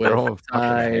They're all with fucking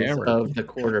size hammered. of the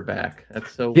quarterback.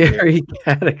 That's so weird. Gary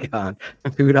Catagon,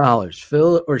 $2.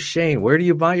 Phil or Shane, where do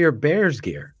you buy your Bears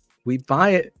gear? We buy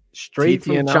it straight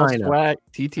from China. Swag,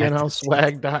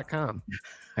 TTNLswag.com.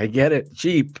 I get it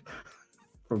cheap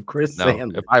from Chris No,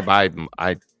 Sandler. if I buy them,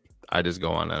 I just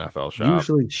go on NFL Shop.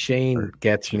 Usually Shane or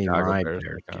gets me Chicago my Bears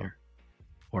Bears account. gear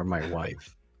or my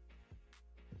wife.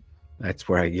 That's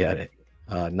where I get it.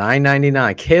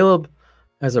 $9.99. Caleb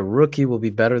as a rookie will be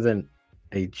better than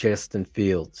a Justin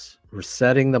Fields.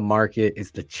 Resetting the market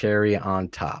is the cherry on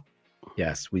top.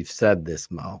 Yes, we've said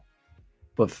this, Mo.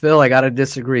 But Phil, I got to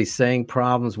disagree. Saying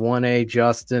problems 1A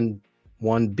Justin,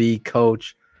 1B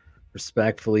coach.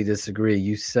 Respectfully disagree.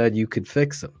 You said you could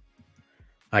fix them.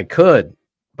 I could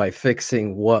by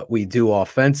fixing what we do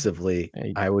offensively.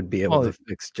 I would be able to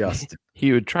fix Justin.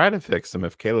 He would try to fix them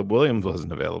if Caleb Williams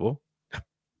wasn't available.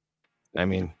 I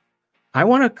mean, I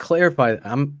want to clarify.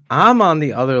 I'm on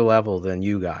the other level than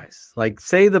you guys. Like,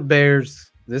 say the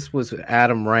Bears. This was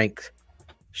Adam Rank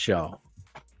show.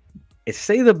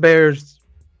 Say the Bears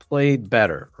played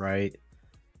better, right?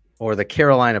 Or the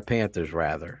Carolina Panthers,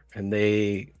 rather, and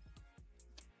we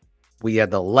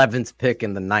had the 11th pick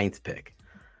and the 9th pick.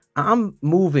 I'm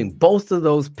moving both of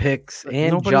those picks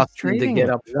and Justin to get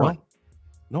up one.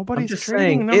 Nobody's just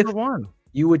trading saying, number if one.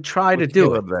 You would try to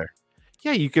do it. There.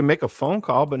 Yeah, you can make a phone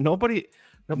call, but nobody.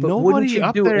 But nobody wouldn't you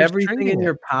up do there is everything trading in it.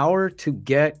 your power to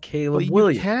get Caleb But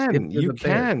Williams? You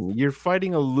can. You're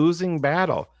fighting a losing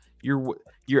battle. You're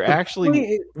But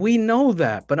actually. we know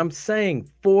that, but I'm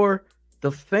saying for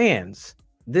the fans,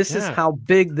 this is how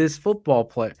big this football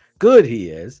player good he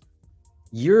is.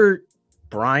 You're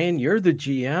Brian. You're the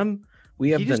GM. We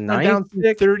have the 9th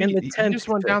pick and the 10th. He just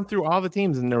went down through all the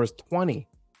teams, and there was 20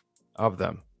 of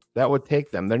them that would take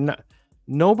them. They're not.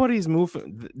 Nobody's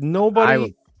moving.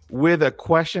 Nobody with a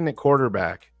question at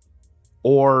quarterback,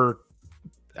 or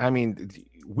I mean,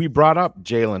 we brought up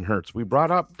Jalen Hurts. We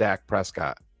brought up Dak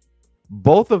Prescott,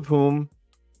 both of whom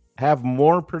have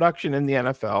more production in the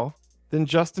NFL than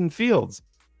Justin Fields,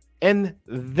 and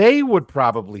they would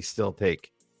probably still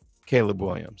take Caleb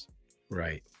Williams.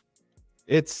 Right.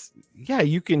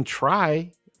 You can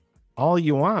try all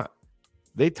you want.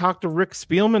 They talked to Rick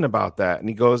Spielman about that, and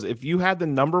he goes, if you had the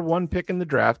number one pick in the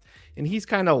draft, and he's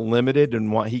kind of limited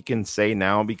in what he can say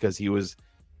now because he was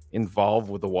involved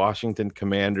with the Washington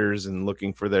Commanders and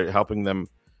looking for helping them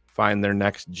find their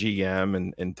next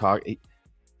GM and talk.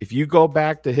 If you go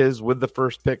back to his With the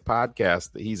First Pick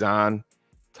podcast that he's on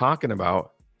talking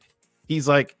about, he's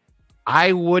like,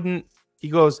 he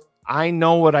goes, I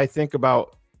know what I think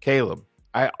about Caleb.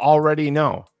 I already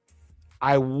know.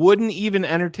 I wouldn't even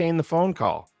entertain the phone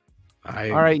call. All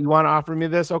right, you want to offer me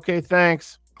this? Okay,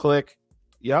 thanks. Click.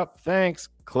 Yep, thanks.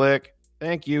 Click.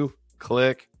 Thank you.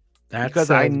 Click. Because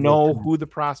I know who the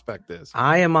prospect is.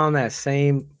 I am on that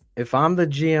same. If I'm the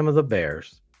GM of the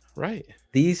Bears, right?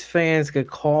 These fans could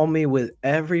call me with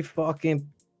every fucking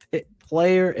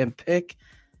player and pick.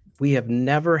 We have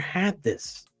never had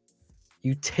this.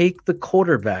 You take the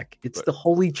quarterback. It's the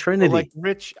Holy Trinity. Like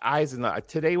Rich Eisen,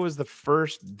 today was the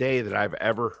first day that I've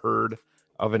ever heard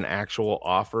of an actual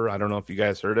offer. I don't know if you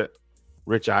guys heard it.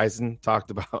 Rich Eisen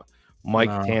talked about Mike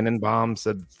Tannenbaum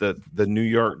said that the New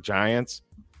York Giants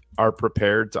are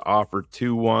prepared to offer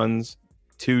 2 1s,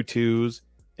 2 2s,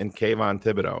 and Kayvon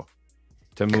Thibodeau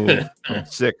to move from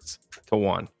 6 to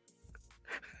 1.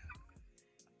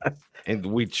 And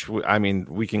we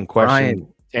can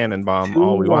question Tannenbaum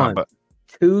all we want, but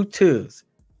 2 2s.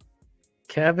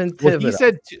 Kevin Thibodeau. He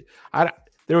said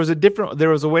there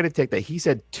was a way to take that. He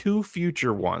said 2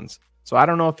 future ones. So I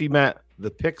don't know if he meant the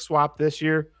pick swap this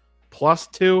year plus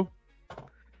 2.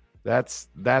 That's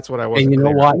what I was. And you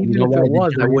know why? Even if it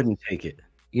was, I wouldn't take it.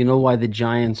 You know why the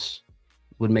Giants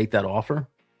would make that offer?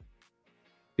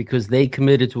 Because they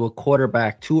committed to a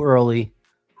quarterback too early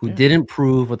who didn't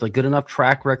prove with a good enough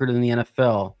track record in the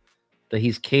NFL that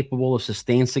he's capable of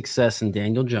sustained success in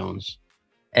Daniel Jones.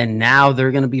 And now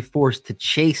they're going to be forced to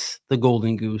chase the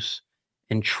golden goose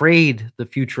and trade the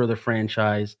future of the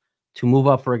franchise to move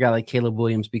up for a guy like Caleb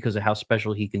Williams because of how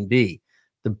special he can be.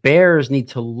 The Bears need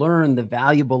to learn the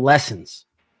valuable lessons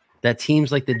that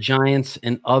teams like the Giants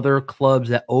and other clubs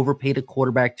that overpaid a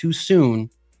quarterback too soon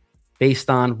based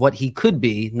on what he could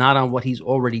be, not on what he's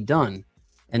already done,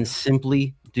 and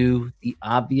simply do the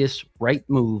obvious right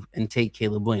move and take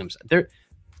Caleb Williams.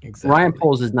 Ryan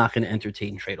Poles is not going to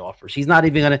entertain trade offers. He's not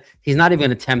even going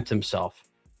to tempt himself.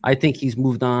 I think he's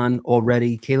moved on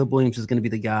already. Caleb Williams is going to be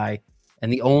the guy.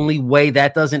 And the only way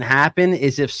that doesn't happen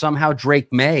is if somehow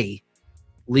Drake May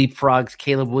leapfrogs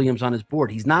Caleb Williams on his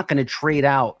board. He's not going to trade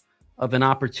out of an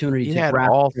opportunity He to had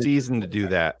draft all season to do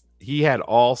that. He had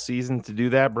all season to do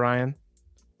that, Brian.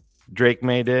 Drake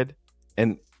May did.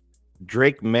 And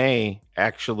Drake May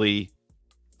actually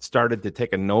started to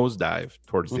take a nosedive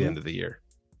towards the end of the year.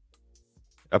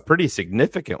 A pretty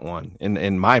significant one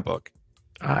in my book.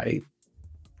 I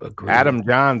agree. Adam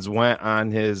Johns went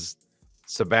on his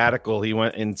sabbatical. He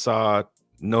went and saw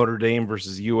Notre Dame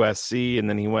versus USC, and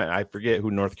then he went, I forget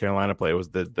who North Carolina played. It was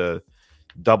the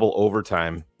double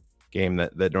overtime game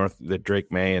that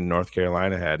Drake May and North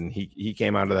Carolina had, and he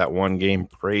came out of that one game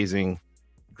praising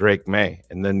Drake May.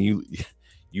 And then you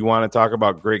want to talk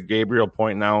about Greg Gabriel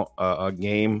pointing out a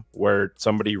game where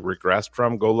somebody regressed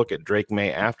from? Go look at Drake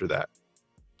May after that.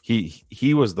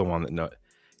 He was the one that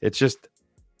it's just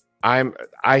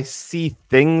I see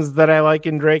things that I like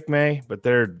in Drake May, but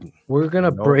we're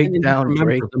gonna break down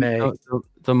Drake May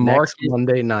the next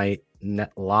Monday night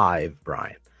live,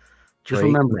 Brian. Just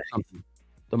remember something.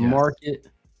 The market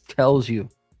tells you.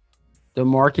 The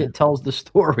market tells the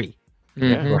story.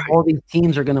 Mhm. All these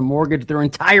teams are going to mortgage their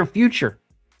entire future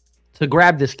to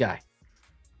grab this guy.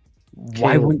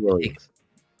 Why wouldn't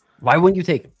you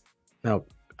take him? Now,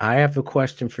 I have a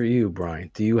question for you, Brian.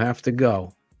 Do you have to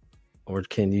go, or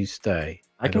can you stay?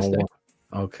 I can stay.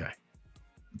 Okay.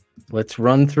 Let's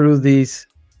run through these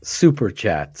super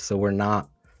chats so we're not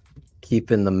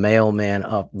keeping the mailman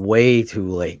up way too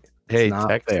late. Hey, It's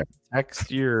not fair.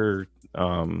 text your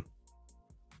other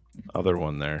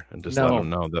one there and just let them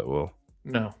know that we'll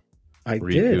I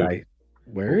reboot. did.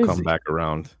 Where we'll is come he? back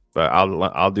around, but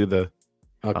I'll do the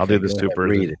Okay, go ahead, super.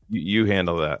 read it. You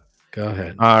handle that. Go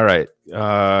ahead. All right.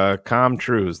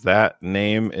 Comtrues. That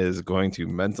name is going to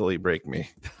mentally break me.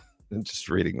 Just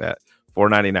reading that.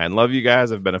 $4.99. Love you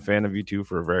guys. I've been a fan of you two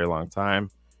for a very long time.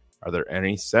 Are there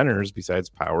any centers besides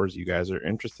Powers you guys are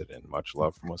interested in? Much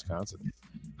love from Wisconsin.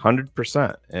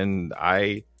 100%. And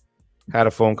I had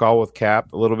a phone call with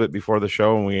Cap a little bit before the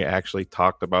show, and we actually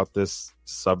talked about this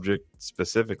subject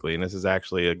specifically. And this is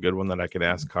actually a good one that I can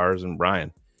ask Cars and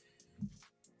Brian.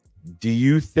 Do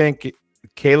you think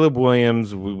Caleb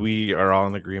Williams, we are all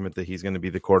in agreement that he's going to be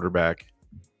the quarterback.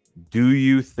 Do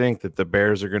you think that the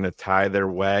Bears are going to tie their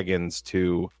wagons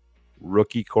to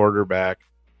rookie quarterback,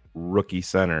 rookie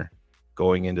center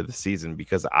going into the season?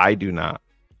 Because I do not.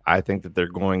 I think that they're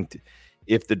going to,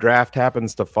 if the draft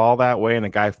happens to fall that way and a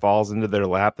guy falls into their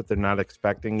lap that they're not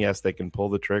expecting, yes, they can pull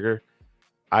the trigger.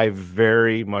 I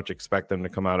very much expect them to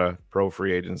come out of pro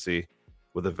free agency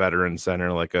with a veteran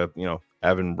center like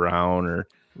Evan Brown or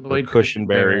Lloyd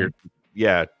Cushenberry,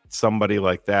 somebody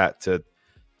like that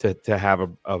to have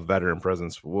a veteran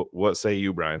presence. What say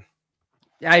you, Brian?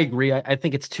 I agree. I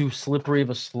think it's too slippery of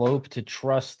a slope to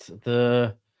trust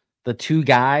the two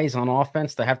guys on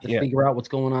offense to have to figure out what's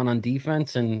going on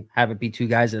defense and have it be two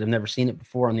guys that have never seen it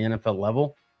before on the NFL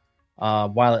level.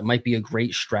 While it might be a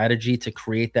great strategy to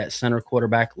create that center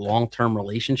quarterback long-term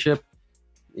relationship,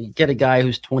 you get a guy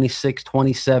who's 26,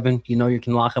 27, you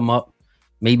can lock him up,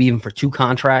 maybe even for 2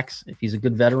 contracts if he's a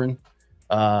good veteran,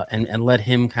 and let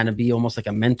him kind of be almost like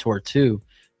a mentor too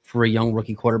for a young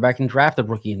rookie quarterback and draft a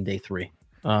rookie in day 3.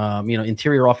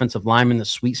 Interior offensive lineman, the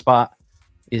sweet spot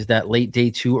is that late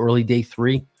day 2, early day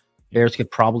 3. Bears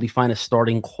could probably find a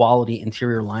starting quality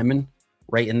interior lineman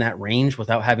right in that range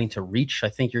without having to reach. I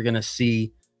think you're going to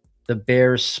see the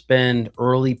Bears spend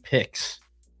early picks,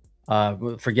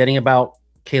 forgetting about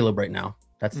Caleb right now.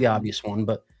 That's the obvious one,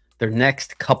 but their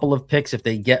next couple of picks, if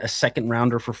they get a second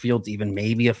rounder for Fields, even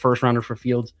maybe a first rounder for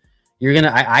Fields,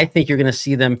 I think you're gonna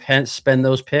see them spend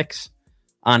those picks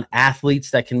on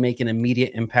athletes that can make an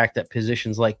immediate impact at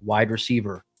positions like wide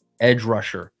receiver, edge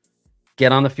rusher,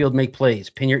 get on the field, make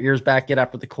plays, pin your ears back, get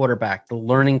after the quarterback. The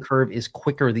learning curve is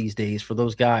quicker these days for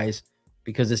those guys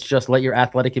because it's just let your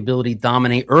athletic ability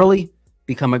dominate early,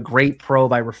 become a great pro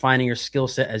by refining your skill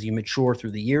set as you mature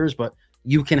through the years. But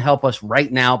you can help us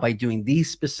right now by doing these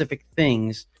specific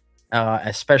things,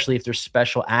 especially if they're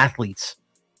special athletes,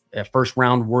 first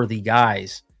round worthy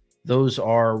guys. Those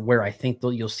are where I think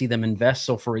you'll see them invest.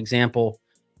 So, for example,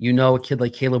 a kid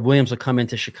like Caleb Williams will come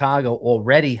into Chicago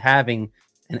already having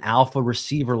an alpha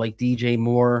receiver like DJ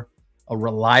Moore, a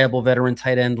reliable veteran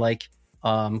tight end like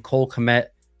Cole Kmet,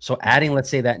 So adding, let's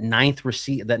say, that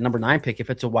that number 9 pick,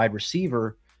 if it's a wide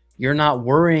receiver, you're not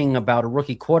worrying about a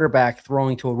rookie quarterback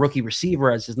throwing to a rookie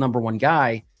receiver as his number 1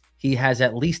 guy. He has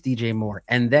at least DJ Moore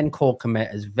and then Cole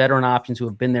Kmet as veteran options who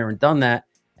have been there and done that.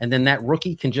 And then that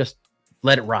rookie can just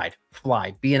let it ride,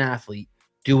 fly, be an athlete,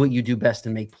 do what you do best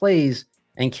and make plays.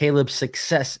 And Caleb's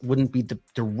success wouldn't be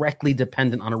directly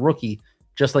dependent on a rookie,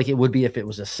 just like it would be if it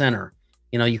was a center.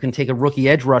 You can take a rookie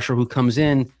edge rusher who comes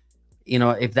in,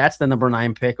 if that's the number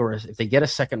 9 pick, or if they get a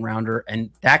second rounder, and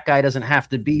that guy doesn't have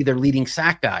to be their leading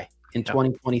sack guy in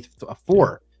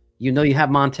 2024. You have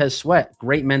Montez Sweat,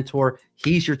 great mentor.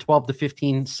 He's your 12 to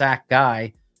 15 sack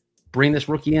guy. Bring this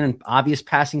rookie in obvious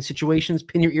passing situations,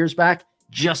 pin your ears back,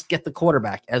 just get the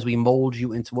quarterback as we mold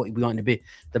you into what we want to be.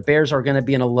 The Bears are going to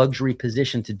be in a luxury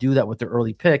position to do that with their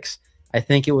early picks. I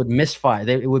think it would misfire.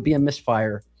 It would be a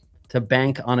misfire to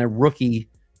bank on a rookie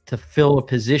to fill a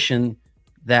position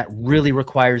that really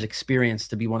requires experience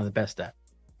to be one of the best at.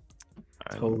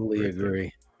 I totally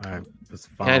agree. I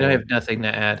have nothing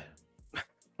to add.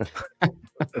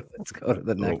 Let's go to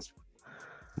the next.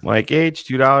 Mike H,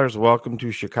 $2. Welcome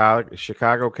to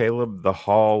Chicago. Caleb the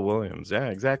Hall Williams. Yeah,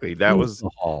 exactly. That was the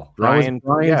Hall. Brian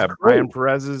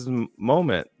Perez's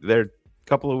moment there a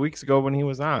couple of weeks ago when he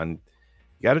was on.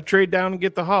 You got to trade down and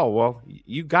get the Hall. Well,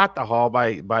 you got the Hall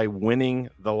by winning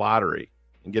the lottery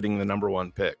and getting the number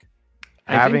 1 pick.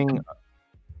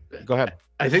 Go ahead.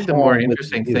 I think the more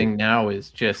interesting thing now is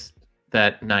just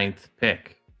that 9th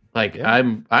pick.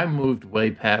 I'm moved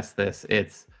way past this.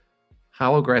 It's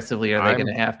how aggressively are they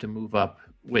going to have to move up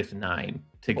with 9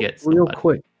 to get somebody? Real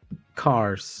quick,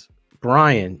 Cars.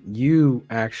 Brian, you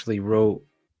actually wrote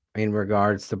in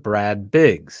regards to Brad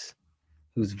Biggs,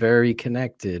 who's very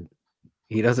connected.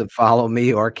 He doesn't follow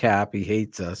me or Cap. He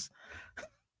hates us.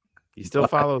 He still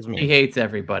follows me. He hates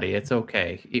everybody. It's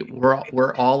okay.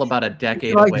 We're all about a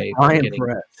decade away from getting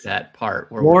that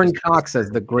part. Lauren Cox has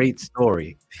the great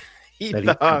story. He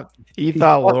thought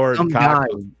Lauren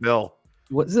Cox was Bill.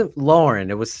 Wasn't Lauren?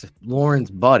 It was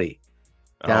Lauren's buddy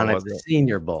down at the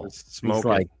Senior Bowl. He's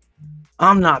like,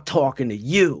 I'm not talking to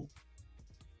you.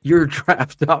 You're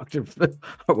draft doctor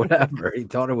or whatever. He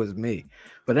thought it was me.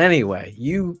 But anyway,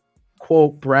 you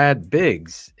quote Brad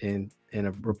Biggs in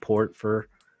a report for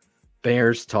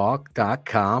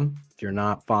BearsTalk.com. If you're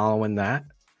not following that,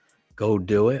 go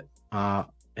do it.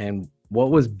 And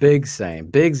what was Biggs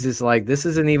saying? Biggs is like, this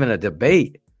isn't even a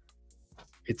debate.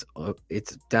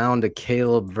 It's down to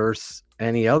Caleb versus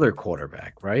any other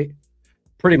quarterback, right?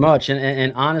 Pretty much.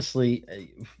 And honestly,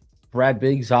 Brad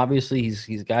Biggs, obviously,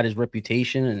 he's got his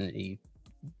reputation and he's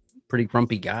pretty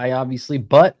grumpy guy, obviously,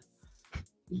 but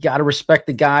you got to respect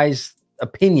the guy's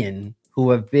opinion who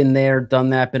have been there, done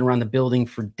that, been around the building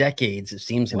for decades. It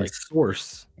seems like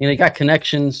source. He got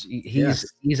connections.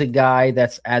 He's a guy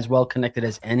that's as well connected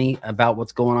as any about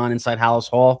what's going on inside Hallis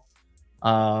Hall.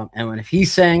 And if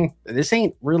he's saying this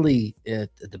ain't really a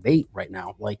debate right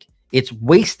now, like it's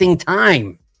wasting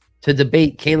time to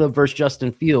debate Caleb versus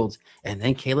Justin Fields, and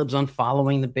then Caleb's on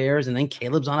following the Bears, and then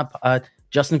Caleb's on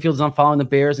Justin Fields is on following the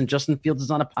Bears, and Justin Fields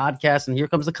is on a podcast, and here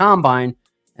comes the combine,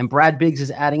 and Brad Biggs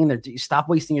is adding in there. Stop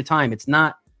wasting your time. It's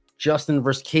not Justin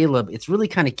versus Caleb. It's really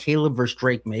kind of Caleb versus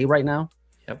Drake May right now,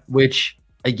 which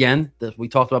again, we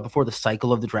talked about before, the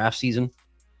cycle of the draft season.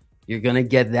 You're going to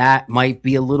get that. Might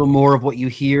be a little more of what you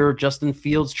hear. Justin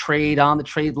Fields trade on the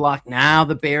trade block. Now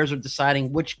the Bears are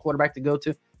deciding which quarterback to go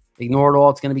to. Ignore it all.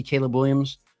 It's going to be Caleb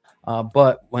Williams.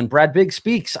 But when Brad Biggs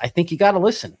speaks, I think you got to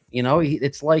listen.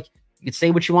 It's like you could say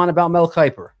what you want about Mel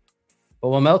Kiper. But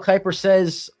when Mel Kiper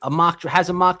says has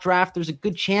a mock draft, there's a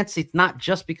good chance it's not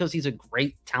just because he's a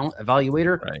great talent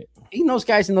evaluator. Right. He knows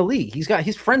guys in the league.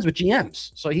 He's friends with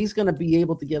GMs. So he's going to be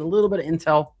able to get a little bit of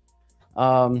intel.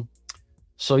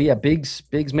 So yeah, Biggs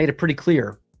made it pretty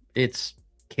clear. It's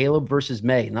Caleb versus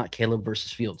May, not Caleb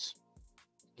versus Fields.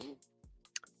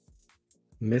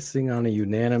 Missing on a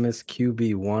unanimous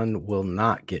QB1 will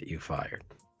not get you fired.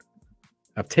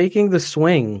 I'm taking the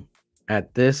swing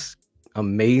at this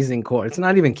amazing quarter. It's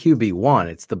not even QB1.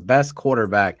 It's the best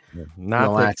quarterback in the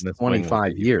last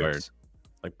 25 years.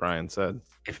 Like Brian said.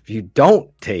 If you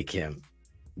don't take him,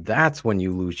 that's when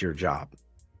you lose your job.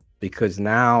 Because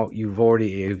now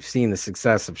you've seen the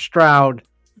success of Stroud,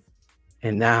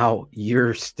 and now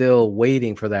you're still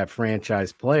waiting for that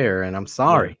franchise player. And I'm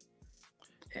sorry.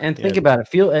 And think about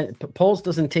it. Poles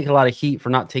doesn't take a lot of heat for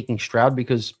not taking Stroud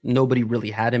because nobody really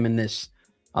had him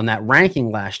on that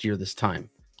ranking last year this time.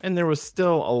 And there was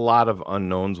still a lot of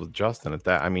unknowns with Justin at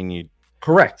that. I mean,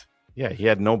 correct. Yeah, he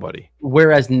had nobody.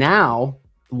 Whereas now,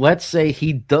 let's say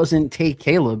he doesn't take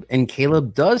Caleb, and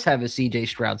Caleb does have a CJ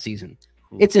Stroud season.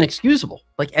 It's inexcusable.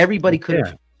 Like everybody could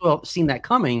have well seen that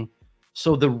coming.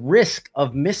 So the risk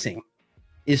of missing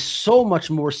is so much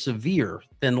more severe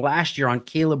than last year on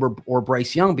Caleb or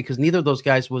Bryce Young, because neither of those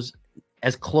guys was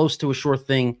as close to a sure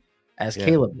thing as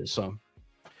Caleb is. So,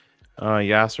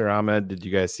 Yasser Ahmed, did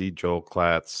you guys see Joel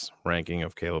Klatt's ranking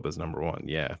of Caleb as number 1?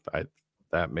 Yeah,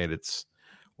 that made its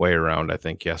way around, I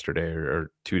think, yesterday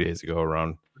or 2 days ago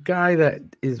around guy that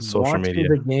is social watching media.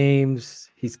 the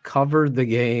games. He's covered the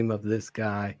game of this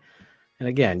guy. And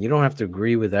again, you don't have to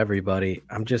agree with everybody.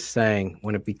 I'm just saying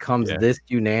when it becomes this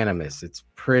unanimous, it's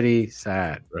pretty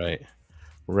sad. Right.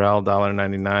 Rel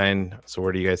 $1.99. So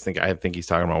where do you guys think? I think he's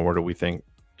talking about where do we think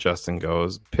Justin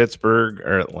goes? Pittsburgh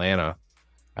or Atlanta,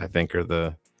 I think, are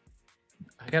the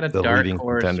I got a the dark leading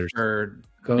horse contenders. for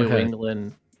Go New ahead.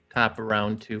 England top of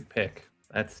round 2 pick.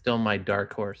 That's still my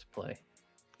dark horse play.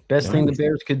 best thing the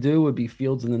Bears could do would be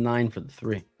Fields in the 9 for the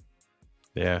 3.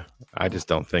 Yeah, I just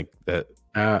don't think that.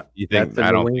 You that's think a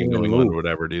I don't New think New England England move. would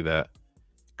ever do that?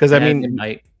 Because I mean, they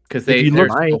might, because if you they're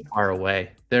look- so far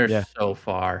away. They're Yeah. so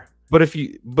far. But if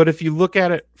you look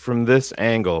at it from this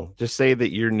angle, just say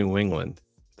that you're New England.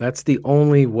 That's the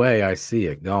only way I see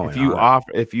it going.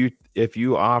 If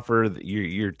you offer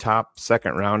your top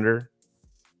second rounder,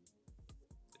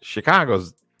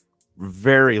 Chicago's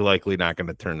very likely not going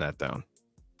to turn that down.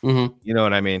 Mm-hmm. You know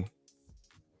what I mean?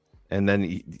 And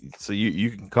then so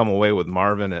you can come away with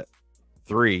Marvin at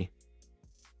 3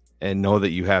 and know that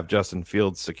you have Justin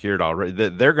Fields secured already.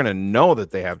 They're going to know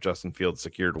that they have Justin Fields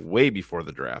secured way before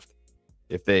the draft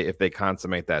if they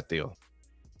consummate that deal.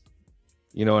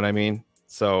 You know what I mean?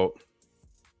 So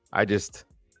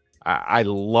I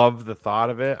love the thought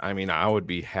of it. I mean, I would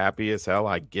be happy as hell.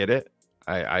 I get it.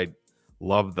 I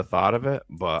love the thought of it,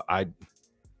 but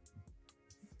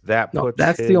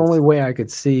that's the only way I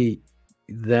could see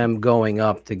them going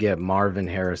up to get Marvin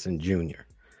Harrison Jr.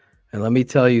 And let me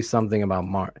tell you something about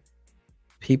Marvin.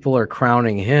 People are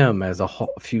crowning him as a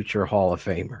future Hall of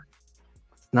Famer.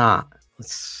 It's not.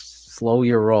 Let's slow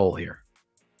your roll here.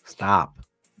 Stop.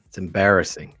 It's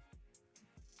embarrassing.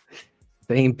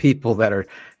 Same people that are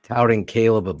touting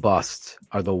Caleb a bust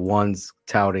are the ones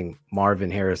touting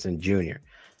Marvin Harrison Jr.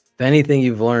 If anything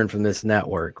you've learned from this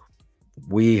network,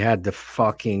 we had to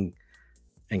fucking,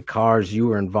 and Cars, you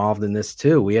were involved in this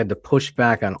too. We had to push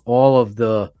back on all of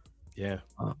the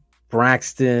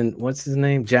Braxton, what's his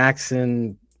name?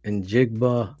 Jackson and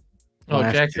Jigba. Oh,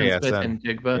 Jackson Smith and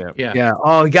Jigba. Yeah. Yeah.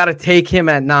 Oh, you got to take him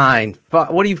at 9.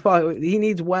 What do you? He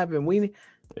needs weapon.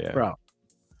 Bro.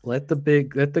 Let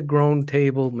the grown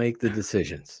table make the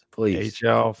decisions, please.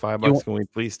 HL $5. Can we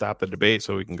please stop the debate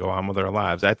so we can go on with our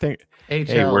lives? I think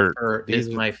HL is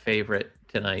my favorite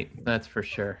tonight. That's for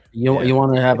sure. You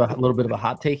want to have a little bit of a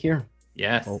hot take here?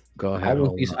 Yes. Go ahead.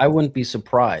 I wouldn't be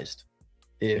surprised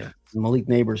if Malik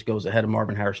Neighbors goes ahead of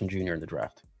Marvin Harrison Jr. in the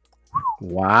draft.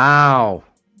 Wow.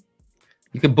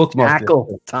 You can bookmark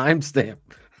Tackle. Timestamp.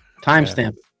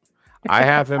 I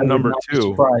have him number 2.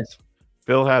 Surprised.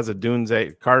 Phil has a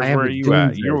Dunze. Cars, where are you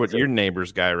at? You're your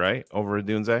neighbor's guy, right? Over at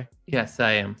Dunze? Yes,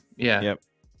 I am. Yeah. Yep.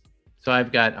 So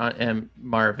I've got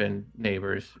Marvin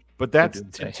Neighbors. But that's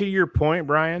to your point,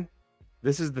 Brian.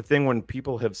 This is the thing when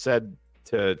people have said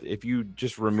if you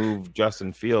just remove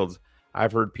Justin Fields,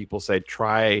 I've heard people say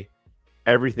try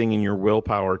everything in your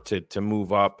willpower to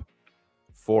move up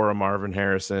for a Marvin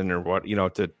Harrison or what,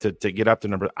 to get up to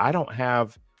number. I don't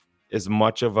have as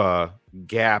much of a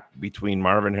gap between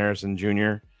Marvin Harrison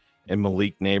Jr. and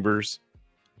Malik Neighbors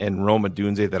and Roma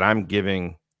Dunze that I'm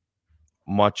giving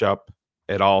much up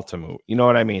at all to move. You know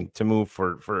what I mean? To move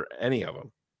for any of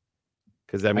them.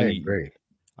 Because I agree.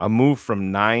 A move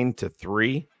from 9 to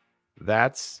 3,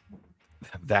 that's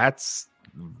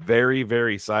very,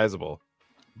 very sizable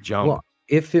jump. Well,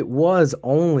 if it was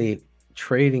only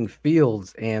trading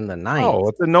Fields and the 9th,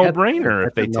 it's a no-brainer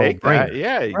if they take that.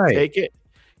 Yeah, right. Take it.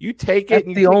 You take it.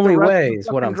 That's the only way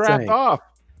is what I'm saying.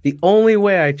 The only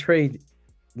way I trade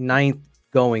 9th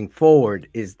going forward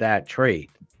is that trade,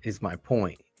 is my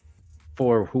point,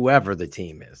 for whoever the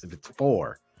team is. If it's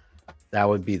 4, that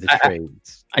would be the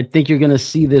trades. I think you're going to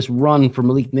see this run for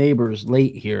Malik Neighbors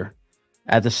late here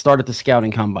at the start of the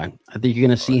scouting combine. I think you're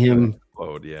going to see him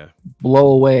blow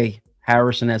away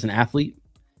Harrison as an athlete.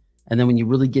 And then when you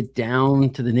really get down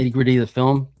to the nitty-gritty of the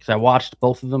film, because I watched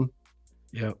both of them.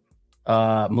 Yep.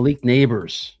 Malik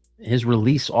Neighbors, his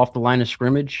release off the line of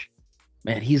scrimmage,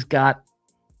 man, he's got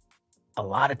a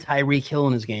lot of Tyreek Hill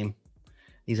in his game.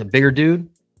 He's a bigger dude,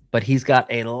 but he's got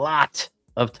a lot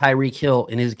of Tyreek Hill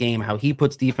in his game, how he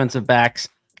puts defensive backs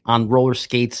on roller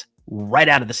skates right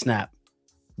out of the snap.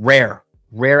 Rare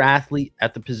athlete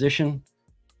at the position.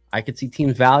 I could see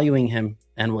teams valuing him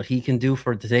and what he can do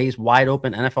for today's wide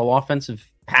open NFL offensive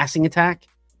passing attack.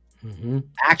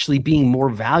 actually being more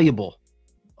valuable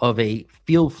of a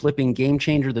field flipping game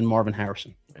changer than Marvin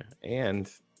Harrison. And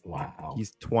wow,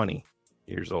 he's 20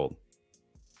 years old.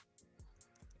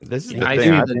 This is the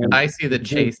thing. I see the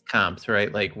Chase comps,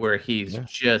 right? Like where he's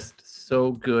just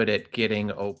so good at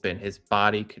getting open. His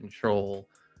body control,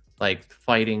 like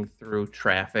fighting through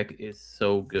traffic, is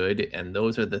so good. And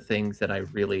those are the things that I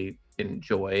really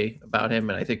enjoy about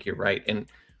him. And I think you're right. And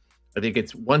I think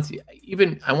it's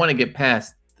I want to get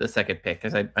past the second pick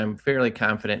because I'm fairly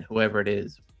confident whoever it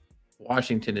is,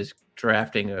 Washington is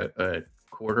drafting a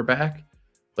quarterback,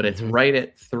 but it's right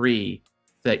at 3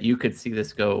 that you could see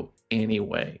this go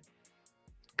anyway.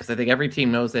 Because I think every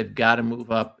team knows they've got to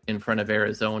move up in front of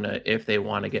Arizona if they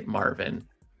want to get Marvin.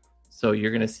 So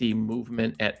you're going to see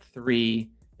movement at 3.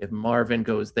 If Marvin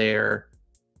goes there,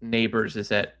 Neighbors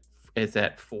is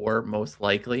at 4 most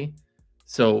likely.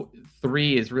 So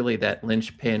 3 is really that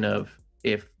linchpin of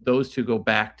if those two go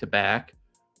back to back,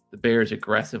 the Bears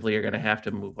aggressively are going to have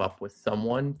to move up with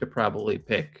someone to probably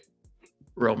pick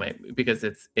Romaine because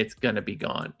it's going to be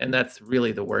gone. And that's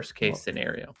really the worst case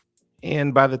scenario.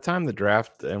 And by the time the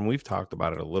draft, and we've talked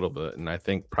about it a little bit, and I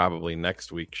think probably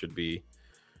next week should be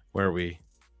where we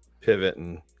pivot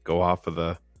and go off of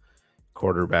the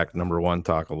quarterback number 1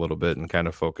 talk a little bit and kind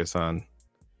of focus on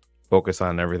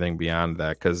everything beyond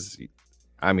that. Because,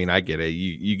 I mean, I get it.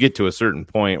 You get to a certain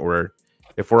point where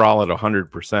if we're all at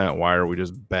 100%, why are we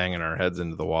just banging our heads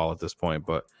into the wall at this point?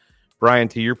 But Brian,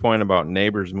 to your point about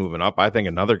Neighbors moving up, I think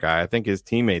another guy, I think his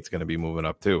teammate's going to be moving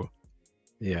up too.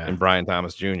 Yeah. And Brian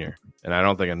Thomas Jr. And I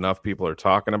don't think enough people are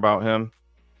talking about him.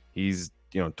 He's,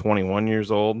 21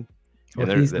 years old. Well,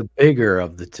 and he's the bigger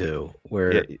of the two,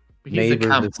 where he's a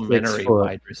complimentary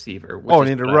wide receiver. Oh,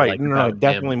 and right. Like no,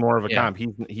 definitely more of a comp.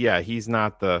 He's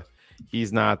not the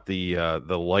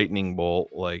lightning bolt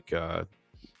like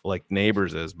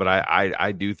Neighbors is, but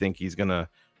I do think he's gonna.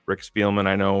 Rick Spielman,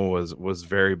 I know, was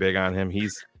very big on him.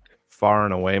 He's far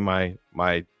and away my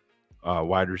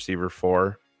wide receiver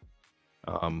 4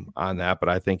 on that, but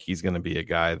I think he's going to be a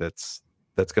guy that's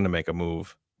going to make a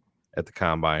move at the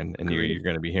combine, and you're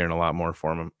going to be hearing a lot more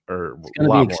from him, or a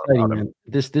lot more about him.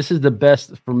 This is the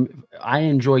best. I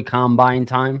enjoy combine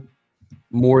time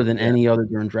more than any other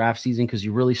during draft season because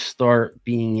you really start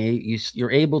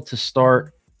you're able to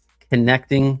start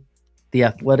connecting the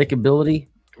athletic ability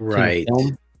right. to the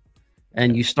film.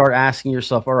 And you start asking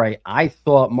yourself, all right, I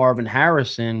thought Marvin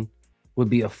Harrison would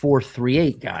be a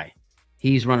 4.38 guy.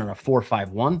 He's running a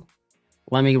 4.51.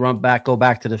 Let me go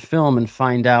back to the film and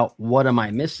find out what am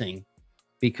I missing,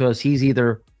 because he's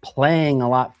either playing a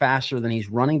lot faster than he's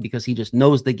running because he just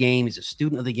knows the game. He's a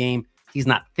student of the game. He's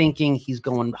not thinking. He's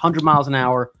going 100 miles an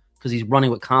hour because he's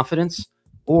running with confidence,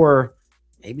 or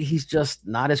maybe he's just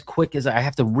not as quick as I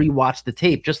have to rewatch the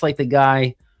tape. Just like the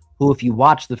guy who, if you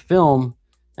watch the film,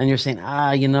 and you're saying,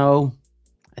 I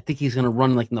think he's going to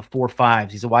run like in the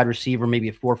 4.5s. He's a wide receiver, maybe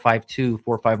a 4.52,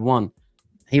 4.51.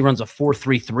 He runs a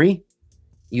 4.33.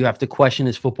 You have to question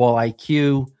his football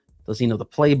IQ. Does he know the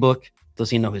playbook? Does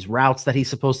he know his routes that he's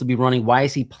supposed to be running? Why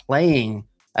is he playing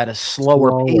at a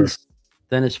slower pace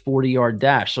than his 40-yard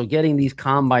dash? So getting these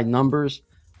combine numbers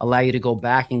allow you to go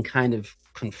back and kind of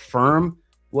confirm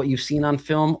what you've seen on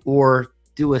film or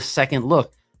do a second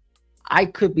look. I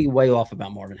could be way off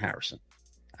about Marvin Harrison.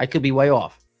 I could be way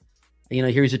off. Here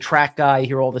he's a track guy.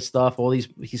 Hear all this stuff.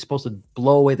 He's supposed to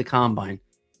blow away the combine.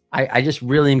 I just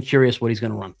really am curious what he's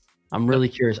going to run. I'm really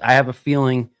curious. I have a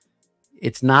feeling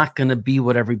it's not going to be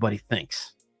what everybody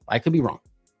thinks. I could be wrong.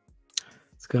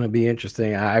 It's going to be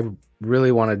interesting. I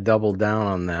really want to double down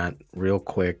on that real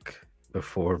quick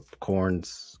before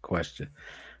Corn's question.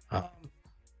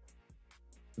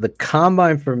 The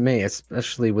combine for me,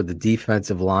 especially with the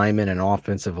defensive linemen and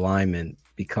offensive linemen,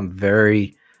 become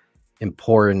very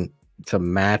important to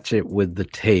match it with the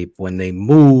tape. When they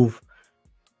move,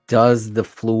 does the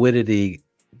fluidity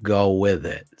go with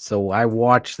it? So I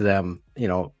watch them,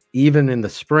 even in the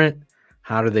sprint,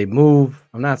 how do they move?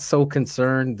 I'm not so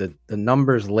concerned that the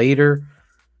numbers later,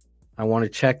 I want to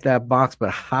check that box, but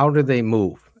how do they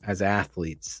move as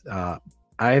athletes?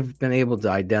 I've been able to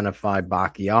identify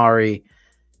Bakhtiari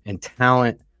and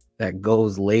talent that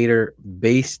goes later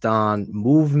based on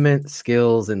movement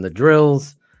skills in the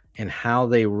drills and how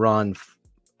they run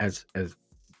as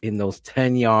in those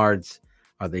 10 yards.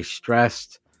 Are they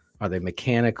stressed? Are they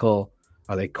mechanical?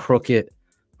 Are they crooked?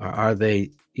 Or are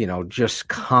they, just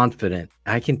confident?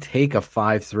 I can take a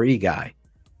 5'3" guy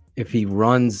if he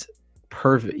runs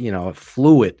perfect,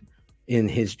 fluid in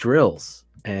his drills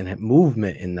and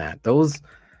movement in that. Those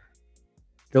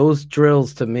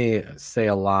drills to me say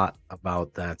a lot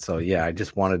about that. So yeah, I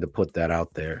just wanted to put that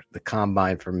out there. The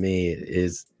combine for me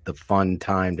is the fun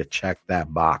time to check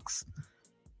that box.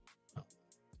 Do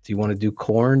you want to do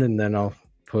corn, and then I'll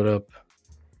put up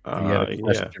a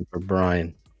question for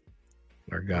Brian,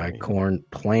 our guy, corn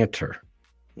planter.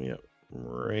 Yep,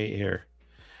 right here.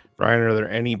 Brian, are there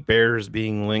any Bears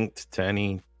being linked to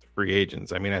any free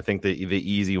agents? I mean, I think the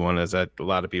easy one is that a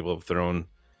lot of people have thrown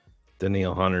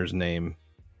Danielle Hunter's name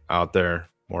out there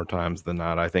more times than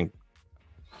not. I think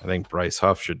Bryce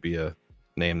Huff should be a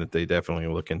name that they definitely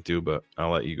look into, but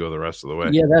I'll let you go the rest of the way.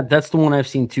 Yeah, that's the one I've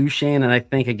seen too, Shane. And I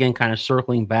think, again, kind of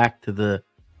circling back to the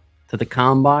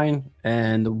combine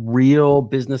and the real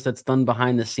business that's done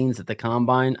behind the scenes at the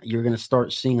combine, you're going to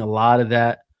start seeing a lot of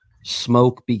that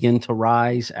smoke begin to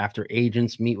rise after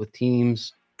agents meet with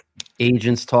teams.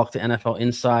 Agents talk to NFL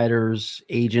insiders.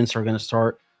 Agents are going to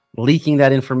start leaking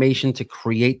that information to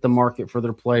create the market for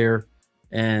their player.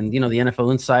 And, the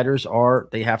NFL insiders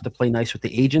they have to play nice with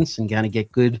the agents and kind of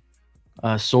get good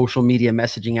social media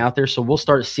messaging out there. So we'll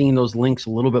start seeing those links a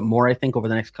little bit more, I think, over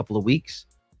the next couple of weeks.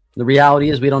 The reality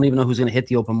is we don't even know who's going to hit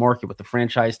the open market with the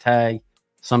franchise tag.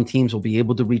 Some teams will be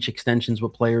able to reach extensions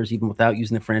with players even without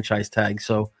using the franchise tag.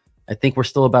 So I think we're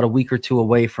still about a week or two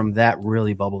away from that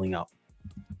really bubbling up.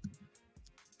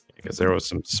 Because there was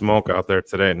some smoke out there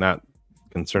today, not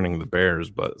concerning the Bears,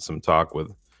 but some talk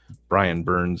with Brian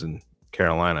Burns and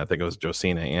Carolina. I think it was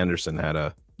Josina Anderson had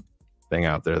a thing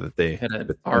out there that they had an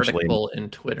article in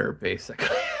Twitter,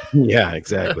 basically. Yeah,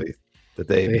 exactly. That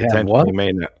they potentially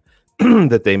may not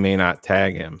that they may not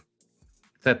tag him.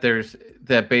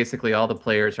 That basically all the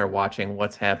players are watching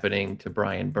what's happening to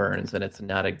Brian Burns, and it's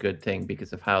not a good thing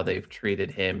because of how they've treated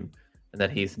him, and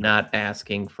that he's not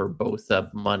asking for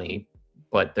Bosa money,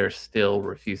 but they're still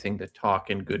refusing to talk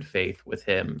in good faith with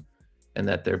him, and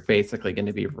that they're basically going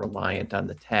to be reliant on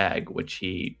the tag, which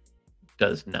he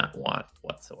does not want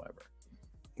whatsoever.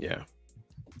 Yeah.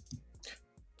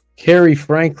 Kerry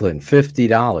Franklin,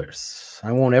 $50.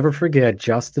 I won't ever forget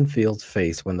Justin Fields'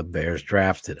 face when the Bears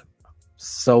drafted him.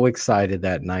 So excited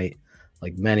that night,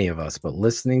 like many of us, but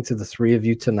listening to the three of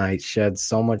you tonight sheds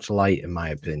so much light, in my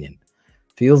opinion.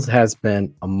 Fields has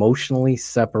been emotionally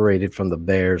separated from the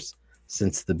Bears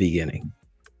since the beginning.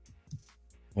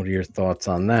 What are your thoughts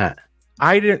on that?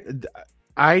 I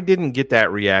didn't get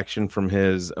that reaction from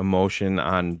his emotion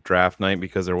on draft night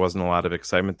because there wasn't a lot of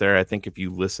excitement there. I think if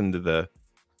you listen to the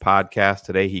podcast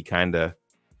today, he kind of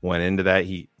went into that.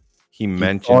 He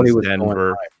mentions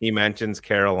Denver, he mentions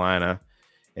Carolina,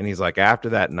 and he's like, after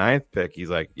that 9th pick, he's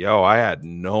like, yo, I had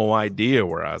no idea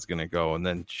where I was going to go. And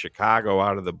then Chicago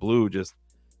out of the blue just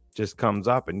comes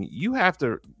up, and you have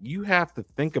to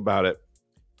think about it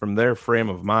from their frame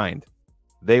of mind.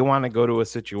 They want to go to a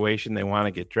situation, they want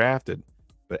to get drafted,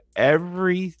 but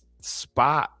every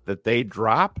spot that they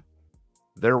drop,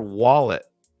 their wallet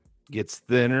gets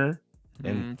thinner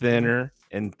and thinner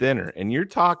and thinner. And you're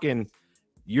talking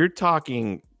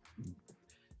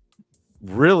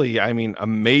really, I mean,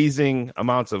 amazing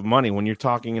amounts of money. When you're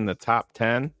talking in the top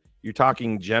 10, you're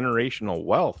talking generational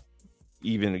wealth.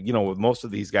 Even, with most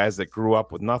of these guys that grew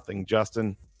up with nothing.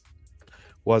 Justin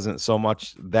wasn't so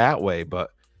much that way, but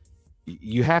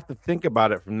you have to think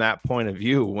about it from that point of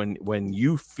view when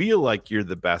you feel like you're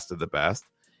the best of the best.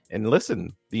 And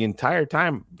listen, the entire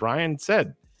time, Brian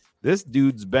said, this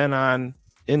dude's been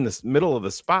in the middle of the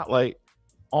spotlight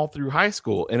all through high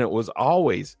school, and it was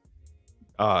always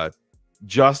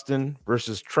Justin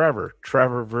versus Trevor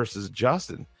versus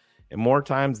Justin. And more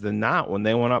times than not, when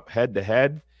they went up head to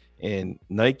head in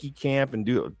Nike camp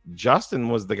Justin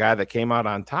was the guy that came out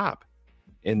on top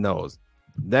in those.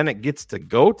 Then it gets to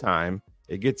go time.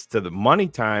 It gets to the money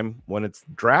time when it's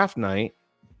draft night.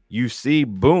 You see,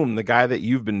 boom, the guy that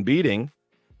you've been beating,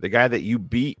 the guy that you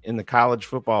beat in the college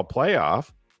football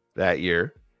playoff that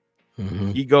year,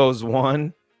 he goes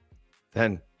one.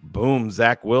 Then, boom,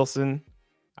 Zach Wilson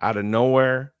out of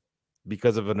nowhere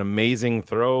because of an amazing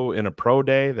throw in a pro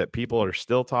day that people are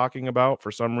still talking about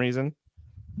for some reason.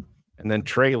 And then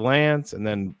Trey Lance, and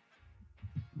then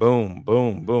boom,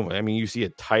 boom, boom. I mean, you see a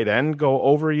tight end go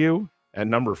over you at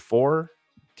number 4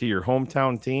 to your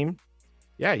hometown team.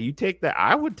 Yeah, you take that.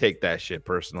 I would take that shit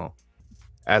personal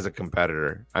as a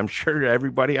competitor. I'm sure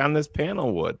everybody on this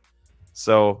panel would.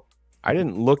 So I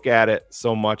didn't look at it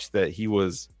so much that he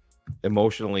was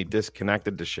emotionally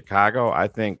disconnected to Chicago. I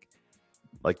think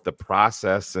like the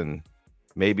process, and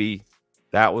maybe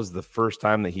that was the first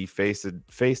time that he faced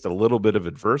a little bit of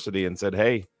adversity and said,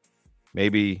 hey,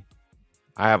 maybe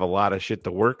I have a lot of shit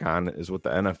to work on, is what the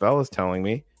NFL is telling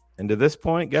me. And to this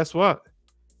point, guess what?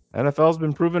 NFL's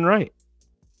been proven right.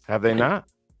 Have they not?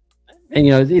 And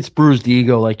it's bruised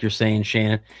ego, like you're saying,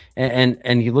 Shannon.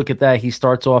 And you look at that, he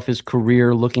starts off his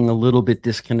career looking a little bit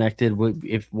disconnected.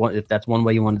 If that's one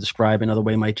way you want to describe, another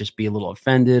way might just be a little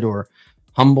offended or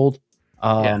humbled.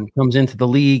 Comes into the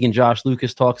league, and Josh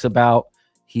Lucas talks about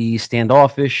he's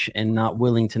standoffish and not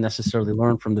willing to necessarily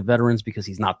learn from the veterans because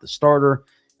he's not the starter.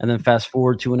 And then fast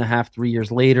forward 2.5, 3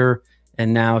 years later,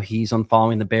 and now he's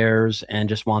unfollowing the Bears and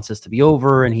just wants this to be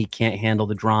over, and he can't handle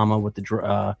the drama with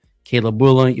the Caleb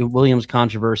Williams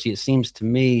controversy. It seems to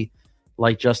me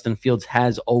like Justin Fields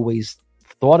has always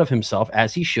thought of himself,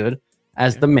 as he should,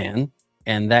 as the man,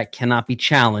 and that cannot be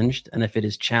challenged. And if it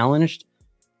is challenged,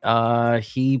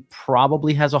 he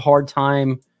probably has a hard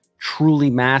time truly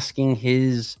masking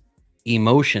his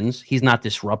emotions. He's not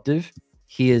disruptive.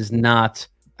 He is not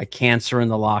a cancer in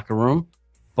the locker room,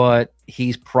 but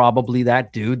he's probably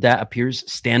that dude that appears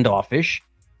standoffish.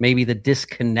 Maybe the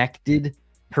disconnected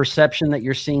perception that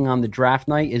you're seeing on the draft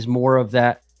night is more of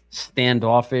that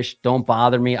standoffish, don't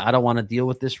bother me, I don't want to deal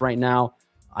with this right now.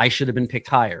 I should have been picked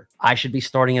higher. I should be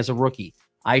starting as a rookie.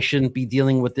 I shouldn't be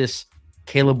dealing with this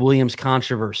Caleb Williams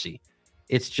controversy.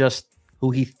 It's just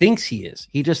who he thinks he is.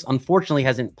 He just unfortunately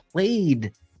hasn't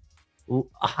played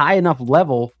a high enough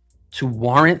level to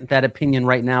warrant that opinion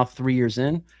right now, 3 years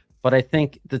in. But I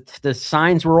think the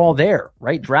signs were all there,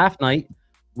 right? Draft night,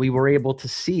 we were able to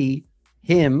see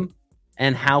him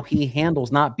and how he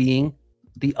handles not being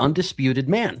the undisputed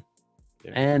man.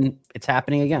 Yeah. And it's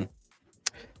happening again.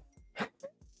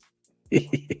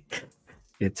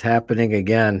 It's happening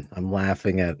again. I'm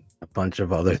laughing at a bunch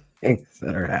of other things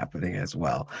that are happening as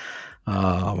well.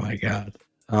 Oh my God.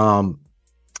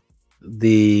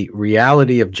 The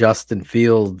reality of Justin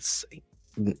Fields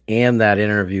and that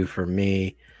interview for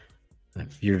me,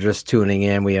 if you're just tuning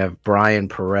in, we have Brian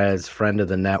Perez, friend of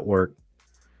the network,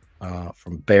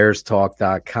 from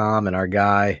bearstalk.com, and our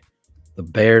guy, the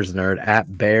Bears Nerd,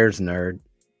 at Bears Nerd.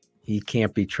 He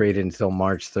can't be traded until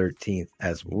March 13th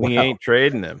as well. We ain't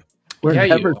trading him. We're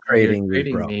never trading You're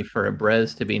trading me for a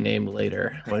Brez to be named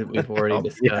later. We've already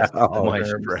discussed.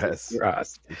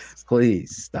 Brez.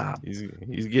 Please stop.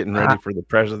 He's getting ready for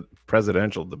the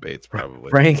presidential debates, probably.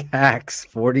 Frank Hacks,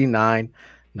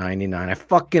 $49.99. I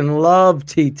fucking love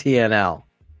TTNL.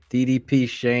 DDP,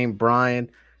 Shane,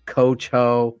 Brian, Coach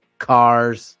Ho,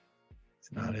 Cars.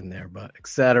 It's not in there, but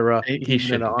etc. He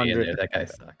shouldn't be in there. That guy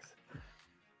sucks.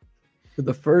 For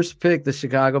the first pick, the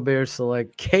Chicago Bears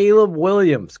select Caleb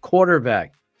Williams,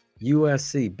 quarterback,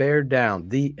 USC. Bear down,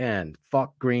 the end.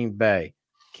 Fuck Green Bay.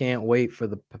 Can't wait for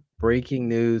the breaking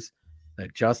news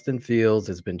that Justin Fields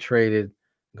has been traded.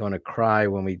 I'm going to cry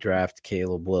when we draft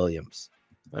Caleb Williams.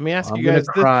 Let me ask I'm you guys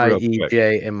gonna cry, this real quick.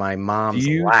 EJ, in my mom's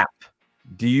lap.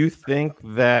 Do you think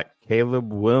that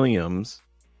Caleb Williams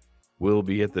will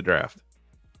be at the draft?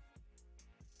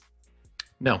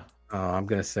 No. I'm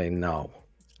going to say no.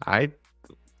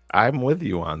 I'm with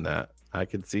you on that. I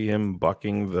could see him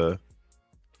bucking the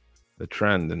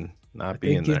trend and not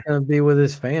being there. He's going to be with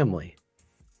his family.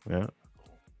 Yeah.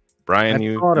 Brian,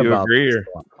 you agree? Or?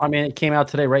 I mean, it came out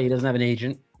today, right? He doesn't have an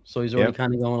agent, so he's already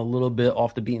kind of going a little bit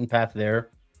off the beaten path there.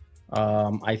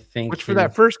 I think for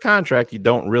that first contract, you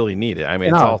don't really need it. I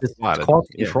mean, it's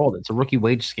cost controlled. It's a rookie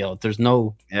wage scale. There's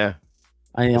no. Yeah.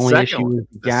 I mean, the only issue is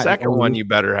the second one, you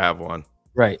better have one.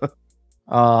 Right.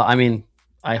 I mean,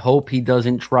 I hope he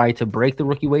doesn't try to break the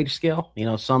rookie wage scale. You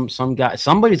know, some guy,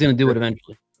 somebody's going to do it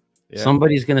eventually. Yeah.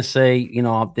 Somebody's going to say, you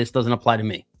know, this doesn't apply to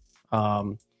me.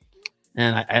 And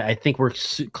I think we're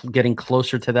getting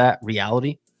closer to that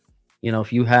reality. You know,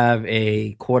 if you have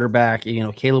a quarterback, you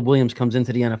know, Caleb Williams comes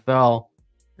into the NFL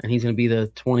and he's going to be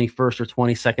the 21st or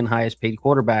 22nd highest paid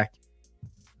quarterback.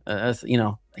 You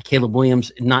know, Caleb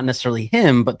Williams, not necessarily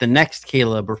him, but the next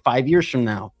Caleb, or 5 years from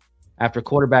now, after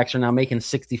quarterbacks are now making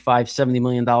 $65-70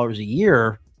 million a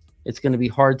year, it's going to be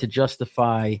hard to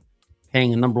justify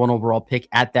paying a number one overall pick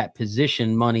at that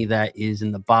position money that is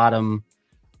in the bottom,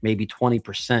 maybe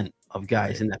 20% of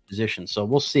guys in that position. So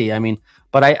we'll see. I mean,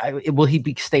 but will he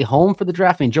stay home for the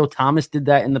draft? I mean, Joe Thomas did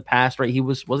that in the past, right?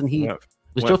 Was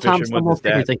Joe Thomas the most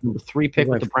pick? He's like number 3 pick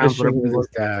with the Browns.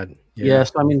 Yeah.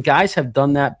 So I mean, guys have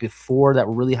done that before that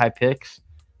were really high picks.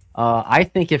 I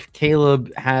think if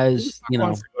Caleb has, you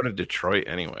know, to go to Detroit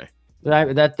anyway,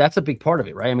 that's a big part of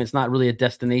it, right? I mean, it's not really a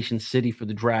destination city for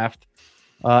the draft.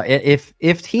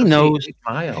 If he knows,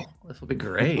 this will be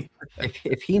great.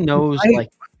 If he knows, like,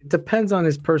 it depends on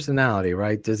his personality,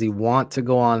 right? Does he want to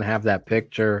go on and have that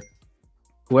picture?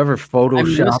 Whoever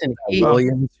photoshopped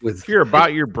Williams with, if you're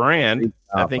about your brand,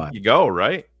 I think you go,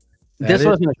 right. That's what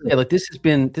I was going to say. Like,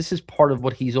 this is part of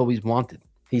what he's always wanted.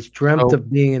 He's dreamt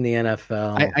of being in the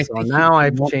NFL. So now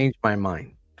I've changed my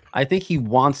mind. I think he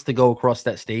wants to go across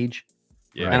that stage.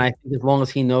 Yeah. And I think as long as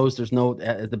he knows there's no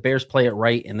the Bears play it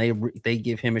right and they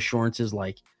give him assurances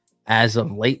like as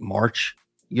of late March,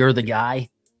 you're the guy.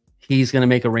 He's going to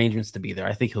make arrangements to be there.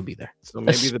 I think he'll be there. So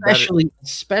maybe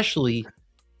especially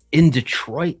in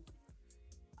Detroit.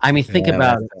 I mean, think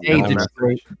about it. Hey,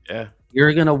 Detroit. Yeah.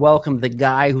 You're going to welcome the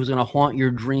guy who's going to haunt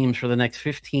your dreams for the next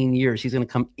 15 years. He's going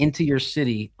to come into your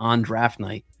city on draft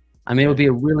night. I mean, it would be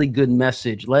a really good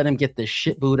message. Let him get the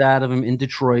shit boot out of him in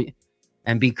Detroit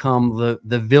and become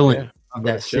the villain of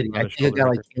that city. I think a guy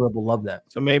like Caleb will love that.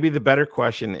 So maybe the better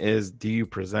question is, do you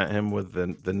present him with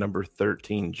the number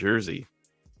 13 jersey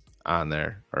on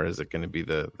there, or is it going to be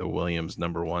the Williams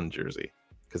number 1 jersey?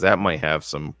 Because that might have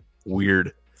some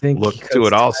weird look to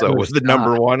it also with the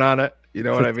number 1 on it. You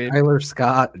know what I mean? Tyler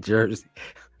Scott jersey.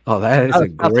 Oh, that is a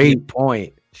great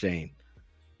point, Shane.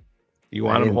 You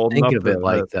want him holding up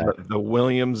the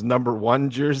Williams number 1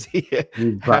 jersey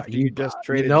after you just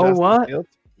traded? You know Justin what? Fields?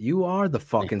 You are the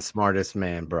fucking smartest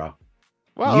man, bro.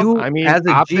 Well, I mean, as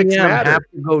a optics GM matter. have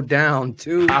to go down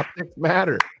to Optics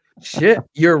matter. Shit,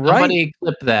 you're right. Somebody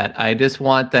clip that. I just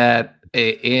want that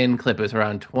in clip. It's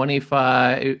around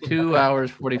 2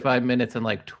 hours, 45 minutes, and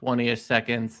like 20-ish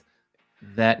seconds.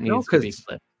 That needs to be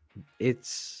clipped.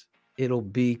 It'll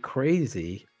be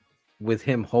crazy with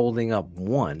him holding up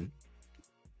 1.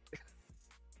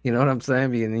 You know what I'm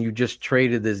saying? And you just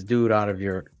traded this dude out of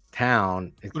your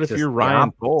town. But if you're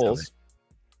Ryan Poles,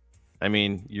 I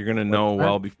mean, you're going to know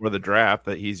well before the draft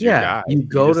that he's your guy. You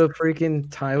go to freaking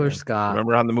Tyler Scott.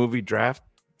 Remember on the movie Draft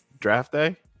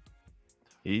Day?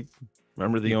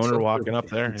 Remember the owner walking up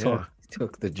there? He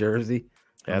took the jersey.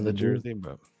 Had the jersey,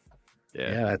 but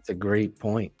yeah, that's a great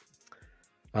point.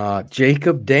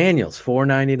 Jacob Daniels,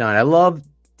 $4.99. I love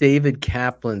David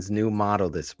Kaplan's new motto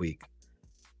this week.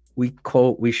 We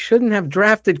quote, "We shouldn't have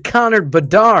drafted Connor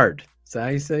Bedard." Is that how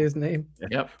you say his name?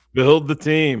 Yep. Build the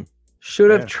team. Should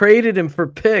have traded him for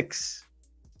picks.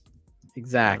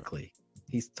 Exactly.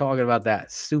 He's talking about that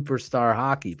superstar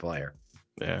hockey player.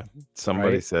 Yeah.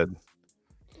 Somebody went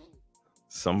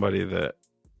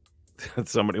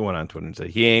on Twitter and said,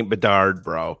 he ain't Bedard,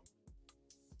 bro.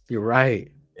 You're right.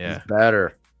 Yeah. He's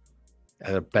better.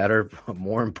 At a better,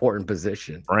 more important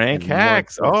position. Frank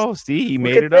Hacks. Oh, see, he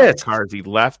made it this. up. Cars. He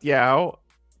left you out.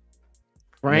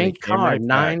 Frank Carr,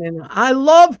 9 I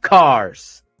love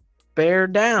cars. Bear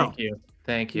down.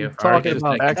 Thank you. Talking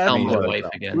about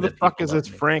who the fuck is this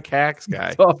Frank Hacks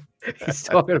guy? He's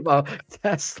talking about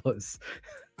Teslas.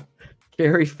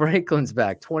 Gary Franklin's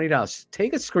back. $20.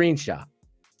 Take a screenshot.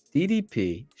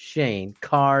 DDP, Shane,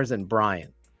 Cars, and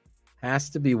Brian.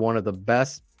 Has to be one of the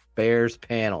best Bears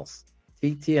panels.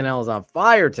 TTNL is on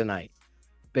fire tonight.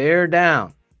 Bear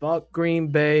down. Fuck Green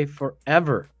Bay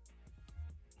forever.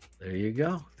 There you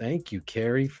go. Thank you,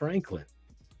 Kerry Franklin.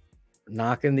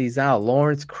 Knocking these out.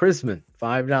 Lawrence Chrisman,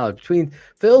 $5. Between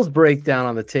Phil's breakdown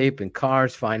on the tape and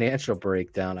Carr's financial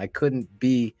breakdown, I couldn't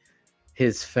be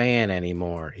his fan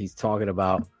anymore. He's talking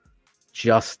about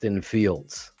Justin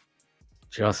Fields.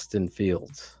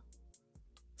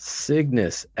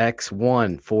 Cygnus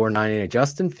X1 $4.99.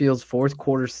 Justin Fields' fourth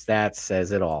quarter stats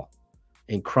says it all.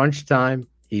 In crunch time,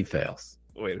 he fails.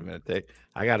 Wait a minute,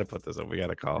 I got to put this up. We got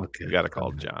to call. Okay, we got to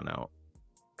call John out.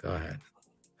 Go ahead.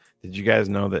 Did you guys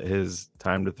know that his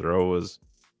time to throw was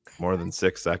more than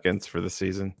 6 seconds for the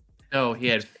season? No, he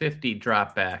had 50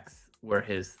 dropbacks where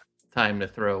his time to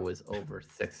throw was over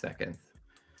 6 seconds.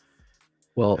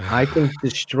 Well, I can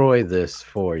destroy this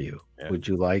for you. Yeah. Would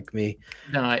you like me?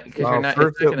 No, because you're not.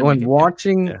 First, when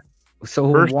watching,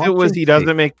 first it was he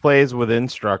doesn't make plays within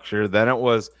structure. Then it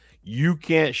was you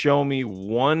can't show me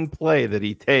one play that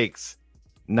he takes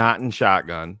not in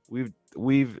shotgun. We've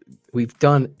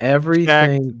done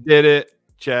everything. Did it?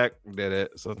 So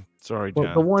sorry, John.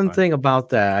 Well, the one thing about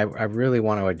that, I really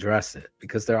want to address it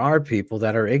because there are people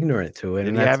that are ignorant to it.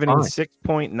 Did he have any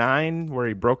 6.9 where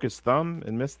he broke his thumb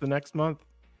and missed the next month?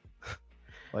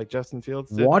 Like Justin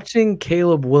Fields did? Watching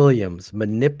Caleb Williams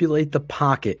manipulate the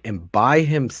pocket and buy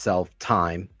himself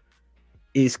time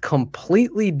is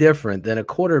completely different than a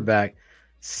quarterback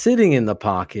sitting in the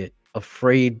pocket,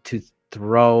 afraid to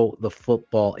throw the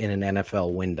football in an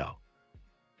NFL window.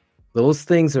 Those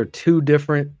things are two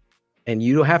different, and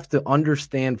you have to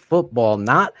understand football,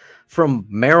 not from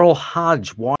Merrill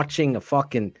Hodge watching a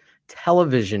fucking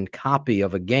television copy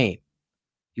of a game.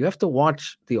 You have to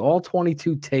watch the all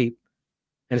 22 tape,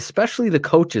 and especially the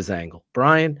coach's angle.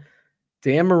 Brian,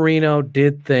 Dan Marino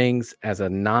did things as a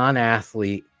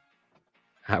non-athlete,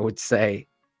 I would say,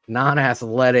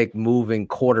 non-athletic moving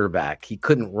quarterback. He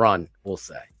couldn't run, we'll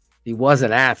say. He was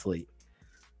an athlete.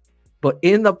 But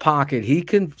in the pocket, he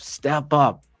can step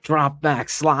up, drop back,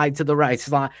 slide to the right,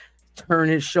 slide, turn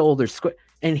his shoulders,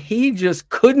 and he just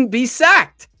couldn't be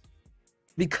sacked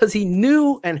because he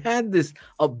knew and had this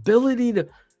ability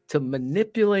to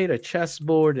manipulate a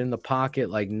chessboard in the pocket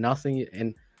like nothing.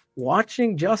 And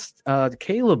watching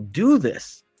Caleb do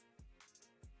this,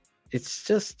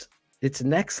 it's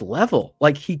next level.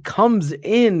 Like, he comes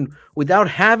in without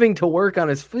having to work on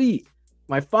his feet.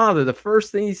 My father, the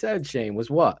first thing he said, Shane, was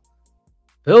what?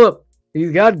 Philip,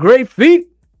 he's got great feet.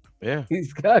 Yeah.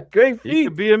 He's got great feet. He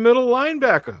could be a middle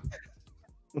linebacker.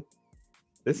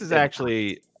 This is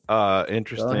actually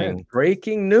interesting.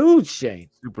 Breaking news, Shane.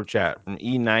 Super chat from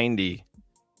E90.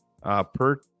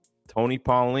 Per Tony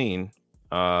Pauline,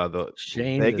 the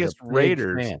Vegas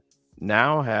Raiders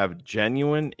now have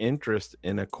genuine interest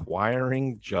in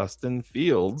acquiring Justin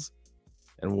Fields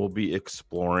and will be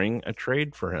exploring a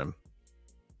trade for him.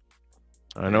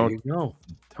 I know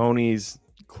Tony's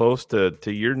close to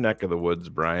your neck of the woods,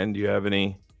 Brian. Do you have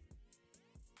any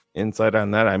insight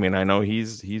on that? I mean, I know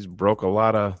he's broke a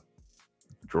lot of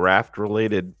draft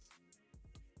related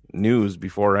news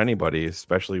before anybody,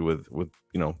 especially with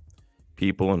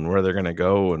people and where they're going to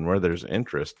go and where there's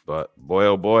interest. But boy,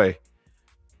 oh boy,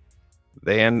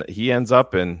 he ends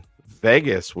up in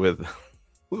Vegas with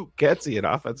Luke Getsy, an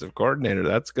offensive coordinator.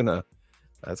 That's gonna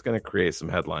create some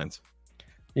headlines.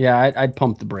 Yeah, I'd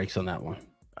pump the brakes on that one.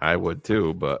 I would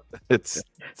too, but it's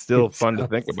still fun to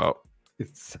think about.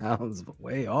 It sounds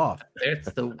way off.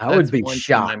 I would be one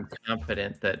shocked. I'm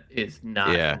confident that is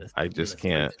not. Yeah, in this, I just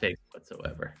can't.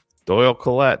 Whatsoever. Doyle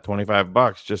Collette,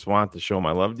 $25. Just want to show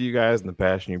my love to you guys and the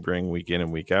passion you bring week in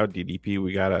and week out. DDP,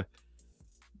 we gotta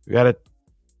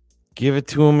give it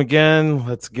to him again.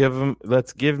 Let's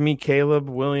give me Caleb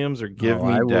Williams or give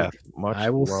me death. I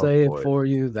will say it for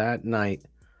you that night.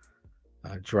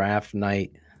 Draft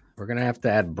night, we're gonna have to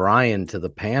add Brian to the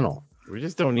panel. We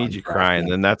just don't need you crying.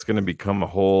 Then that's gonna become a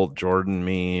whole Jordan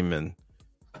meme, and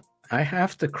I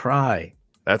have to cry.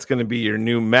 That's gonna be your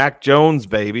new Mac Jones,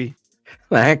 baby.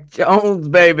 Mac Jones,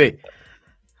 baby.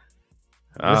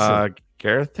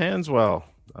 Gareth Tanswell,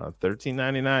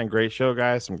 $13.99. Great show,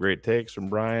 guys. Some great takes from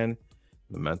Brian.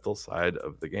 The mental side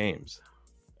of the games.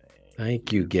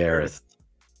 Thank you, Gareth.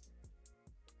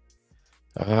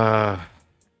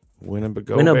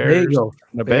 Winnebago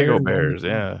Bears,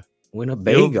 yeah.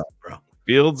 Winnebago, bro.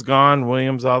 Fields gone,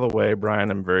 Williams all the way. Brian,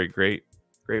 I'm very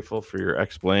grateful for your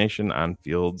explanation on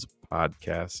Fields'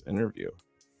 podcast interview.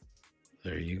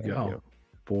 There you go.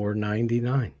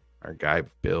 $4.99. Our guy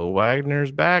Bill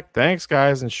Wagner's back. Thanks,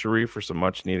 guys, and Sharif for some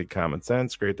much needed common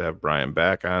sense. Great to have Brian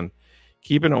back on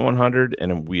Keeping It 100,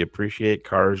 and we appreciate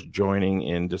Cars joining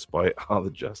in despite all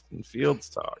the Justin Fields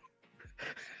talk.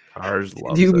 Cars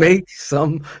loves Did you it. make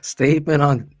some statement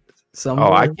on some?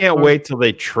 Oh, I can't wait till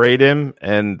they trade him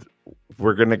and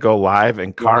we're gonna go live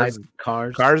and Cars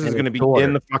is gonna be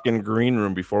in the fucking green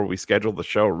room before we schedule the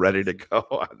show, ready to go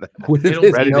on that.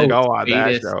 Ready to go on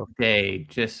that show. Day,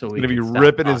 just so we gonna be can stop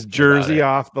ripping his talking jersey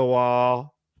about off the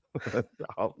wall.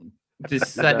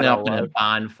 just setting up in a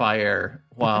bonfire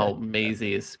while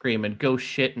Maisie is screaming, "Go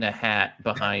shit in a hat"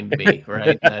 behind me,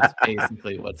 right? That's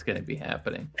basically what's going to be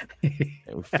happening.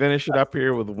 And we finish it up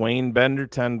here with Wayne Bender,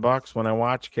 $10. When I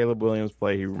watch Caleb Williams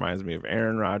play, he reminds me of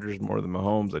Aaron Rodgers more than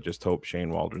Mahomes. I just hope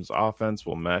Shane Waldron's offense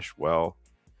will mesh well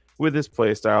with his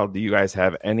play style. Do you guys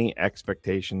have any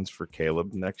expectations for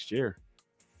Caleb next year?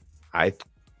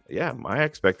 My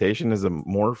expectation is a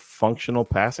more functional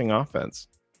passing offense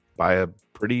by a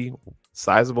pretty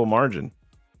sizable margin.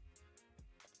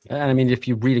 And I mean, if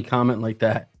you read a comment like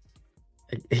that,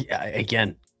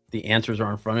 again, the answers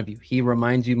are in front of you. He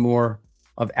reminds you more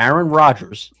of Aaron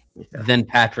Rodgers than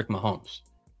Patrick Mahomes.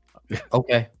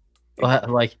 Okay.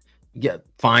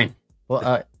 Fine.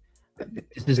 Well,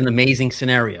 this is an amazing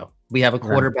scenario. We have a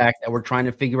quarterback that we're trying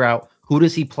to figure out who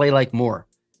does he play like more,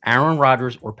 Aaron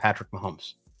Rodgers or Patrick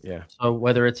Mahomes. Yeah. So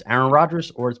whether it's Aaron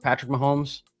Rodgers or it's Patrick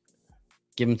Mahomes,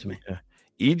 give him to me. Yeah.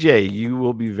 EJ, you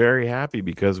will be very happy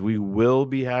because we will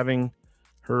be having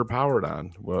Herb Howard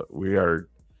on. We are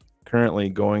currently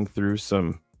going through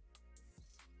some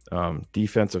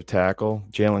defensive tackle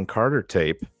Jalen Carter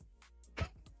tape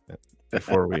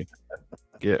before we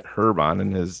get Herb on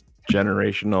and his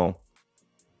generational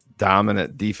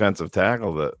dominant defensive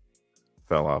tackle that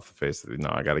fell off the face of the.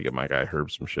 No, I got to get my guy Herb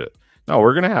some shit. No,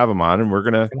 we're gonna have him on, and we're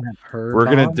gonna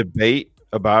debate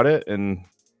about it, and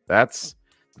that's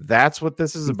what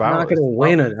this is about. You're not going to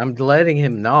win it. I'm letting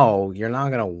him know you're not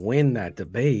going to win that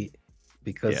debate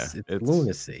because it's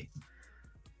lunacy.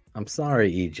 I'm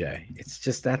sorry, EJ. It's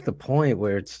just at the point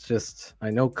where it's just, I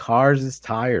know Cars is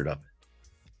tired of it,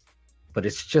 but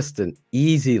it's just an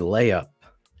easy layup.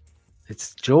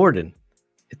 It's Jordan.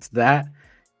 It's that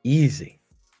easy.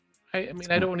 I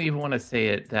mean, I don't even want to say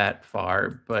it that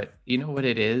far, but you know what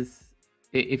it is?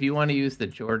 If you want to use the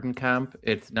Jordan comp,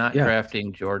 it's not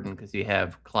drafting Jordan because you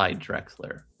have Clyde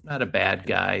Drexler. Not a bad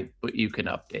guy, but you can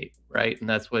update, right? And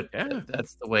that's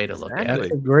that's the way to look at That's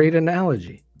it. a great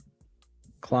analogy.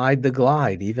 Clyde the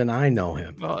Glide. Even I know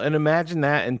him. Well, and imagine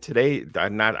that in today,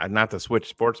 not to switch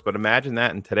sports, but imagine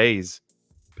that in today's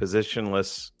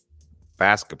positionless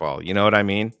basketball. You know what I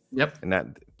mean? Yep. And that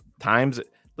times,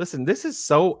 listen, this is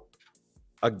so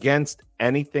against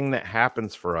anything that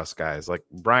happens for us guys. Like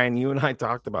Brian, you and I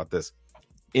talked about this.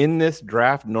 In this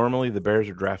draft, normally the Bears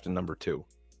are drafting number 2.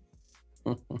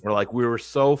 We're like, we were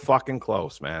so fucking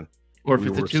close, man. Or if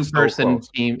it's a 2-person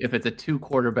team, if it's a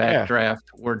 2-quarterback draft,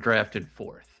 we're drafted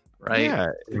 4th, right? Yeah,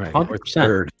 right.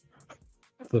 100%.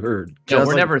 Third. No,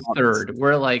 we're never third.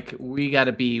 We're like, we got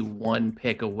to be 1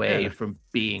 pick away from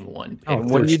being 1 pick. And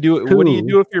what do you do? What do you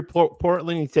do if you're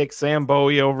Portland? You take Sam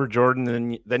Bowie over Jordan,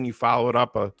 and then you follow it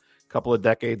up a couple of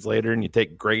decades later, and you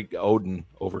take Greg Oden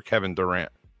over Kevin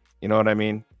Durant. You know what I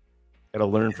mean? Got to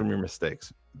learn from your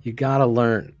mistakes. You got to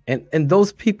learn. And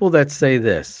those people that say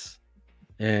this,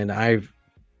 and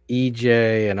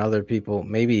EJ and other people,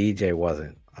 maybe EJ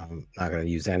wasn't. I'm not going to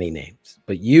use any names,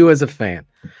 but you as a fan.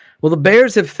 Well, the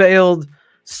Bears have failed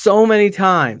so many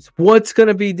times. What's going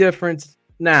to be different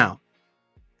now?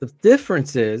 The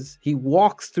difference is he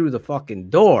walks through the fucking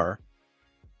door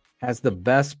as the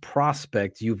best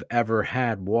prospect you've ever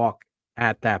had walk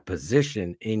at that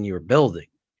position in your building.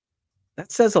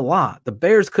 That says a lot. The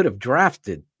Bears could have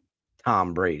drafted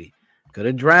Tom Brady, could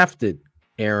have drafted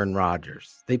Aaron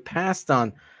Rodgers. They passed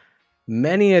on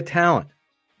many a talent.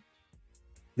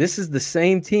 This is the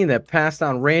same team that passed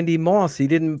on Randy Moss. He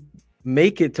didn't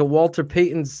make it to Walter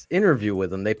Payton's interview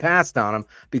with him. They passed on him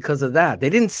because of that. They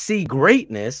didn't see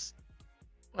greatness.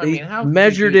 They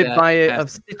measured it by a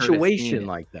situation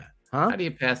like that. Huh? How do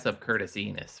you pass up Curtis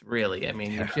Enos? Really? I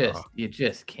mean, you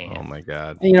just can't. Oh my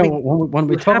God! And, when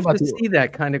we talk about see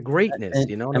that kind of greatness,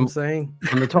 you know what I'm saying?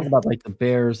 When they talk about like the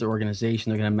Bears, the organization,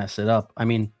 they're going to mess it up. I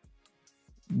mean,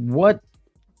 what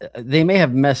they may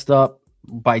have messed up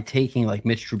by taking like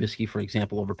Mitch Trubisky, for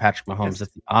example, over Patrick Mahomes. Yes.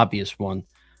 That's the obvious one.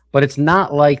 But it's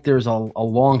not like there's a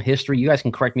long history. You guys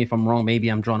can correct me if I'm wrong. Maybe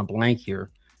I'm drawing a blank here.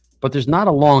 But there's not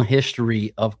a long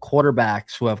history of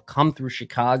quarterbacks who have come through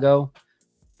Chicago,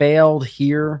 failed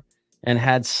here, and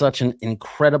had such an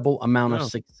incredible amount of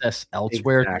success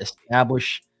elsewhere to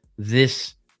establish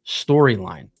this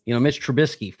storyline. You know, Mitch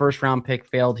Trubisky, first-round pick,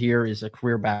 failed here, is a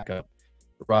career backup.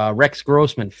 Rex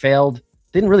Grossman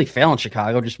didn't really fail in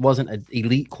Chicago, just wasn't an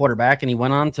elite quarterback, and he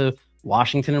went on to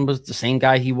Washington and was the same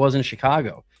guy he was in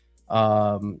Chicago.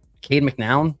 Cade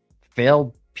McNown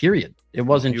failed, period. It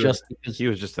wasn't just because he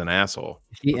was just an asshole.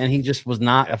 He just was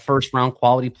not a first-round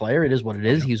quality player. It is what it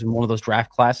is. He's in one of those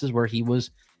draft classes where he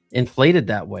was inflated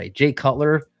that way. Jay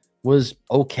Cutler was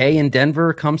okay in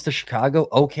Denver, comes to Chicago,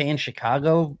 okay in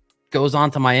Chicago, goes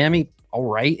on to Miami, all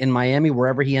right in Miami,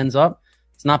 wherever he ends up.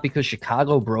 It's not because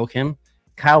Chicago broke him.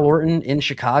 Kyle Orton in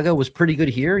Chicago was pretty good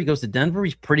here. He goes to Denver.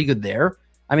 He's pretty good there.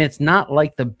 I mean, it's not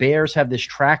like the Bears have this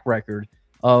track record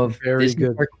of very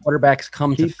good quarterbacks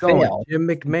come to fail. Jim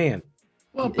McMahon.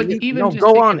 Well, but even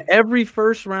go on every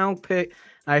first round pick.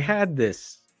 I had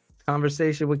this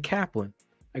conversation with Kaplan.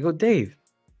 I go, Dave,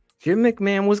 Jim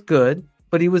McMahon was good,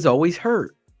 but he was always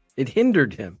hurt. It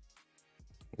hindered him.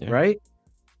 Yeah. Right?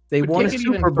 They won a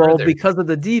Super Bowl because of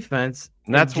the defense.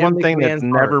 And that's one thing that's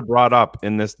never brought up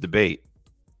in this debate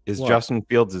is Justin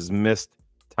Fields has missed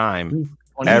time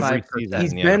every season.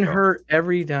 He's been hurt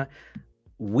every time.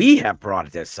 We have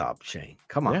brought this up, Shane.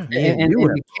 Come on. Yeah. And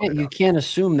you can't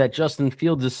assume that Justin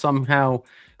Fields is somehow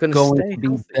going to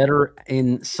be better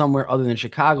in somewhere other than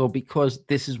Chicago because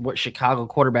this is what Chicago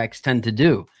quarterbacks tend to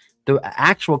do. The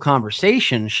actual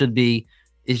conversation should be,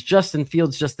 is Justin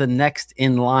Fields just the next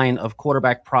in line of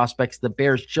quarterback prospects the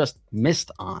Bears just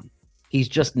missed on? He's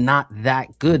just not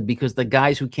that good because the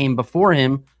guys who came before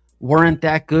him weren't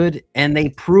that good, and they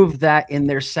proved that in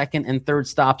their second and third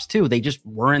stops too. They just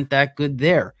weren't that good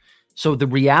there. So the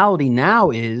reality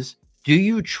now is, do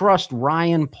you trust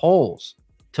Ryan Poles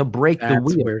to break the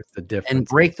wheel and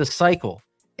break the cycle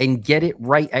and get it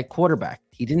right at quarterback?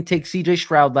 He didn't take CJ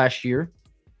Stroud last year.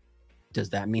 Does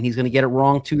that mean he's going to get it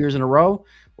wrong 2 years in a row?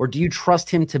 Or do you trust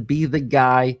him to be the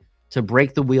guy to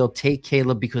break the wheel, take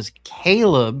Caleb, because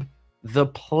Caleb, the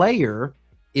player,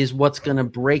 is what's going to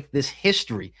break this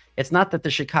history. It's not that the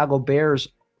Chicago Bears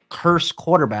curse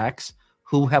quarterbacks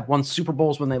who have won Super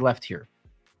Bowls when they left here.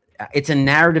 It's a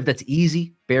narrative that's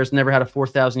easy. Bears never had a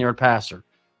 4,000-yard passer.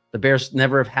 The Bears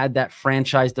never have had that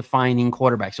franchise-defining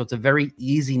quarterback. So it's a very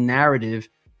easy narrative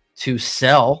to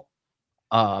sell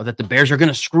that the Bears are going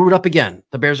to screw it up again.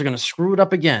 The Bears are going to screw it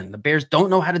up again. The Bears don't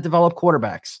know how to develop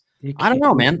quarterbacks. I don't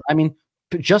know, man. I mean,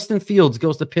 Justin Fields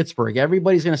goes to Pittsburgh.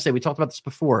 Everybody's going to say, we talked about this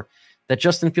before, that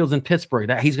Justin Fields in Pittsburgh,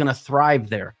 that he's going to thrive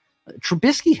there.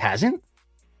 Trubisky hasn't.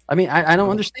 I mean, I don't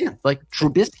understand. Like,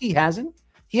 Trubisky hasn't.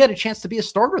 He had a chance to be a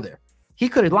starter there. He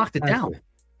could have locked it down.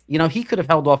 You know, he could have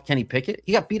held off Kenny Pickett.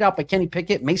 He got beat out by Kenny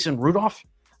Pickett, Mason Rudolph.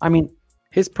 I mean,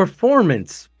 his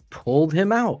performance pulled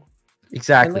him out.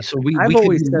 Exactly. So we could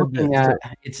be looking at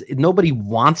it's nobody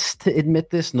wants to admit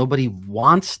this. Nobody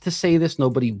wants to say this.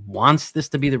 Nobody wants this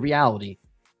to be the reality.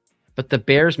 But the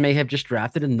Bears may have just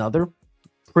drafted another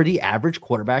pretty average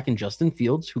quarterback in Justin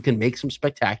Fields who can make some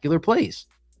spectacular plays.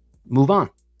 Move on.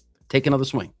 Take another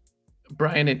swing.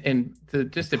 Brian,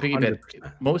 just to piggyback,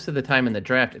 most of the time in the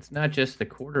draft, it's not just the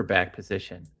quarterback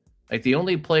position. Like, the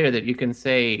only player that you can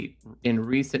say in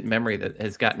recent memory that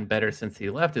has gotten better since he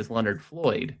left is Leonard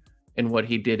Floyd and what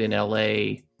he did in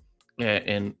LA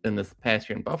and in this past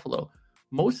year in Buffalo.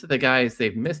 Most of the guys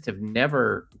they've missed have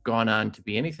never gone on to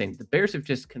be anything. The Bears have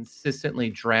just consistently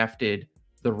drafted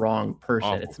the wrong person.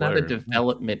 Awful It's not a player.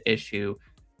 development issue.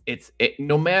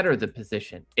 No matter the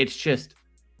position. It's just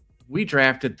we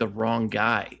drafted the wrong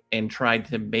guy and tried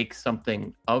to make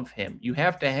something of him. You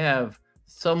have to have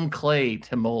some clay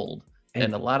to mold.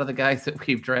 And a lot of the guys that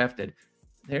we've drafted,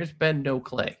 there's been no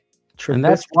clay. And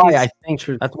that's why I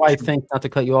think, not to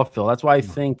cut you off, Phil, that's why I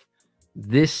think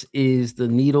this is the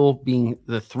needle being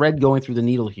the thread going through the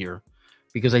needle here,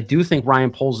 because I do think Ryan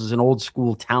Poles is an old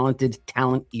school talented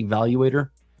talent evaluator.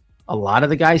 A lot of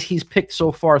the guys he's picked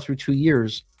so far through 2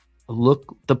 years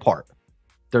look the part.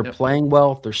 They're playing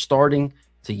well. They're starting.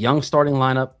 It's a young starting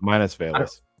lineup. Minus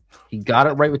Valus. He got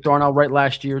it right with Darnell Wright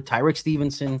last year. Tyreek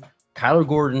Stevenson, Kyler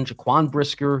Gordon, Jaquan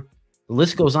Brisker. The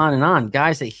list goes on and on.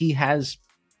 Guys that he has,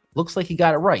 looks like he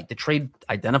got it right. The trade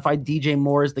identified DJ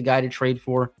Moore as the guy to trade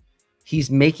for.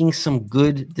 He's making some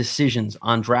good decisions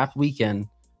on draft weekend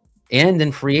and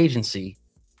in free agency.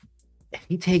 If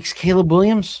he takes Caleb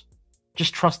Williams,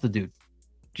 just trust the dude.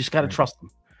 Just got to trust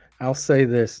him. I'll say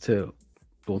this too.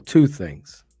 Well, two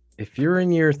things. If you're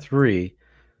in year 3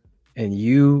 and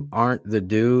you aren't the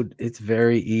dude, it's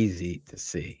very easy to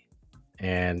see.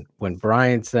 And when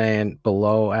Brian's saying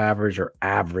below average or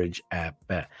average at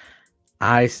best,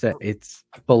 I said it's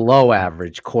below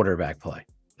average quarterback play.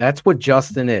 That's what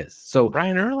Justin is. So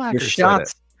Brian Urlacher your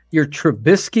shots, your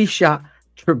Trubisky shot,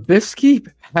 Trubisky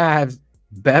has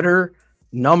better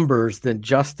numbers than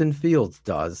Justin Fields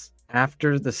does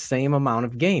after the same amount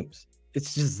of games.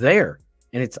 It's just there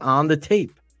and it's on the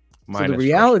tape. So the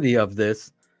reality of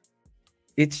this,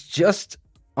 it's just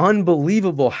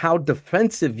unbelievable how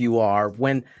defensive you are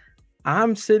when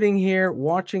I'm sitting here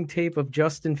watching tape of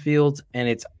Justin Fields and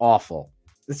it's awful.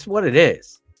 That's what it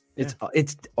is.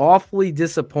 It's awfully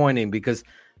disappointing because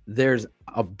there's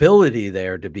ability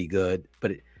there to be good,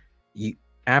 but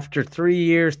after 3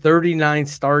 years, 39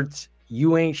 starts,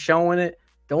 you ain't showing it.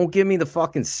 Don't give me the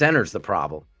fucking center's the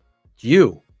problem. It's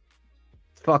you.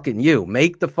 It's fucking you.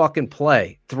 Make the fucking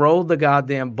play. Throw the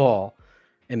goddamn ball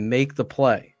and make the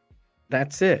play.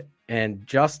 That's it. And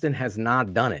Justin has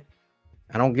not done it.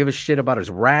 I don't give a shit about his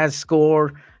RAS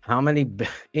score, how many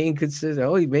inconsistent.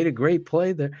 Oh, he made a great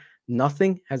play there.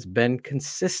 Nothing has been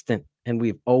consistent, and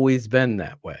we've always been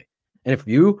that way. And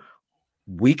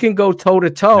we can go toe to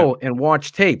toe and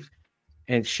watch tape.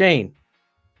 And Shane,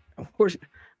 of course,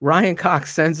 Ryan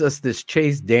Cox sends us this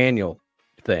Chase Daniel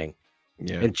thing.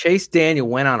 Yeah. And Chase Daniel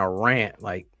went on a rant,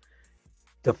 like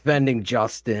defending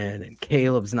Justin and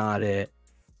Caleb's not it.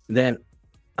 Then,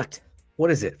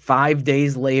 what is it? 5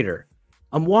 days later,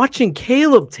 I'm watching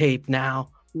Caleb tape now.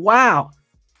 Wow.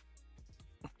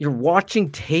 You're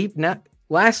watching tape now.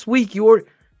 Last week, you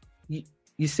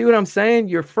see what I'm saying?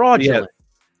 You're fraudulent.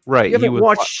 Yeah, right. You haven't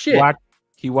watched shit.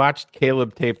 He watched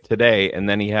Caleb tape today, and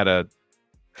then he had a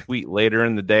tweet later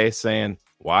in the day saying,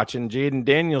 watching Jaden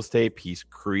Daniels tape, he's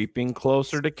creeping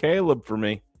closer to Caleb for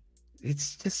me.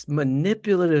 It's just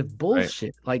manipulative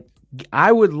bullshit. Right. Like,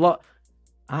 I would love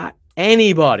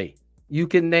anybody you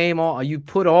can name all. You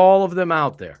put all of them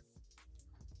out there.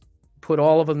 Put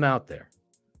all of them out there.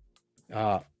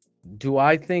 Do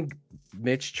I think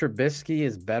Mitch Trubisky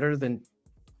is better than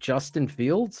Justin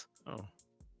Fields? Oh.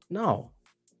 No.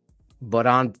 But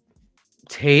on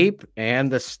tape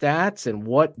and the stats and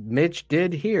what Mitch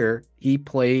did here, he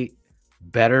played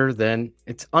better than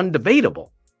it's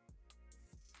undebatable.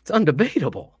 It's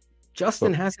undebatable.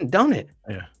 Justin hasn't done it.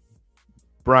 Yeah.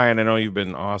 Brian, I know you've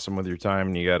been awesome with your time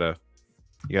and you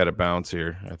gotta bounce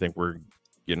here. I think we're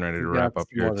getting ready to wrap up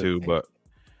here too, but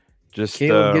just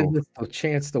Caleb gives us a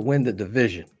chance to win the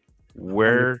division.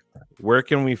 where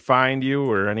can we find you,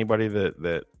 or anybody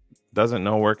that doesn't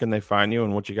know, where can they find you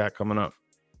and what you got coming up?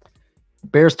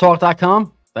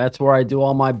 BearsTalk.com. That's where I do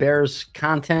all my Bears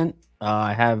content.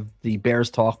 I have the Bears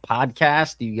Talk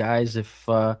podcast. You guys, if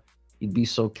you'd be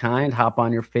so kind, hop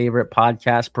on your favorite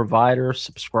podcast provider,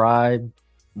 subscribe,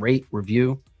 rate,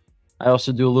 review. I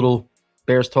also do a little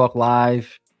Bears Talk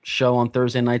live show on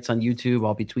Thursday nights on YouTube.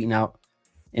 I'll be tweeting out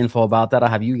info about that. I'll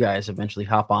have you guys eventually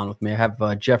hop on with me. I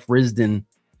have Jeff Risden,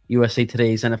 USA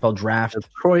Today's NFL Draft.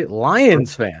 Detroit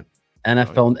Lions fan.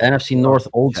 NFC North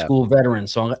old school veteran.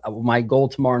 So my goal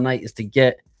tomorrow night is to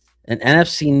get an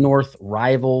NFC North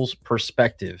rivals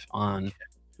perspective on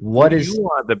what is you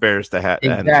want the Bears to have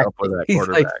exactly. end up with that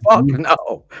quarterback. Fuck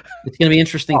no. It's going to be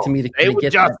interesting to me to kind of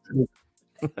get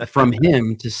that from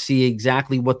him to see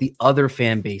exactly what the other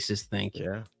fan bases think.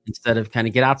 Yeah. Instead of kind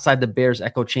of get outside the Bears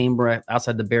echo chamber,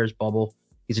 outside the Bears bubble.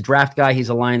 He's a draft guy. He's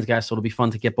a Lions guy. So it'll be fun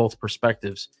to get both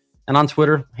perspectives. And on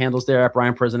Twitter, handles there at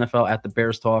Brian Perez NFL at the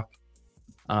Bears Talk.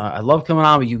 I love coming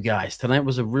on with you guys. Tonight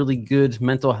was a really good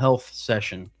mental health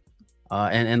session.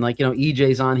 And like,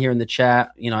 EJ's on here in the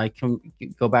chat. I can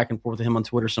go back and forth with him on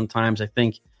Twitter sometimes. I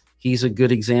think he's a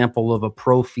good example of a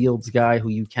pro Fields guy who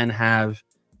you can have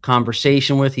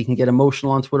conversation with. He can get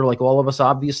emotional on Twitter like all of us,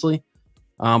 obviously.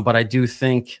 But I do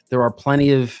think there are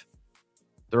plenty of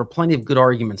good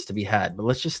arguments to be had. But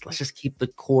let's just keep the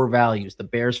core values, the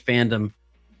Bears fandom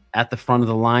at the front of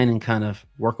the line and kind of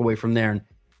work away from there. And,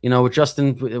 with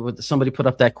Justin, somebody put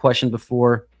up that question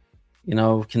before,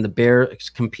 can the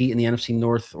Bears compete in the NFC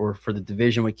North or for the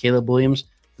division with Caleb Williams?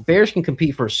 The Bears can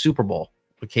compete for a Super Bowl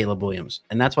with Caleb Williams,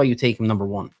 and that's why you take him number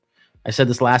one. I said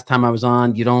this last time I was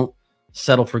on. You don't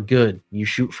settle for good. You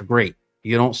shoot for great.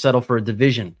 You don't settle for a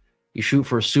division. You shoot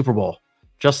for a Super Bowl.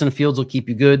 Justin Fields will keep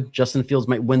you good. Justin Fields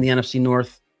might win the NFC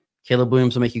North. Caleb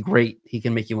Williams will make you great. He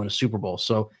can make you win a Super Bowl.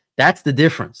 So that's the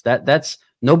difference. That's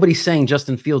nobody's saying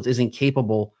Justin Fields isn't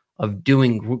capable of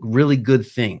doing really good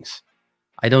things.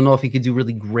 I don't know if he could do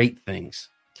really great things.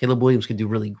 Caleb Williams could do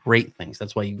really great things.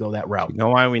 That's why you go that route. You know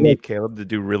why we need Caleb to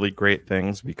do really great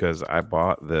things? Because I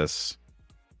bought this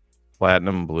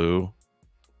platinum blue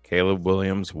Caleb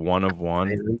Williams 1 of 1.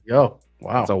 There you go.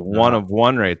 Wow. It's a 1 of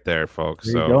 1 right there,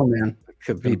 folks. There you go, man.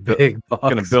 Could be big.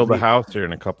 Going to build a house here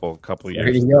in a couple years. There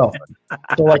you go.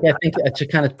 So, I think to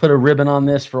kind of put a ribbon on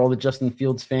this for all the Justin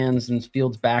Fields fans and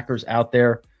Fields backers out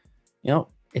there,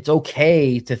 it's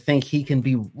okay to think he can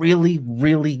be really,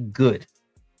 really good.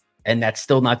 And that's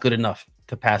still not good enough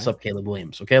to pass up Caleb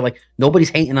Williams. Okay. Like nobody's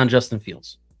hating on Justin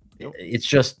Fields. It's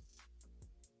just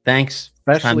thanks.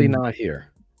 Especially not here.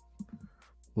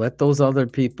 Let those other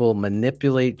people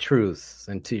manipulate truths.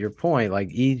 And to your point, like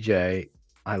EJ,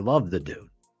 I love the dude.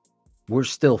 We're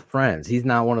still friends. He's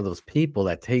not one of those people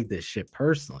that take this shit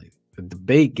personally. The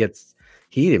debate gets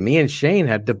heated. Me and Shane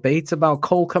had debates about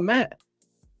Cole Kmet.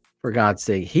 For God's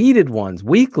sake, heated ones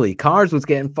weekly. Cars was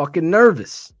getting fucking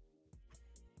nervous.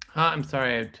 I'm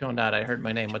sorry, I tuned out. I heard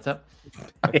my name. What's up?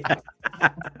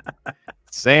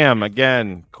 Sam,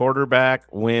 again, quarterback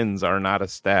wins are not a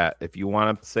stat. If you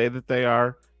want to say that they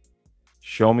are,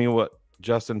 show me what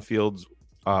Justin Fields'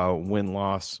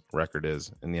 win-loss record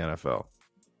is in the NFL.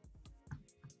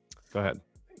 Go ahead.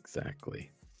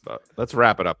 Exactly. But let's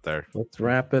wrap it up there. Let's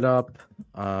wrap it up.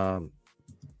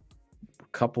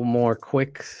 Couple more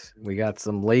quicks. We got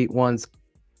some late ones.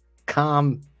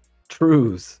 Trues,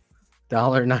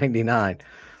 $1.99.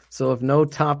 So if no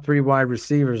top 3 wide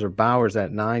receivers or Bowers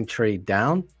at 9 trade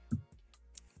down,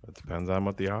 it depends on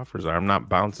what the offers are. I'm not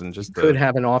bouncing just could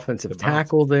have an offensive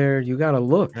tackle there. You got to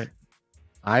look. Right.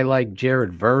 I like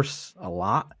Jared Verse a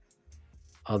lot.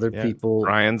 Other people.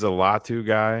 Ryan's a Latu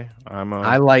guy.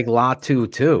 I like Latu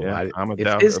too. Yeah, I'm a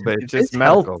if his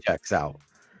health checks out.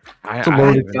 It's a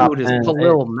loaded top 10. It's a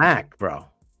little Mac, bro.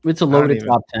 It's a loaded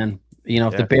top 10.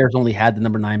 If the Bears only had the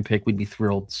number 9 pick, we'd be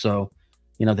thrilled. So,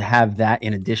 to have that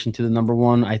in addition to the number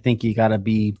 1, I think you got to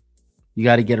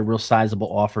get a real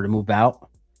sizable offer to move out.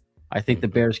 I think the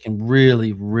Bears can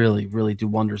really, really, really do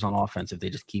wonders on offense if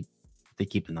they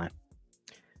keep the 9.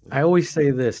 I always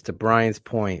say this to Brian's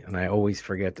point, and I always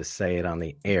forget to say it on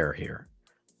the air here.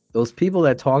 Those people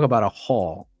that talk about a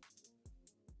haul,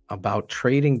 about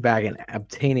trading back and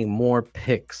obtaining more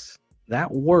picks,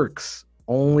 that works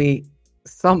only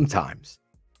sometimes.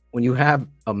 When you have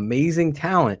amazing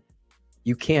talent,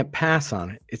 you can't pass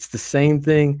on it. It's the same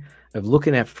thing of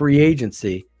looking at free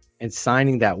agency and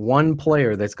signing that one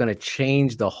player that's going to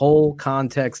change the whole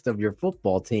context of your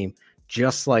football team,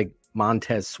 just like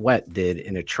Montez Sweat did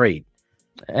in a trade.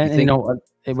 And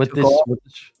with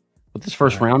this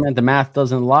first round, and the math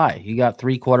doesn't lie. You got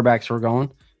 3 quarterbacks who are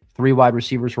going, 3 wide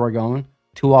receivers who are going,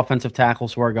 2 offensive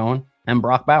tackles who are going, and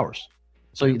Brock Bowers.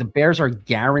 So the Bears are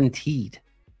guaranteed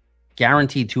 2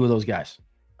 of those guys.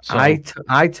 So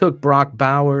I took Brock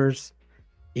Bowers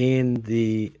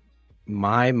in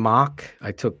my mock.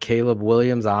 I took Caleb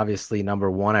Williams, obviously number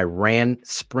 1. I ran,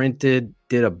 sprinted,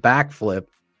 did a backflip,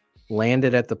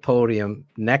 landed at the podium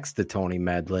next to Tony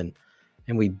Medlin,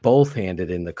 and we both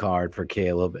handed in the card for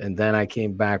Caleb. And then I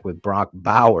came back with Brock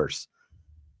Bowers.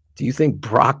 Do you think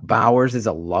Brock Bowers is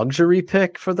a luxury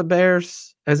pick for the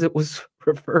Bears, as it was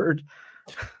referred?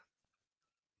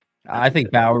 I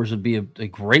think Bowers would be a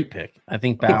great pick. I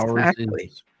think Bowers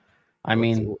is. I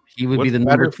mean, he would be the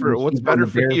number 2. What's better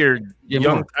for your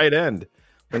young tight end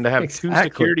than to have 2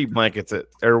 security blankets at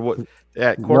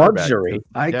quarterback? Luxury.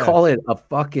 I call it a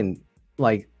fucking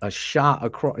like a shot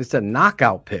across. It's a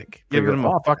knockout pick. Giving him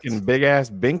a fucking big ass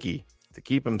binky to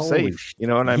keep him safe. You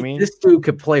know what I mean? This dude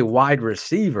could play wide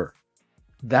receiver.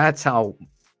 That's how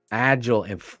agile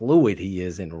and fluid he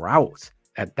is in routes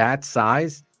at that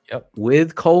size. Yep.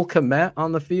 With Cole Kmet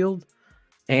on the field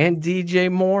and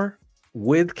DJ Moore,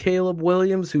 with Caleb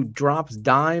Williams, who drops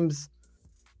dimes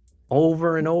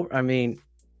over and over. I mean,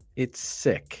 it's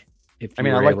sick. I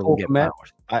like Cole Kmet.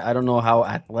 I don't know how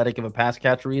athletic of a pass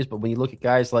catcher he is, but when you look at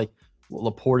guys like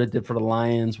what Laporta did for the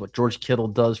Lions, what George Kittle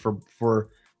does for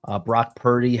Brock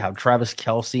Purdy, how Travis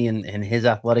Kelce and his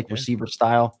athletic receiver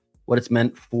style, what it's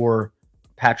meant for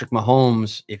Patrick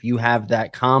Mahomes, if you have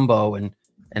that combo and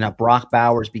a Brock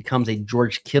Bowers becomes a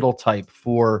George Kittle type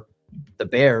for the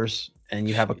Bears, and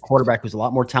you have a quarterback who's a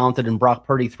lot more talented than Brock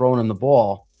Purdy throwing him the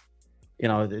ball,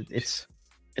 it's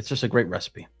just a great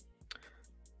recipe.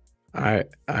 I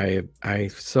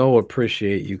so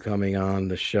appreciate you coming on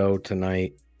the show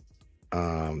tonight,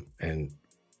 and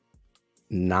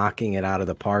knocking it out of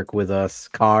the park with us.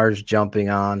 Cars jumping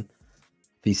on.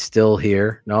 He's still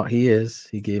here. No, he is.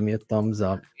 He gave me a thumbs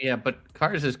up. Yeah, but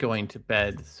Cars is going to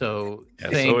bed, so Yeah,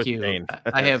 thank so you. Shane.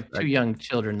 I have 2 young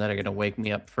children that are going to wake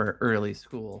me up for early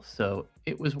school, so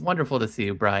it was wonderful to see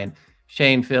you, Brian.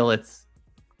 Shane, Phil, it's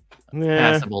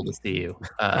passable to see you.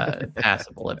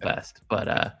 Passable at best,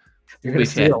 but you're going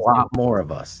to see a lot more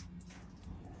of us.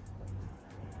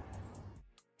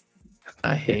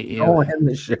 I hate you. Don't end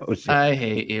the show. I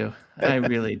hate you. I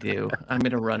really do. I'm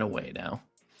going to run away now.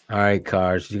 All right,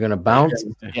 Cars, you're going to bounce?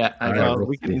 Yeah,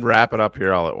 we can wrap it up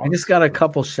here all at once. I just got a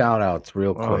couple shout outs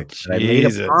real quick. I made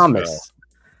a promise. Phil.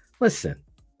 Listen,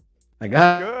 I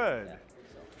got good.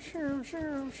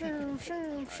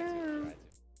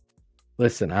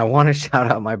 Listen, I want to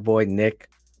shout out my boy Nick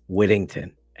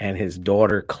Whittington and his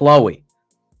daughter Chloe.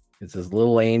 It's his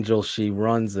little angel. She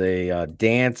runs a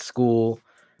dance school,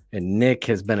 and Nick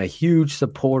has been a huge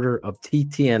supporter of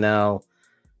TTNL.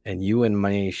 And you and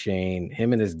me, Shane,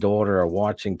 him and his daughter are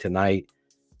watching tonight.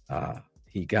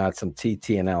 He got some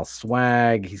TTNL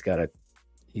swag. He's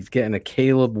getting a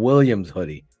Caleb Williams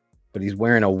hoodie, but he's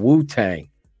wearing a Wu-Tang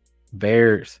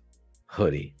Bears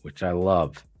hoodie, which I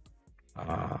love.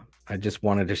 I just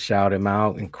wanted to shout him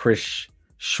out. And Chris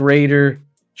Schrader,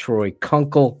 Troy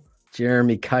Kunkel,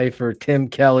 Jeremy Kiefer, Tim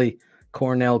Kelly,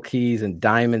 Cornell Keys, and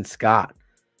Diamond Scott.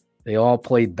 They all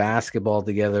played basketball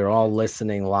together, all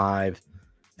listening live.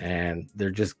 And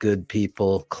they're just good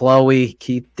people. Chloe,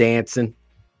 keep dancing.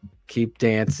 Keep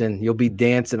dancing. You'll be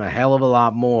dancing a hell of a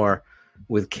lot more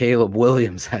with Caleb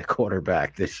Williams at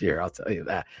quarterback this year. I'll tell you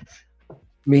that.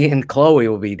 Me and Chloe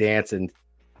will be dancing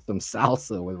some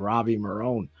salsa with Robbie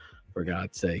Marone, for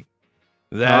God's sake.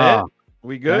 Is that it?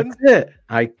 We good? That's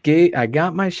it. I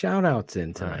got my shout outs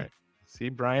in tonight. Right. See,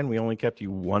 Brian, we only kept you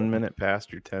 1 minute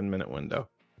past your 10-minute window.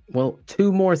 Well,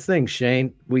 2 more things,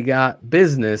 Shane. We got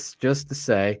business just to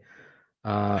say,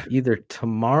 either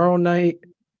tomorrow night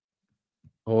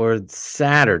or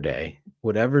Saturday,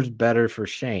 whatever's better for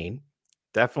Shane.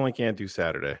 Definitely can't do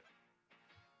Saturday.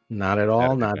 Not at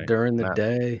all. Not during the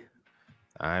day.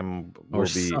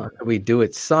 We do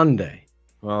it Sunday.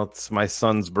 Well, it's my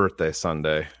son's birthday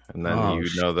Sunday, and then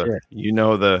you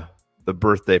know the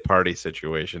birthday party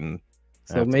situation.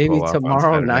 So maybe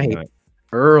tomorrow night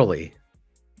early.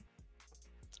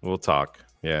 We'll talk.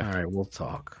 Yeah. All right, we'll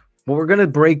talk. Well, we're going to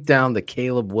break down the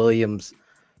Caleb Williams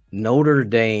Notre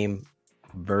Dame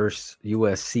versus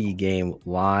USC game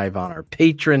live on our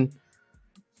Patreon.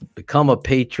 Become a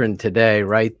patron today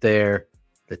right there.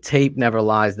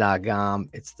 TheTapeNeverLies.com.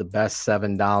 It's the best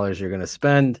 $7 you're going to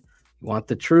spend. You want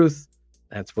the truth?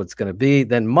 That's what's going to be.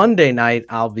 Then Monday night,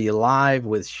 I'll be live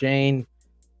with Shane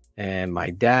and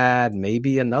my dad,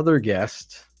 maybe another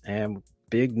guest, and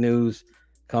big news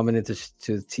coming into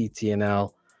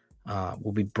TTNL.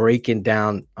 We'll be breaking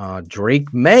down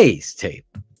Drake May's tape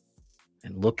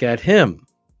and look at him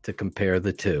to compare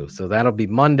the two. So that'll be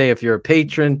Monday. If you're a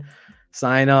patron,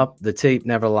 sign up,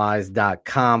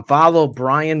 thetapeneverlies.com. Follow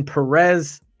Brian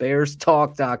Perez,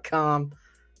 bearstalk.com,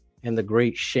 and the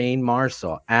great Shane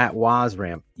Marsaw at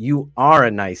Wasram. You are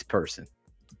a nice person,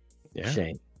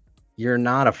 Shane. You're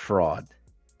not a fraud.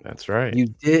 That's right. You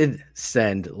did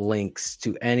send links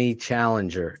to any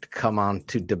challenger to come on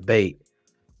to debate.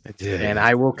 I did. And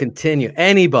I will continue.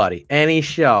 Anybody, any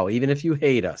show, even if you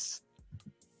hate us,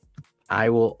 I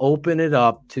will open it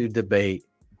up to debate,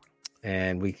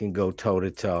 and we can go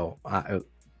toe-to-toe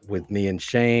with me and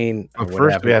Shane. But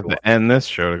first, we have to end this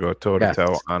show to go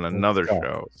toe-to-toe on another Let's go.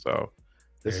 show. So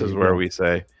this There is you where go. we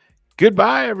say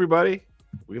goodbye, everybody.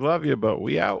 We love you, but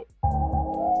we out.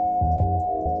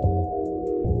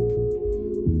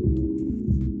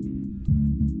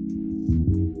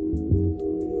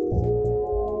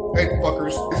 Hey,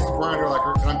 fuckers, this is Brian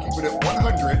Erlacher, and I'm keeping it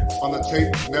 100 on the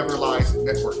Tape Never Lies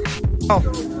Network.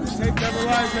 Tape Never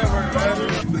Lies Network,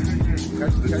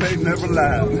 The Tape Never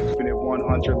Lies. Keeping it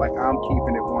 100 like I'm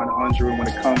keeping it 100 when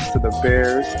it comes to the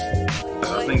Bears.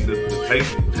 I think the tape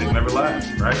never lies,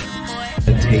 right?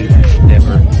 The tape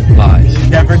never lies.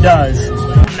 Never does.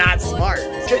 Not smart.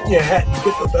 Get in your hat and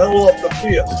get the hell off the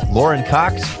field. Lauren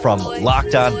Cox from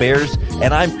Locked On Bears,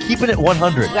 and I'm keeping it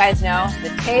 100. You guys know the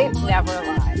tape never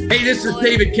lies. Hey, this is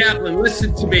David Kaplan.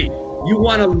 Listen to me. You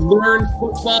want to learn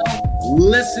football?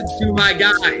 Listen to my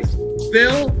guys,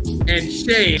 Phil and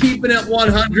Shane. Keeping it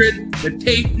 100, the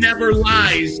Tape Never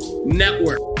Lies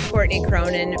Network. Courtney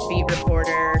Cronin, beat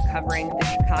reporter covering the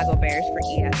Chicago Bears for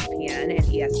ESPN and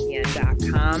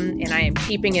ESPN.com. And I am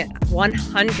keeping it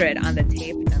 100 on the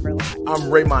Tape Never Lies. I'm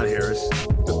Raymond Harris,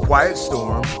 the Quiet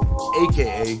Storm,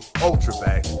 a.k.a.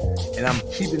 Ultraback, and I'm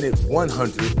keeping it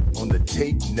 100 on the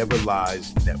Tape Never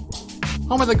Lies Network.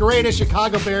 Home of the greatest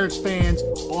Chicago Bears fans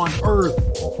on earth.